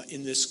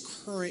in this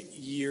current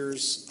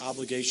year's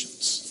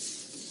obligations.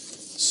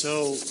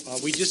 So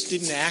we just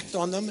didn't act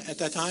on them at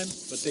that time,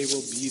 but they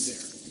will be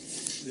there.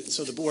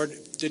 So the board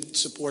did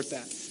support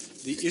that.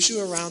 The issue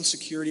around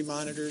security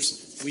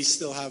monitors, we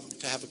still have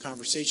to have a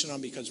conversation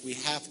on, because we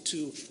have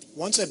to,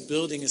 once a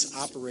building is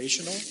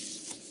operational,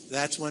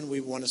 that's when we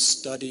want to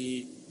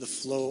study the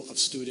flow of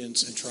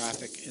students and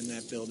traffic in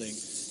that building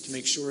to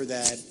make sure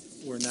that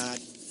we're not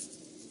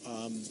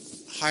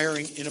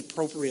hiring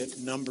inappropriate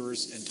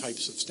numbers and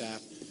types of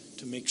staff,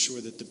 to make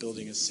sure that the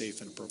building is safe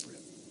and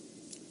appropriate.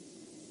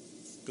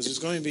 Because there's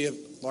going to be a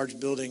large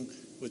building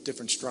with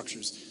different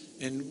structures.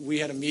 And we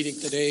had a meeting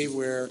today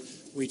where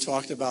we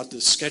talked about the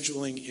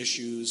scheduling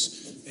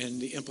issues and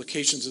the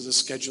implications of the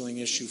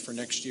scheduling issue for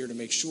next year, to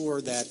make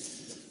sure that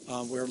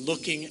we're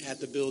looking at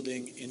the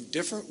building in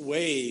different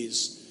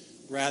ways,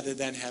 rather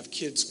than have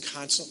kids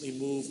constantly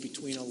move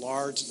between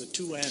the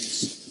two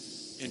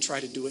ends and try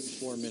to do it in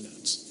 4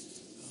 minutes.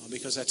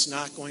 Because that's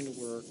not going to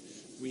work.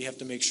 We have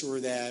to make sure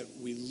that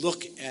we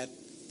look at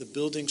the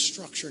building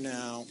structure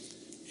now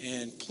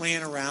and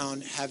plan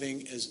around having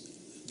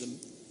the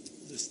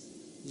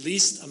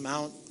least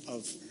amount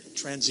of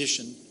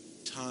transition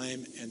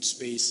time and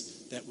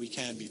space that we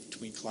can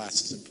between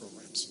classes and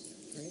programs.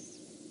 Great.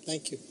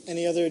 Thank you.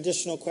 Any other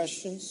additional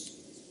questions?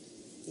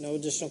 No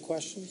additional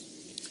questions?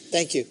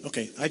 Thank you.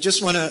 Okay. I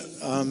just want to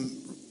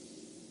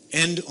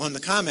end on the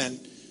comment.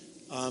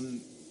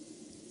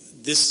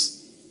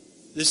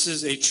 This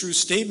is a true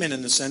statement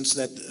in the sense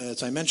that,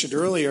 as I mentioned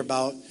earlier,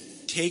 about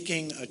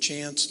taking a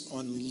chance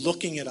on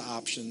looking at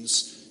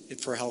options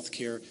for health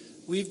care.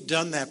 We've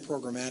done that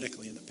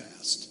programmatically in the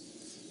past.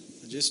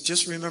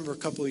 Just remember a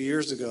couple of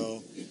years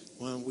ago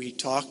when we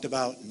talked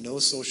about no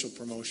social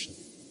promotion.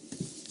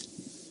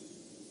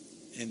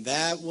 And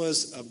that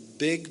was a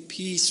big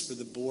piece for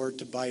the board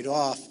to bite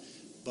off.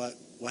 But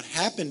what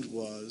happened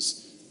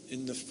was,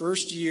 In the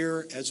first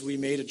year, as we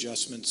made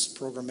adjustments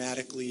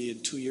programmatically in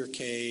 2-year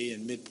K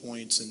and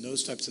midpoints and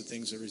those types of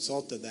things, as a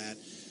result of that,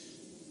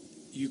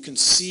 you can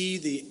see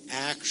the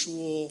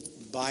actual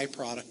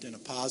byproduct in a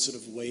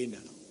positive way now.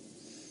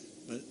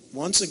 But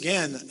once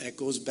again, it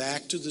goes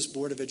back to this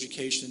Board of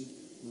Education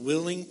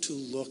willing to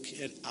look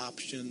at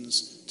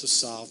options to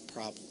solve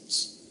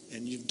problems.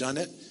 And you've done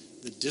it.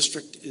 The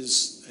district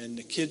is, and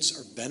the kids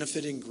are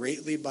benefiting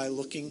greatly by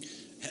looking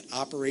at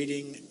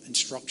operating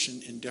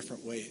instruction in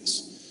different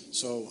ways.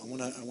 So I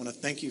want to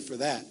thank you for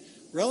that.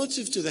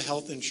 Relative to the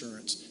health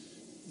insurance,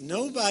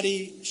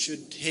 nobody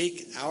should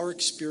take our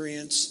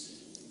experience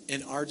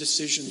and our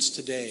decisions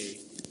today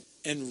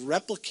and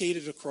replicate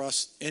it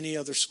across any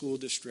other school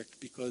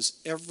district, because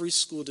every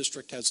school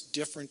district has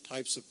different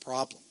types of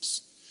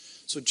problems.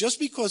 So just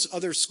because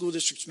other school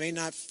districts may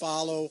not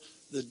follow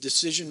the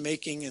decision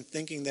making and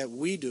thinking that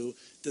we do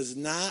does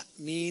not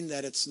mean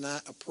that it's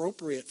not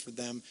appropriate for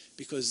them,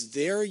 because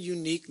their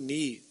unique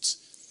needs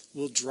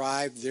will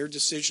drive their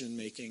decision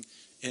making.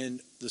 And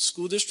the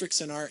school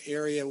districts in our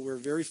area, we're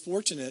very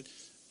fortunate,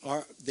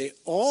 they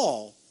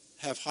all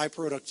have high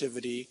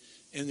productivity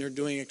and they're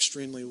doing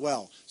extremely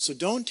well. So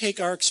don't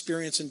take our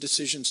experience and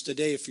decisions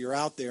today if you're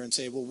out there and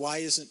say, well, why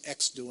isn't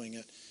X doing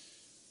it?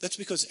 That's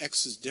because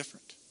X is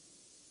different.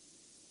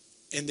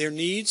 And their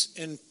needs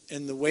and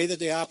the way that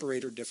they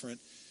operate are different.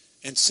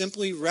 And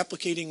simply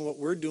replicating what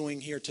we're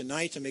doing here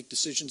tonight to make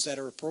decisions that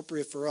are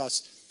appropriate for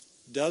us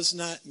does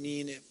not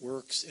mean it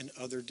works in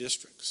other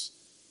districts.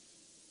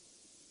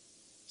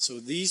 So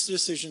these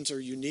decisions are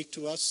unique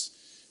to us,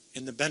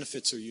 and the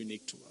benefits are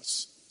unique to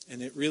us.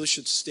 And it really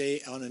should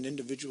stay on an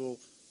individual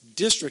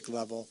district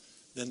level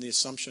than the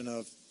assumption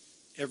of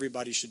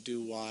everybody should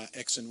do Y,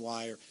 X and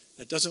Y.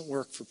 That doesn't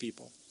work for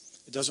people.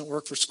 It doesn't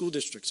work for school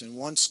districts. And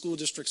once school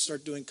districts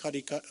start doing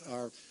cookie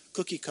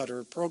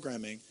cutter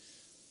programming,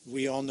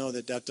 we all know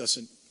that that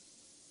doesn't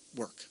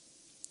work.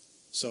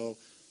 So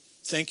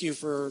thank you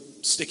for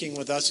sticking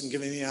with us and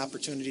giving the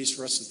opportunities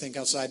for us to think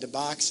outside the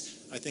box.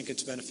 I think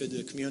it's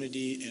benefited the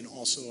community and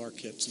also our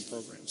kids and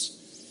programs.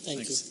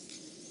 Thank you.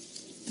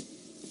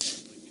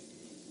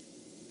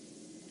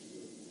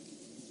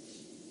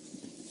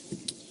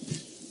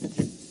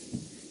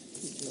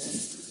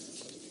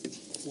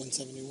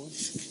 171.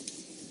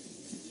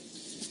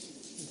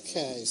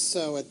 Okay,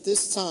 so at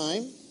this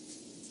time,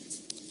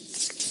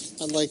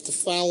 I'd like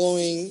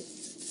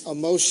a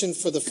motion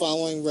for the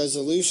following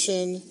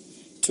resolution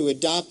to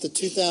adopt the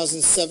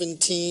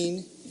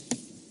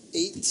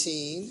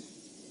 2017-18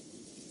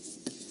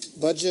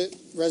 budget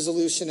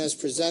resolution as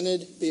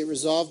presented. Be it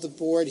resolved, the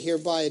board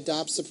hereby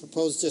adopts the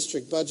proposed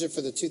district budget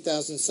for the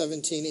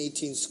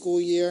 2017-18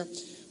 school year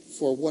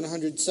for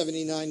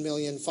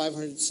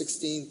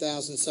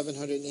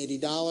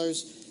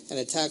 $179,516,780 and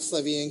a tax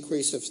levy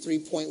increase of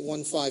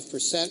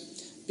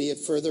 3.15%. Be it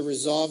further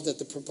resolved that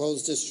the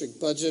proposed district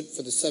budget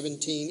for the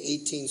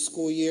 17-18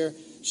 school year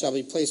shall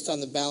be placed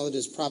on the ballot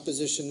as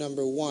proposition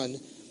number 1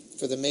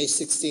 for the May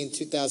 16,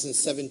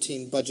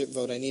 2017 budget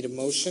vote. I need a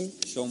motion.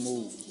 So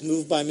moved.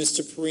 Moved by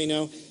Mr.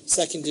 Perino,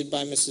 seconded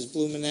by Mrs.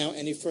 Blumenau.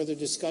 Any further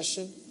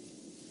discussion?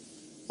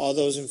 All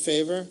those in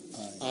favor?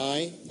 Aye.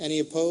 Aye. Any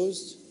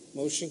opposed?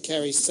 Motion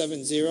carries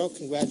 7-0.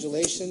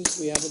 Congratulations.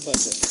 We have a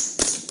budget.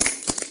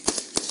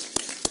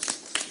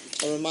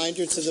 A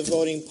reminder to the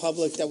voting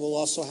public that we'll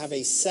also have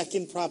a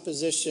second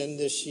proposition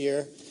this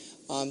year.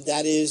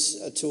 That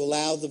is to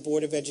allow the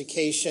Board of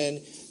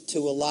Education to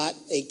allot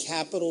a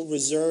capital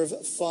reserve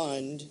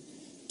fund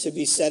to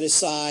be set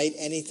aside,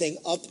 anything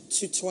up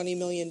to $20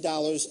 million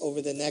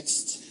over the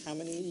next, how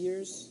many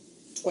years?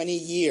 20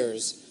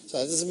 years. So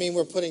that doesn't mean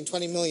we're putting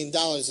 $20 million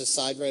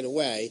aside right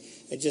away.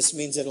 It just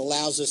means it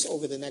allows us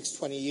over the next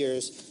 20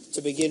 years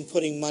to begin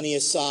putting money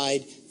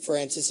aside for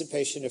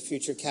anticipation of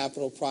future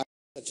capital projects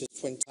such as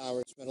Twin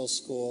Towers Middle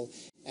School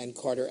and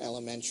Carter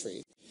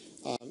Elementary.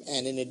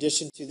 And in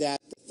addition to that,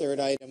 the third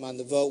item on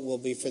the vote will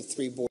be for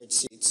 3 board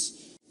seats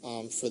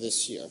for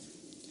this year.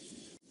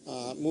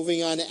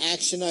 Moving on to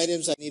action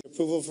items, I need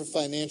approval for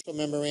financial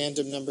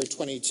memorandum number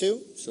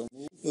 22. So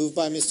moved. Moved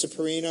by Mr.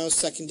 Perino,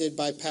 seconded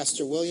by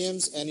Pastor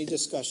Williams. Any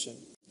discussion?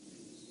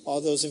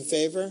 All those in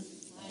favor?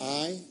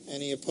 Aye.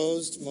 Any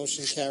opposed?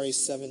 Motion carries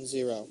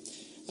 7-0.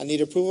 I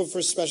need approval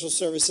for special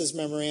services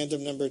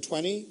memorandum number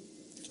 20.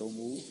 So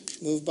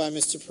moved. Moved by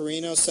Mr.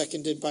 Perino,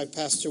 seconded by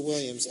Pastor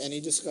Williams.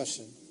 Any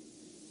discussion?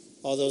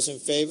 All those in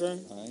favor?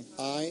 Aye.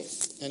 Aye.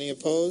 Any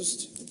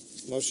opposed?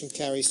 Motion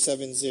carries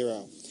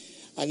 7-0.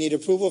 I need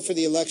approval for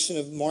the election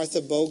of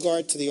Martha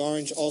Bogart to the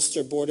Orange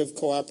Ulster Board of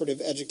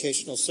Cooperative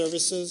Educational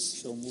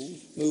Services. So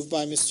moved. Moved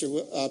by Mr.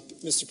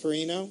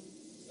 Perino.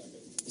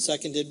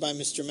 Seconded by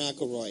Mr.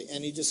 McElroy.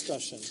 Any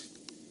discussion?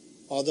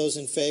 All those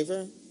in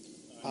favor?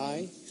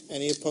 Aye.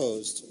 Any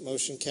opposed?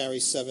 Motion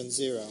carries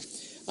 7-0.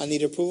 I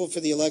need approval for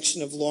the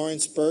election of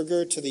Lawrence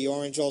Berger to the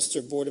Orange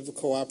Ulster Board of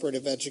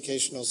Cooperative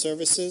Educational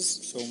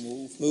Services. So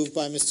moved. Moved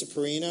by Mr.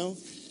 Perino.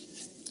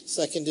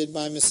 Seconded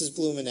by Mrs.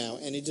 Blumenau.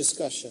 Any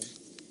discussion?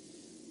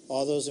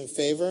 All those in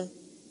favor?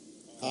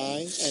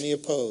 Aye. Any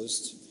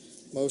opposed?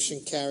 Motion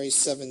carries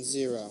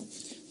 7-0.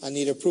 I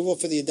need approval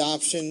for the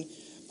adoption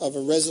of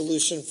a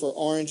resolution for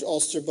Orange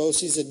Ulster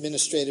BOCES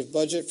administrative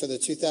budget for the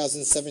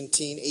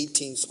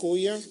 2017-18 school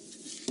year.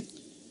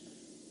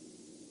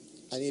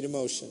 I need a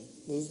motion.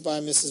 Moved by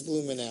Mrs.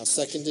 Blumenauer,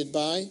 seconded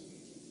by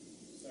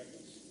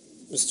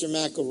Mr.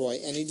 McElroy.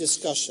 Any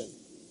discussion?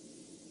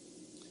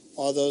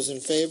 All those in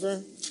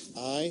favor?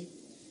 Aye.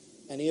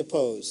 Any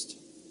opposed?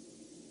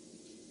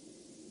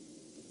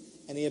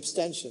 Any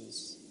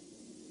abstentions?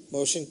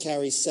 Motion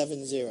carries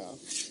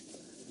 7-0.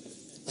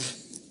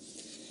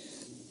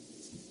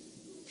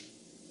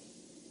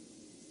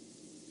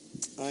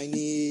 I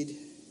need,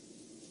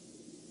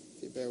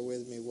 if you bear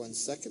with me 1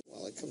 second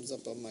while it comes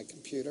up on my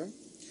computer.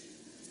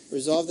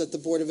 Resolved that the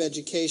Board of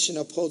Education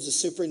upholds the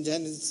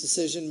superintendent's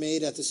decision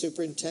made at the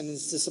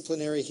superintendent's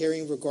disciplinary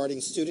hearing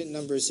regarding student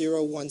number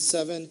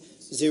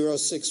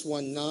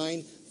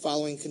 0170619,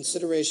 following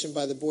consideration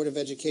by the Board of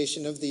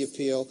Education of the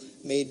appeal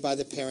made by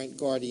the parent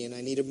guardian.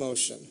 I need a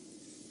motion.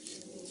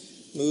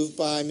 Moved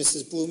by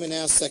Mrs.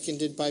 Blumenauer,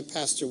 seconded by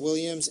Pastor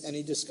Williams.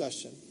 Any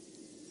discussion?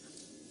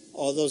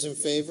 All those in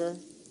favor?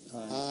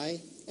 Aye.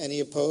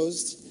 Any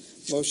opposed?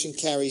 Motion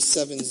carries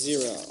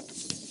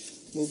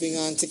 7-0. Moving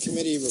on to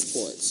committee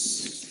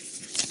reports.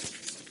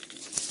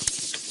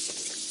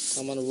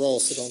 I'm on a roll,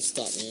 so don't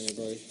stop me,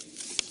 anybody.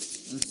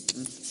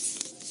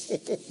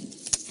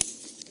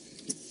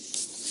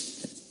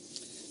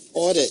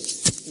 Audit,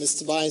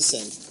 Mr.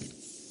 Bison.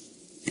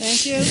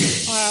 Thank you.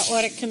 Our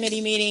audit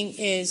committee meeting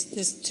is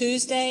this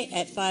Tuesday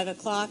at 5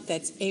 o'clock.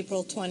 That's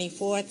April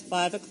 24th,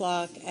 5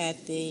 o'clock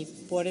at the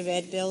Board of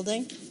Ed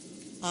building.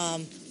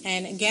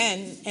 And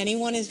again,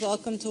 anyone is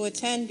welcome to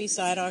attend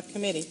beside our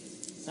committee.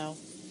 So.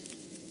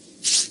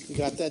 You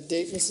got that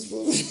date, Mrs.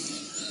 Blumen?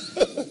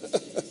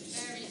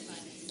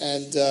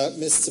 And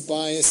Ms.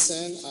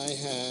 Tobiasen, I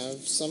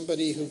have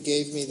somebody who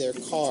gave me their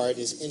card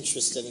is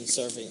interested in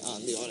serving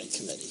on the audit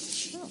committee.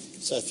 Oh.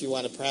 So if you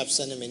want to perhaps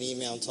send them an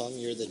email and tell them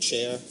you're the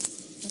chair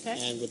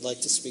and would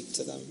like to speak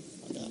to them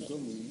about it.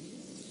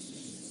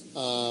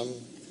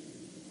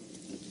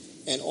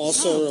 And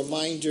also a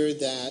reminder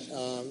that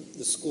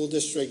the school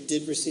district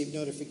did receive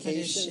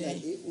notification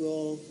that it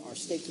will, our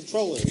state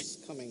controller is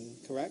coming,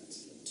 correct,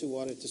 to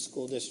audit the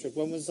school district.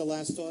 When was the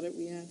last audit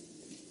we had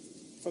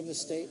from the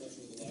state?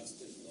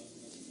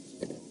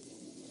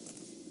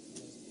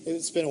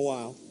 It's been a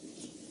while.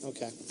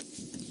 Okay.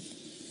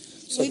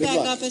 So we good back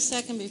luck. up a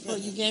second before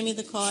you gave me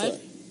the card?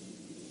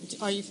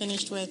 Sure. Are you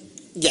finished with?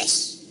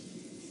 Yes.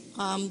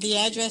 The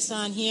address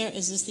on here,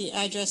 is this the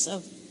address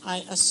of,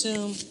 I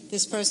assume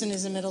this person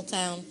is a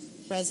Middletown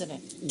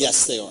resident?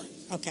 Yes, they are.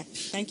 Okay,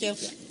 thank you.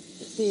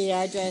 The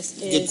address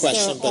is Good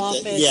question, their but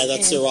office. yeah,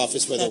 that's their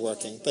office where they're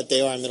working, but they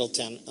are a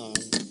Middletown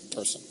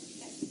person.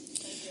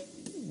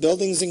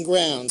 Buildings and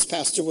grounds,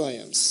 Pastor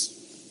Williams.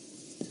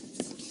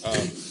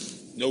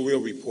 No real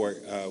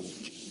report.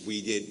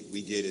 We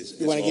did as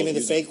You want to all give me the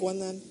you- fake one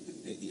then?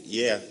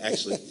 Yeah,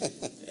 actually,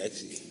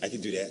 I can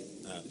do that.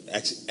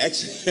 Actually,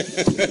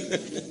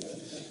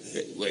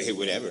 hey,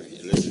 whatever.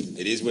 Listen,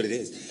 it is what it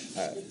is.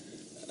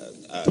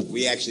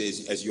 We actually,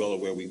 as you all are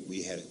aware, we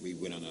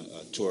went on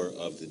a tour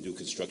of the new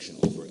construction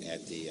over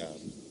at the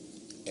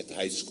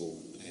high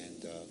school,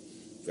 and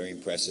very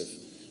impressive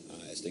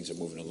as things are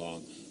moving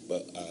along.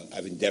 But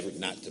I've endeavored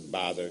not to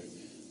bother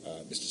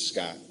Mr.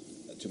 Scott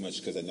too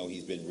much because I know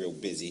he's been real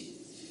busy.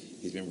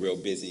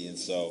 And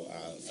so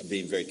I'm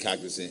being very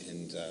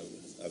cognizant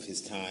of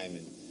his time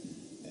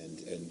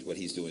and what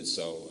he's doing.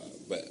 So,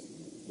 but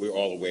we're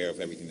all aware of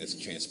everything that's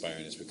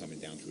transpiring as we're coming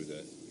down through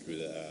the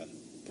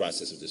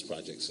process of this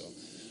project. So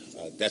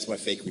that's my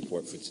fake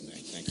report for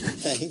tonight. Thank you.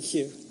 Thank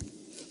you.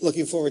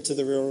 Looking forward to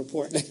the real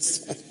report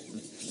next time.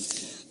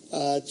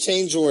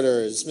 Change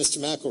orders, Mr.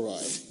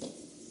 McElroy.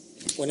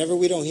 Whenever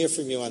we don't hear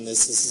from you on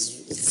this,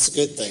 it's a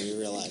good thing, you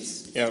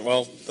realize. Yeah,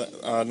 well,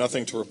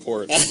 nothing to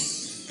report.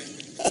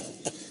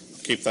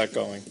 Keep that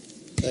going.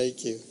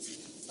 Thank you.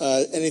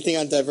 Anything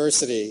on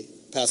diversity,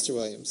 Pastor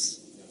Williams?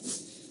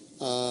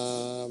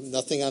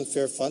 Nothing on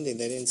fair funding.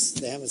 They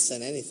haven't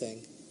sent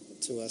anything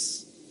to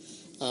us.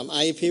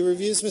 IEP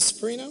reviews, Mr.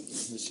 Perino?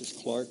 Mrs.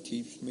 Clark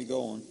keeps me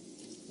going.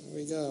 There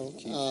we go.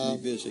 Keeps me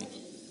busy.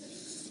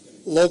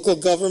 Local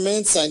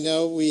governments, I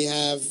know we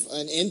have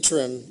an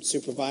interim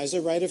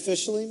supervisor, right,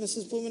 officially,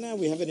 Mrs. Blumenauer?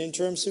 We have an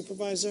interim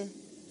supervisor?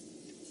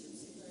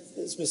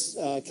 Is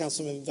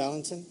Councilman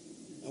Valentin?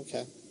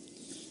 Okay.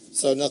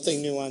 So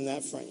nothing new on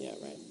that front yet,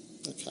 right?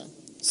 Okay.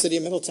 City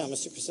of Middletown,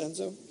 Mr.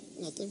 Crescenzo?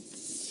 Nothing?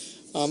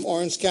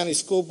 Orange County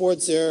School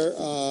Boards there,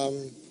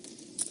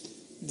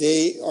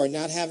 they are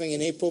not having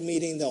an April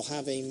meeting. They'll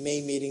have a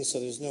May meeting, so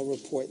there's no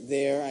report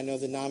there. I know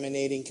the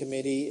nominating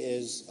committee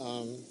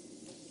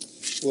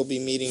will be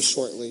meeting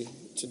shortly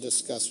to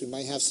discuss. We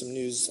might have some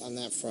news on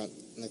that front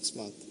next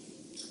month.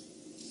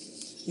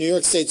 New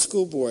York State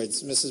School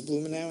Boards, Mrs.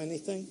 Blumenauer,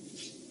 anything?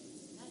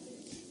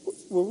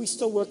 Were we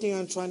still working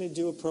on trying to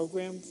do a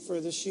program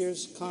for this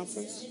year's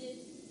conference?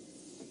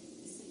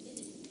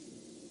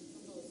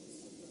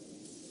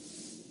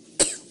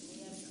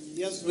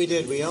 Yes, we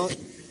did. We only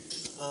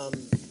got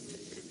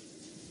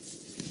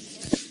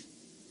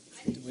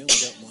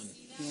one.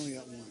 We only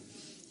got one.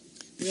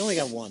 We only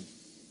got one.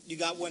 You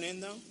got one in,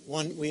 though?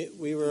 One.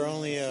 We were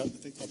only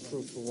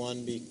approved for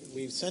one.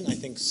 We sent, I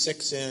think,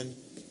 6 in,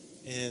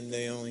 and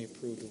they only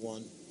approved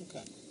one.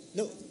 Okay.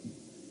 No,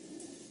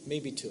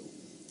 maybe 2.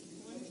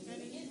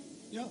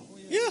 Yeah.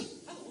 Yeah.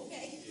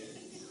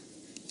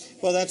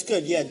 Well, that's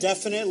good. Yeah,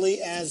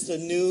 definitely as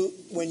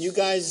when you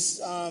guys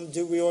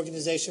do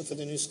reorganization for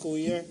the new school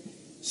year,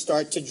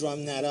 start to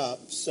drum that up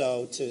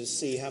to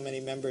see how many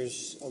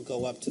members will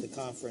go up to the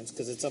conference,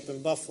 because it's up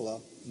in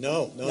Buffalo.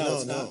 No.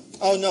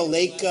 Oh, no,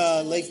 Lake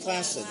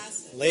Placid.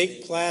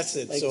 Lake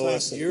Placid. Lake So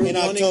Placid. if you're In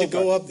wanting October. to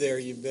go up there,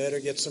 you better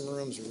get some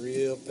rooms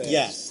real fast.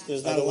 Yes,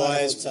 there's not a lot of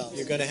Otherwise, hotels.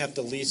 you're going to have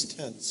to lease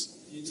tents.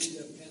 You need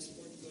a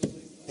passport to go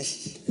to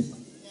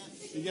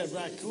Lake? You got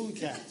raccoon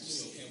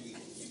cats.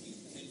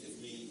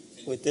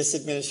 With this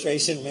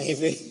administration,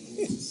 maybe.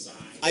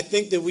 I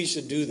think that we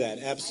should do that.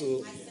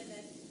 Absolutely.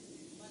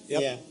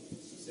 Yep. Yeah.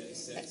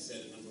 Set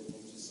a number of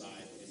rooms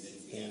aside, and then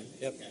if we have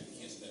Yep.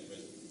 cancel that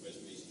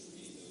reservation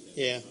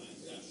fee. Yeah. I'm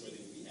sure they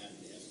would be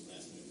happy to have some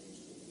last minute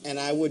rooms. And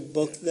I would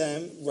book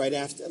them right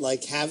after,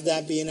 like have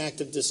that be an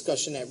active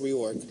discussion at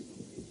reorg.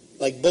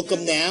 Like book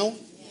them now,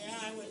 Yeah,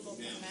 I would book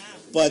them now.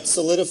 but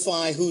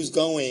solidify who's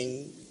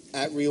going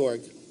at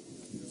reorg.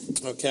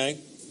 Okay.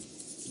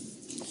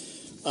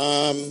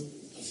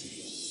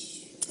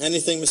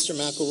 Anything, Mr.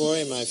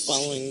 McElroy? Am I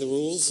following the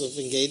rules of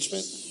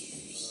engagement?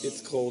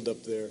 It's cold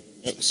up there.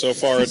 So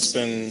far, it's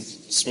been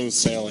smooth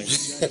sailing.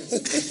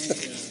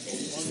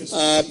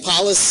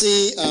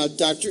 Policy,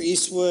 Dr.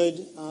 Eastwood,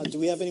 do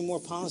we have any more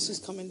policies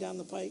coming down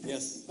the pike?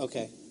 Yes.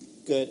 Okay,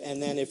 good. And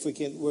then if we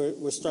can,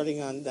 we're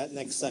starting on that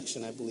next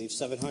section, I believe,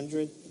 7,000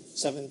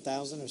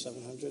 or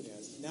 700?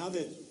 Yes. Now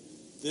that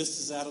this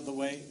is out of the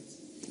way,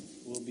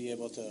 we'll be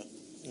able to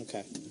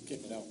Okay.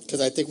 kick it out.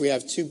 Because I think we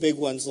have 2 big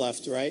ones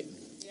left, right?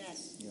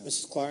 Yes.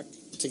 Mrs. Clark,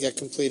 to get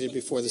completed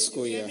before the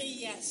school year.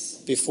 Yes.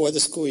 Before the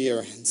school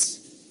year ends.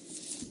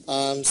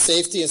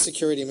 Safety and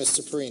security,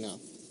 Mr. Perino.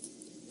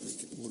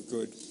 We're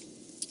good.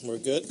 We're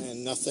good,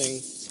 and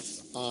nothing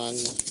on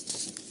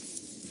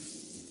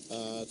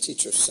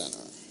Teacher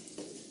Center.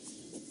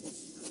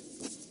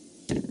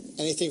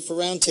 Anything for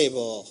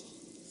roundtable,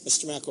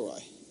 Mr.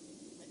 McElroy?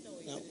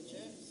 No.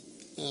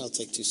 It'll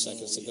take 2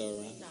 seconds to go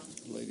around.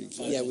 Late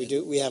exec. Yeah, we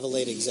do. We have a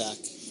late exec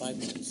 5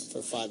 minutes.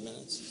 for 5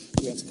 minutes.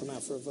 Do we have to come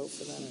out for a vote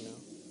for that or no?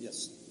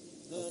 Yes.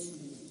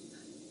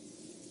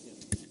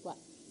 What?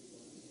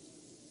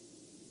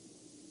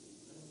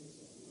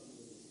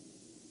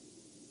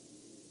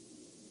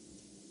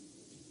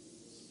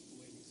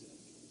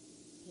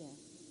 Yeah,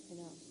 I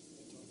know.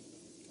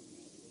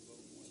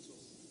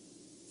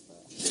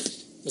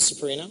 Mr.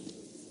 Perino?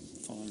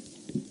 Fine.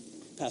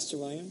 Pastor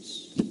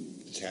Williams?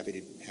 Just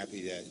happy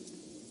that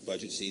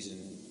budget season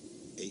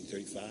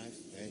 8:35.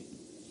 Hey.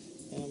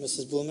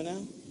 Mrs.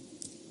 Blumenau?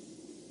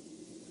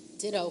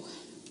 Ditto.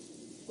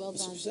 Well Mr.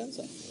 done.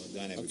 Crescenzo? Well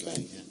done, everybody.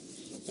 Okay.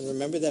 Yeah. And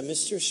remember that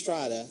Mr.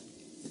 Estrada,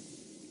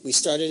 we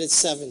started at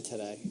 7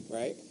 today,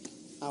 right?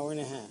 Hour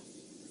and a half.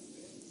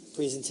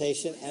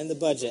 Presentation and the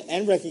budget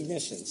and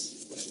recognitions.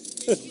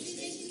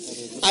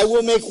 I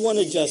will make one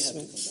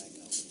adjustment. Is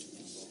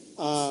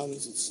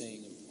it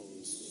saying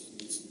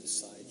opposed, needs to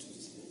decide to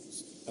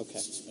oppose? Okay.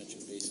 Suspension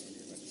based on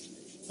your recommendation.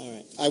 All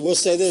right. I will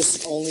say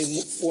this, only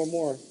 4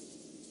 more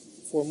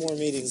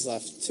meetings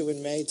left, 2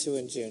 in May, 2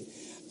 in June.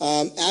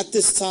 At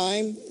this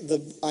time,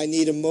 I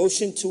need a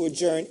motion to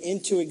adjourn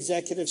into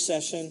executive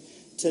session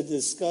to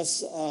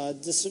discuss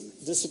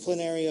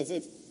disciplinary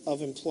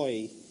of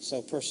employee,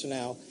 so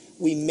personnel.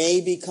 We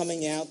may be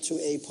coming out to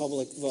a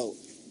public vote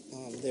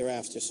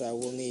thereafter, so I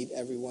will need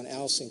everyone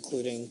else,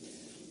 including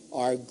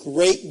our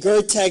great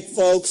GERTEC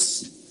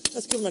folks.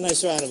 Let's give them a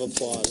nice round of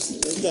applause.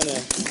 They've done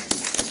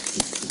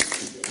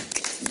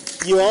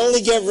You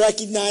only get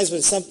recognized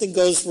when something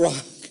goes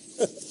wrong,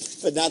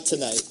 but not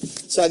tonight.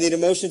 So I need a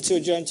motion to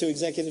adjourn to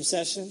executive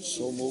session.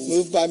 So moved.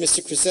 Moved by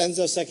Mr.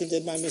 Crescenzo,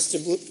 seconded by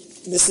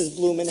Mrs.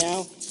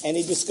 Blumenau.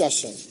 Any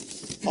discussion?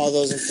 All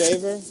those in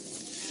favor?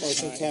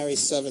 Motion carries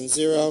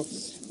 7-0.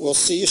 We'll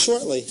see you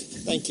shortly.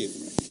 Thank you.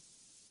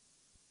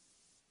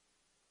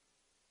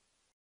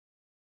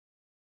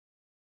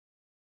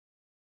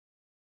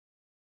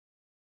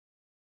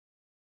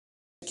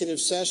 Executive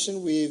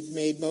session. We've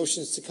made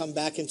motions to come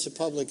back into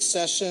public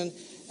session.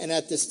 And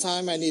at this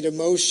time, I need a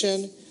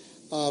motion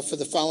for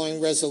the following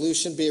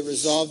resolution. Be it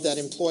resolved that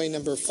employee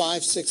number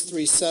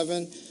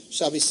 5637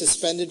 shall be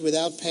suspended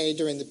without pay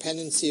during the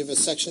pendency of a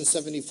Section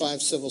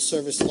 75 civil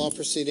service law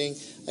proceeding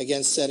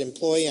against said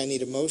employee. I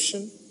need a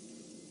motion.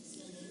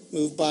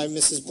 Moved by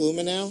Mrs.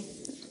 Blumenau,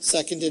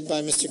 seconded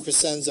by Mr.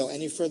 Crescenzo.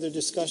 Any further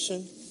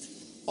discussion?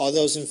 All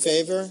those in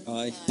favor?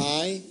 Aye.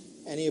 Aye.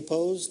 Any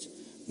opposed?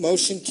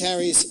 Motion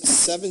carries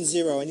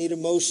 7-0. I need a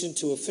motion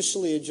to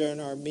officially adjourn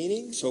our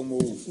meeting. So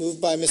moved. Moved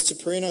by Mr.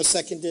 Perino,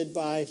 seconded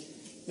by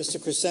Mr.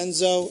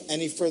 Crescenzo.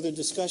 Any further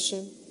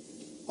discussion?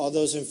 All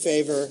those in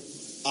favor?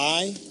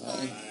 Aye.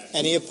 Aye.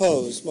 Any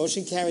opposed?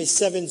 Motion carries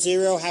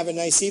 7-0. Have a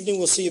nice evening.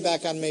 We'll see you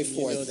back on May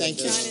 4th. Thank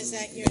you. John, is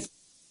that your...